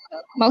a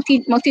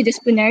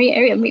multidisciplinary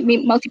area,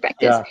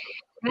 multi-practice,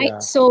 right? Yeah.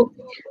 So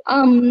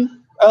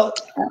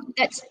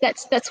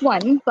that's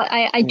one. But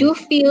I do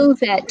feel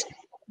that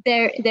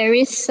there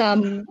is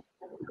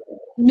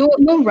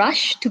no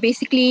rush to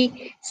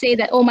basically say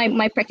that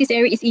my practice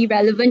area is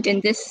irrelevant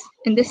in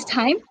this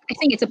time. I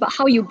think it's about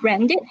how you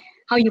brand it,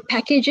 how you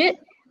package it.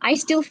 I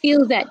still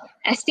feel that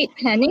estate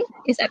planning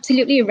is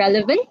absolutely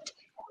relevant,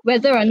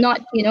 whether or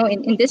not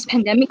in this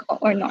pandemic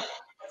or not.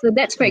 So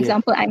that's, for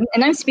example,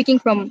 I'm speaking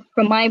from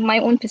my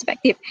own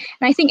perspective,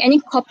 and I think any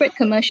corporate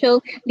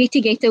commercial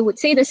litigator would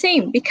say the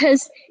same,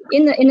 because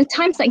in the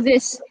times like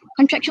this,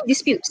 contractual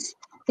disputes.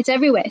 It's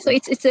everywhere. So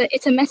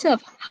it's a matter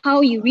of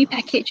how you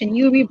repackage and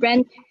you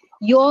rebrand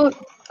your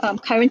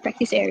current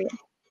practice area.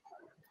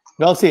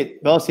 Well said.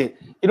 Well said.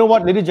 You know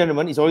what, ladies and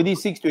gentlemen, it's already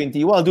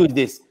 6:20. What I'll do is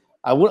this.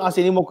 I won't ask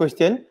any more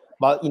questions,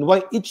 but I'll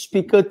invite each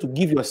speaker to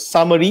give you a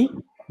summary,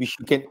 which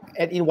you can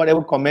add in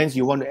whatever comments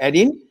you want to add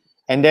in,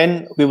 and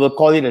then we will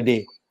call it a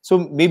day. So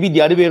maybe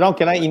the other way around,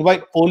 can I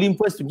invite Poh Lim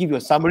first to give you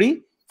a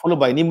summary, followed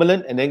by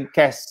Nimalan, and then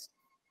Cass.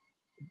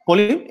 Poh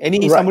Lim,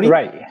 any summary?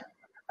 Right.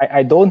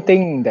 I don't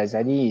think there's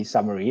any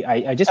summary.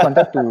 I just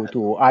wanted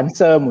to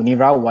answer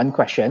Munira one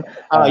question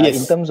Yes.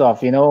 in terms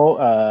of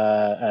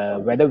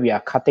whether we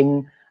are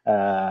cutting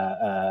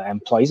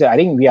employees. I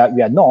think we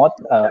are not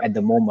at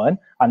the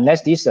moment,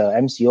 unless this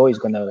MCO is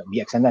going to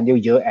be extended until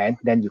year end.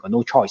 Then you got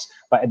no choice.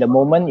 But at the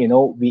moment,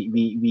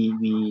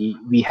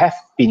 we have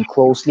been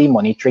closely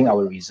monitoring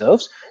our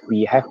reserves.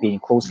 We have been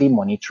closely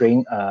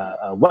monitoring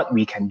what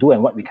we can do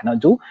and what we cannot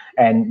do,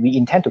 and we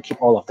intend to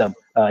keep all of them.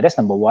 That's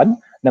number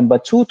one. Number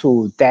two,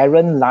 to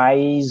Darren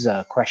Lai's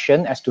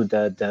question as to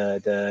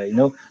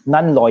the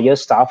non-lawyer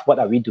staff, what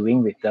are we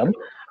doing with them?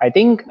 I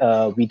think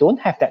we don't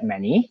have that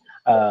many,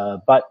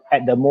 but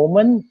at the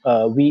moment,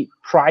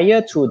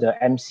 prior to the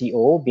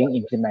MCO being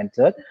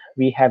implemented,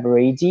 we have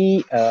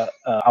already,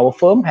 our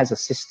firm has a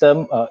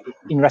system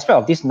in respect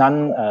of this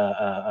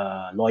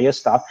non-lawyer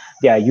staff.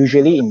 They are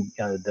usually in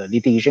the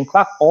litigation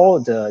clerk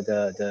or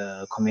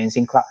the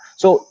conveyancing clerk.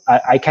 So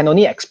I can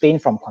only explain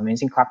from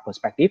conveyancing clerk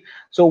perspective.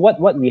 So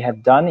what we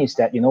have done is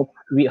that,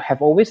 we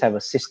have always have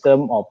a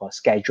system of a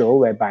schedule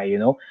whereby,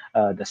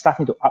 the staff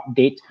need to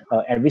update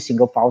every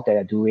single file that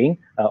they're doing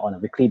on a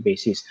weekly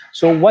basis.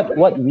 So what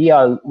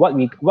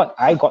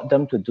I got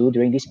them to do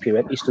during this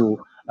period is to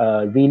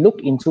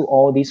relook into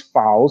all these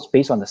files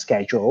based on the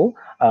schedule,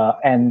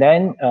 and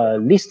then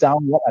list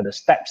down what are the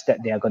steps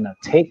that they are going to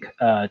take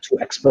to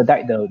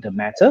expedite the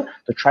matter,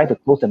 to try to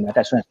close the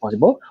matter as soon as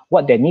possible.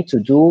 What they need to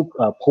do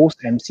post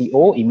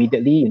MCO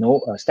immediately,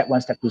 step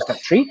 1, step 2, step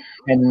 3,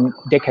 and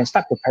they can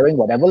start preparing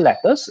whatever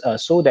letters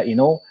so that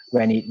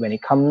when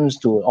it comes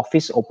to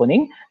office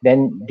opening,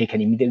 then they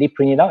can immediately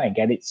print it out and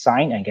get it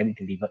signed and get it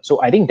delivered.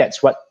 So I think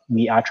that's what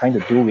we are trying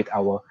to do with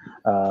our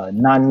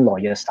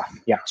non-lawyer staff.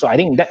 Yeah. So I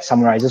think that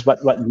summarizes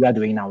what we are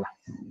doing now.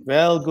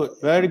 Well, good.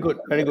 Very good.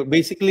 Very good.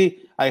 Basically,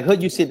 I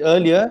heard you said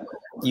earlier,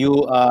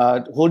 you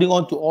are holding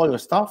on to all your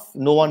stuff.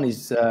 No one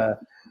is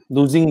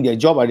losing their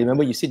job. I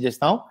remember you said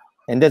just now,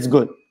 and that's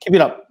good. Keep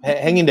it up.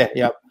 Hang in there.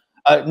 Yeah.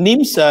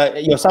 Nims,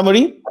 your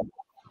summary?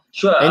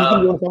 Sure.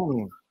 Anything you want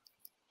to say?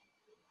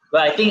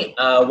 Well, I think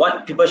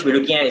what people should be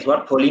looking at is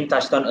what Poh Lim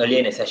touched on earlier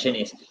in the session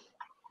is,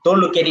 don't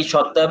look at it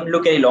short term,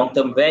 look at it long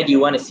term. Where do you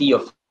want to see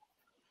your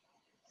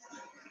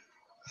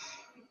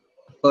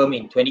firm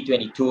in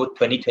 2022,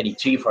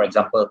 2023, for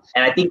example?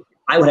 And I think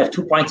I would have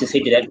 2 points to say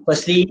to that.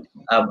 Firstly,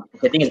 I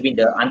think has been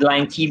the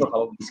underlying theme of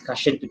our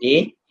discussion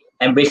today,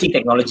 embracing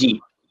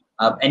technology.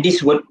 And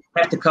this would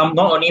have to come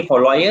not only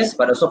for lawyers,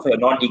 but also for your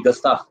non-legal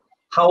staff.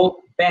 How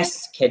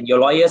best can your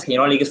lawyers, can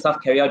your non-legal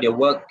staff carry out their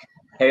work,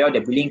 carry out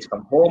their billings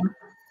from home?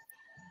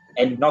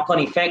 And knock-on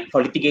effect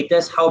for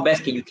litigators, how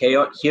best can you carry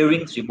out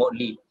hearings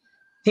remotely?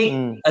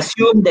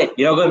 Assume that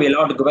you're not going to be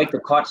allowed to go back to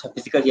court for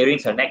physical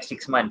hearings for the next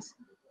 6 months.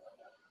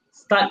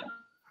 Start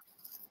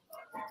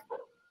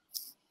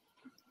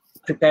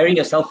preparing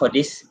yourself for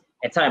this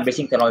and start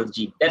embracing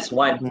technology. That's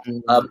one.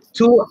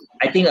 Two,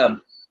 I think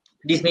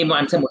this may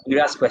answer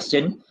Munira's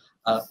question.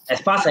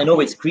 As far as I know,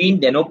 with Screen,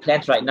 there are no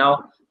plans right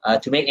now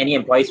to make any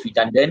employees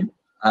redundant.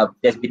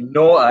 There's been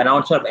no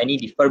announcement of any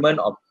deferment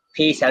or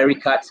pay salary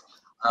cuts.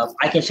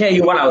 I can share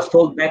you what I was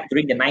told back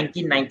during the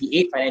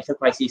 1998 financial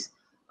crisis.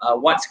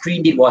 What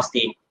Screen did was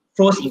they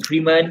froze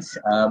increments,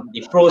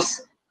 they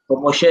froze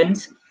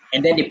promotions,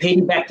 and then they paid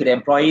it back to the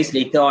employees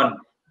later on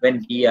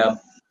when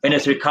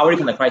there's recovery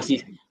from the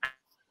crisis.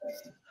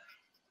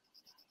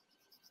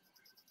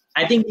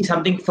 I think it's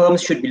something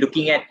firms should be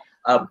looking at.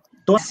 Don't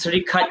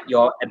necessarily cut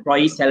your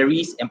employees'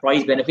 salaries,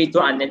 employees' benefits.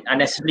 Don't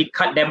unnecessarily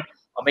cut them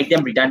or make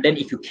them redundant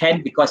if you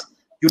can, because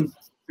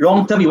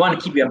long term, you want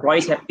to keep your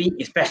employees happy,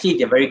 especially if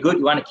they're very good.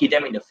 You want to keep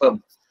them in the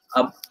firm.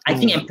 I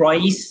think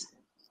employees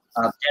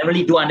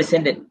generally do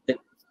understand that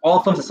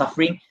all firms are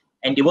suffering,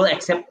 and they will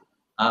accept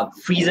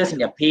freezes in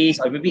their pays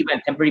or maybe even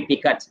temporary pay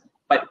cuts.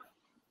 But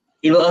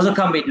it will also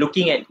come with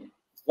looking at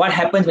what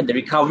happens when the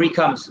recovery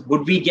comes.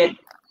 Would we get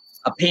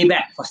a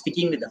payback for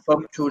sticking with the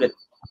firm through the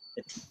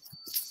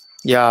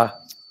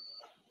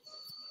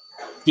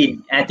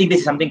team? And I think this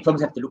is something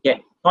firms have to look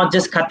at. Not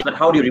just cut, but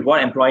how do you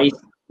reward employees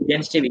who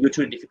then stay with you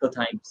through the difficult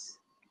times?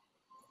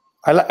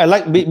 I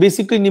like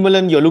basically,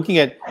 Nimalan, you're looking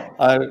at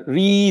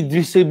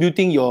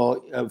redistributing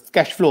your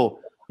cash flow.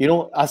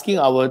 Asking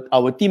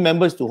our team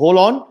members to hold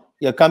on,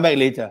 come back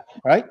later,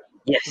 right?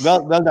 Yes.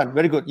 Well done.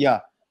 Very good.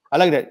 Yeah, I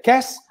like that.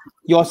 Cass,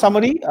 your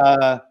summary?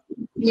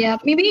 Yeah,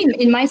 maybe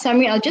in my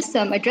summary, I'll just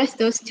address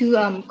those two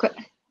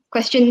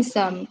questions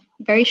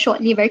very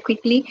shortly, very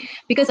quickly,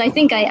 because I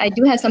think I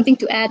do have something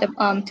to add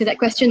to that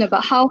question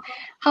about how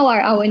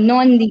are our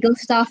non-legal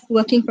staff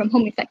working from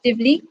home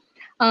effectively.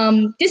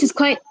 This is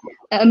quite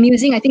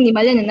amusing. I think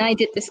Nimalan and I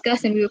did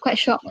discuss, and we were quite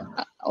shocked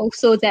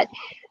also that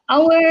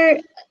our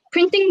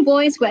printing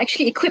boys were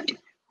actually equipped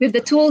with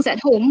the tools at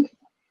home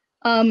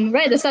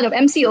right at the start of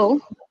MCO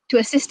to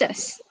assist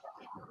us.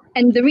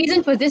 And the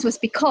reason for this was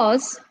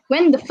because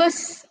when the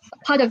first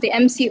part of the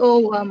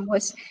MCO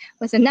was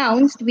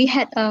announced, we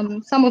had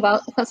some of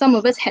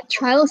us had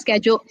trials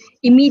scheduled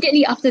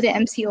immediately after the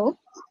MCO,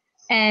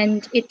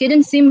 and it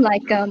didn't seem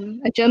like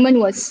a German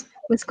was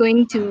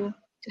going to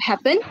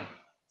happen.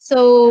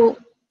 So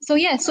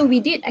we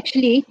did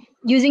actually,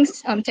 using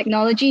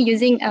technology,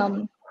 using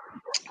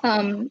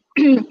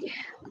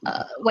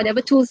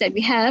whatever tools that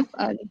we have,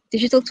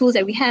 digital tools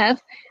that we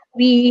have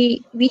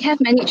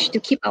managed to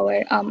keep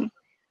our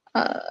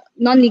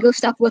non-legal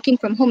staff working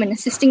from home and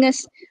assisting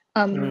us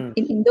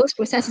in those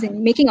processes,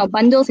 in making our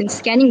bundles and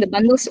scanning the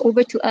bundles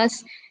over to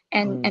us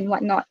and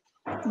whatnot,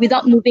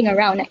 without moving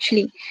around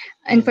actually.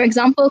 And for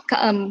example,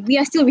 we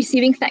are still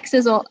receiving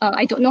faxes, or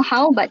I don't know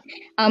how, but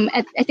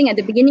I think at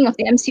the beginning of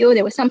the MCO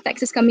there were some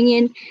faxes coming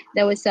in.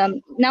 There was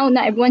now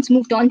everyone's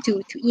moved on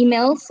to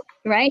emails,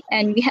 right?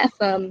 And we have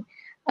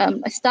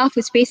a staff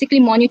who's basically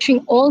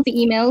monitoring all the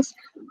emails,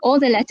 all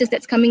the letters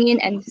that's coming in,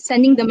 and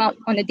sending them out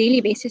on a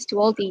daily basis to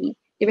all the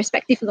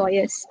respective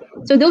lawyers.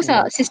 So those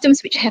are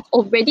systems which have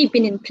already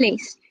been in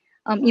place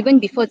even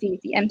before the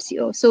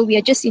MCO. So we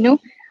are just,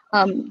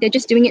 they're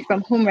just doing it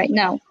from home right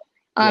now.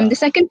 The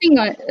second thing,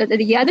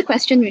 the other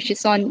question, which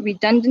is on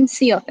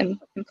redundancy of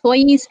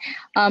employees,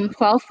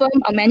 for our firm,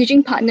 our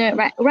managing partner,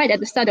 right at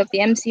the start of the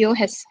MCO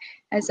has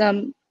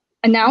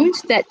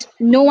announced that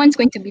no one's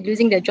going to be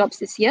losing their jobs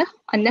this year,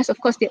 unless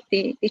of course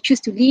they choose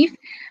to leave,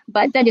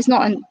 but that is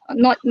not in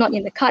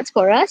the cards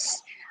for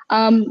us.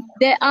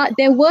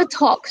 There were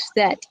talks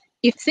that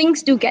if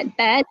things do get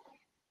bad,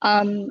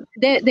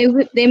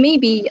 there may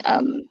be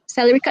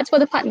salary cuts for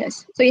the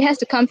partners. So it has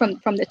to come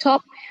from the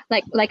top.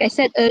 Like I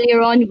said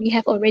earlier on, we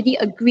have already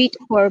agreed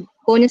for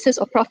bonuses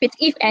or profits,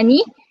 if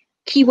any,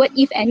 keyword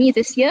if any,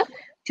 this year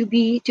to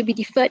be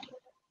deferred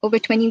over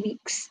 20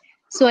 weeks.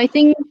 So I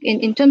think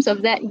in terms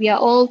of that, we are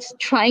all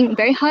trying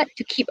very hard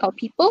to keep our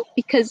people,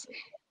 because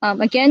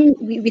again,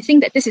 we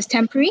think that this is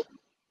temporary.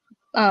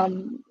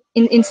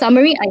 In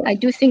summary, I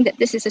do think that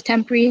this is a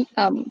temporary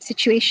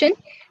situation.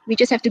 We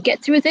just have to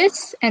get through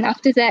this, and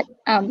after that,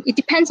 it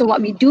depends on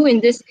what we do in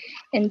this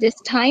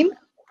time.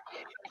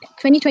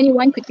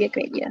 2021 could be a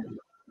great year.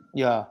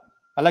 Yeah,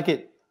 I like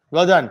it.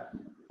 Well done.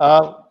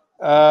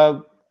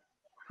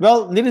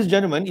 Well, ladies and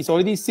gentlemen, it's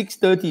already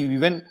 6:30. We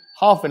went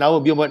half an hour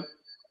beyond, but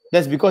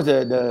that's because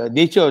the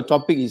nature of the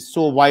topic is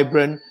so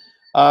vibrant.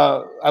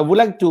 I would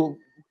like to,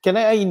 can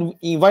I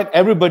invite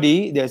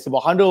everybody? There's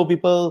about 100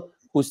 people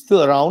who's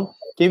still around.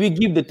 Can we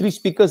give the three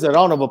speakers a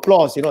round of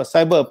applause,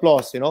 cyber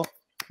applause,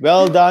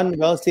 Well done,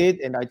 well said,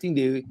 and I think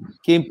they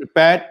came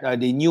prepared.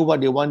 They knew what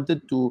they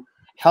wanted to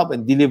help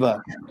and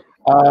deliver.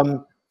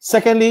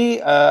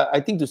 Secondly, I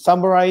think to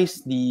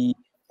summarize the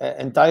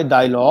entire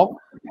dialogue,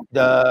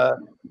 the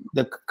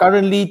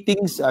currently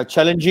things are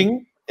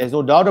challenging. There's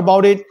no doubt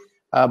about it.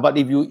 But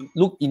if you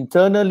look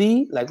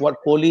internally, like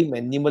what Poh Lim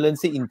and Nimalan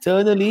say,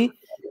 internally,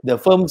 the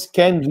firms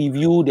can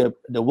review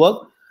the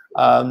work.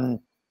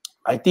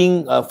 I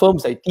think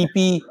firms like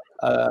TP,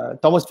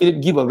 Thomas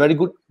Phillip, give a very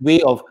good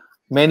way of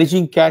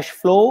managing cash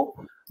flow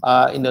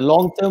in the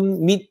long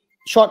term,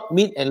 short,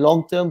 mid, and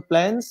long term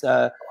plans,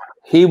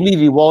 heavily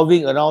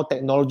revolving around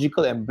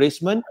technological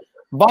embracement,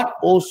 but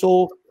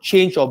also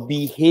change of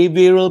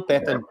behavioral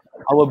pattern.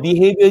 Our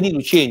behavior need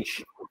to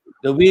change.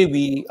 The way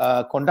we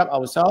conduct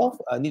ourselves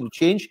need to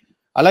change.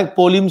 I like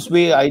Poh Lim's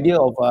idea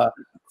of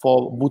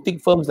for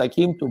boutique firms like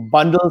him to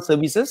bundle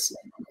services,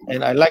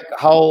 and I like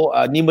how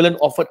Nimalan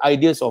offered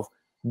ideas of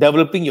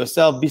developing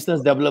yourself,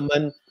 business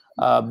development,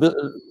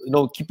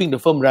 keeping the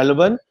firm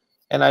relevant.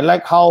 And I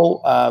like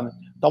how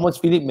Thomas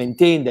Phillip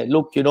maintained that,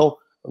 look,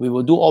 we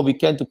will do all we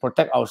can to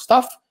protect our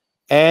staff,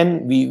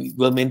 and we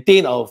will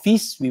maintain our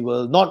fees. We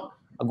will not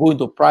go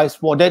into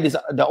price war.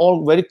 They're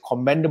all very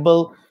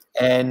commendable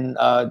and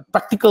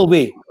practical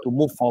way to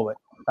move forward,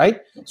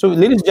 right? So,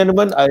 ladies and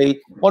gentlemen, I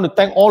want to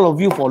thank all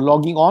of you for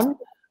logging on.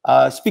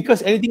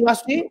 Speakers, anything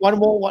last day? One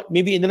more,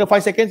 maybe another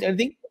 5 seconds,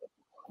 anything?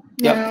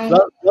 No. Yeah,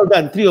 well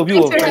done. Three of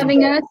you. Thanks for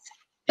having us.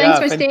 Thanks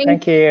for staying.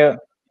 Thank you.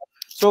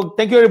 So,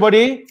 thank you,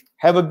 everybody.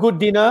 Have a good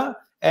dinner.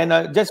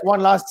 And just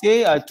one last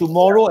day,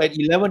 tomorrow at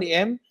 11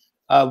 a.m.,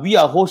 we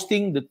are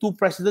hosting the two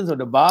presidents of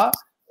the bar,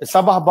 the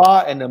Sabah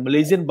bar and the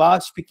Malaysian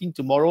bar, speaking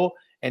tomorrow.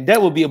 And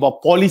that will be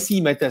about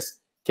policy matters.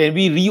 Can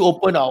we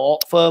reopen our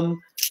firm?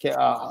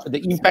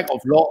 The impact of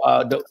law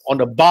on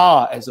the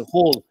bar as a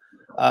whole,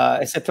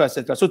 etc.,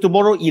 etc. So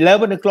tomorrow,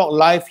 11 o'clock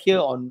live here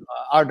on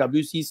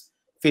RWC's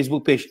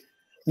Facebook page.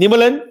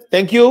 Nimalan,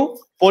 thank you.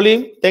 Poh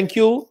Lim, thank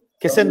you.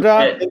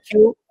 Cassandra, thank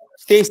you.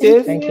 Stay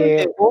safe. Thank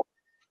you.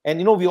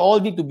 And we all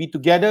need to be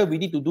together. We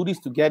need to do this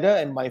together.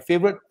 And my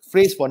favorite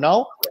phrase for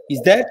now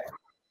is that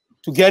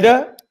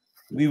together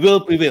we will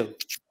prevail.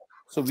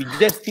 So we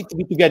just need to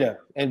be together,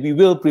 and we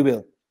will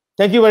prevail.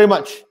 Thank you very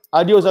much.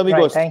 Adios,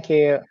 amigos. Right, thank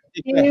you.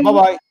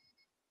 Bye-bye.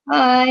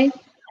 Bye.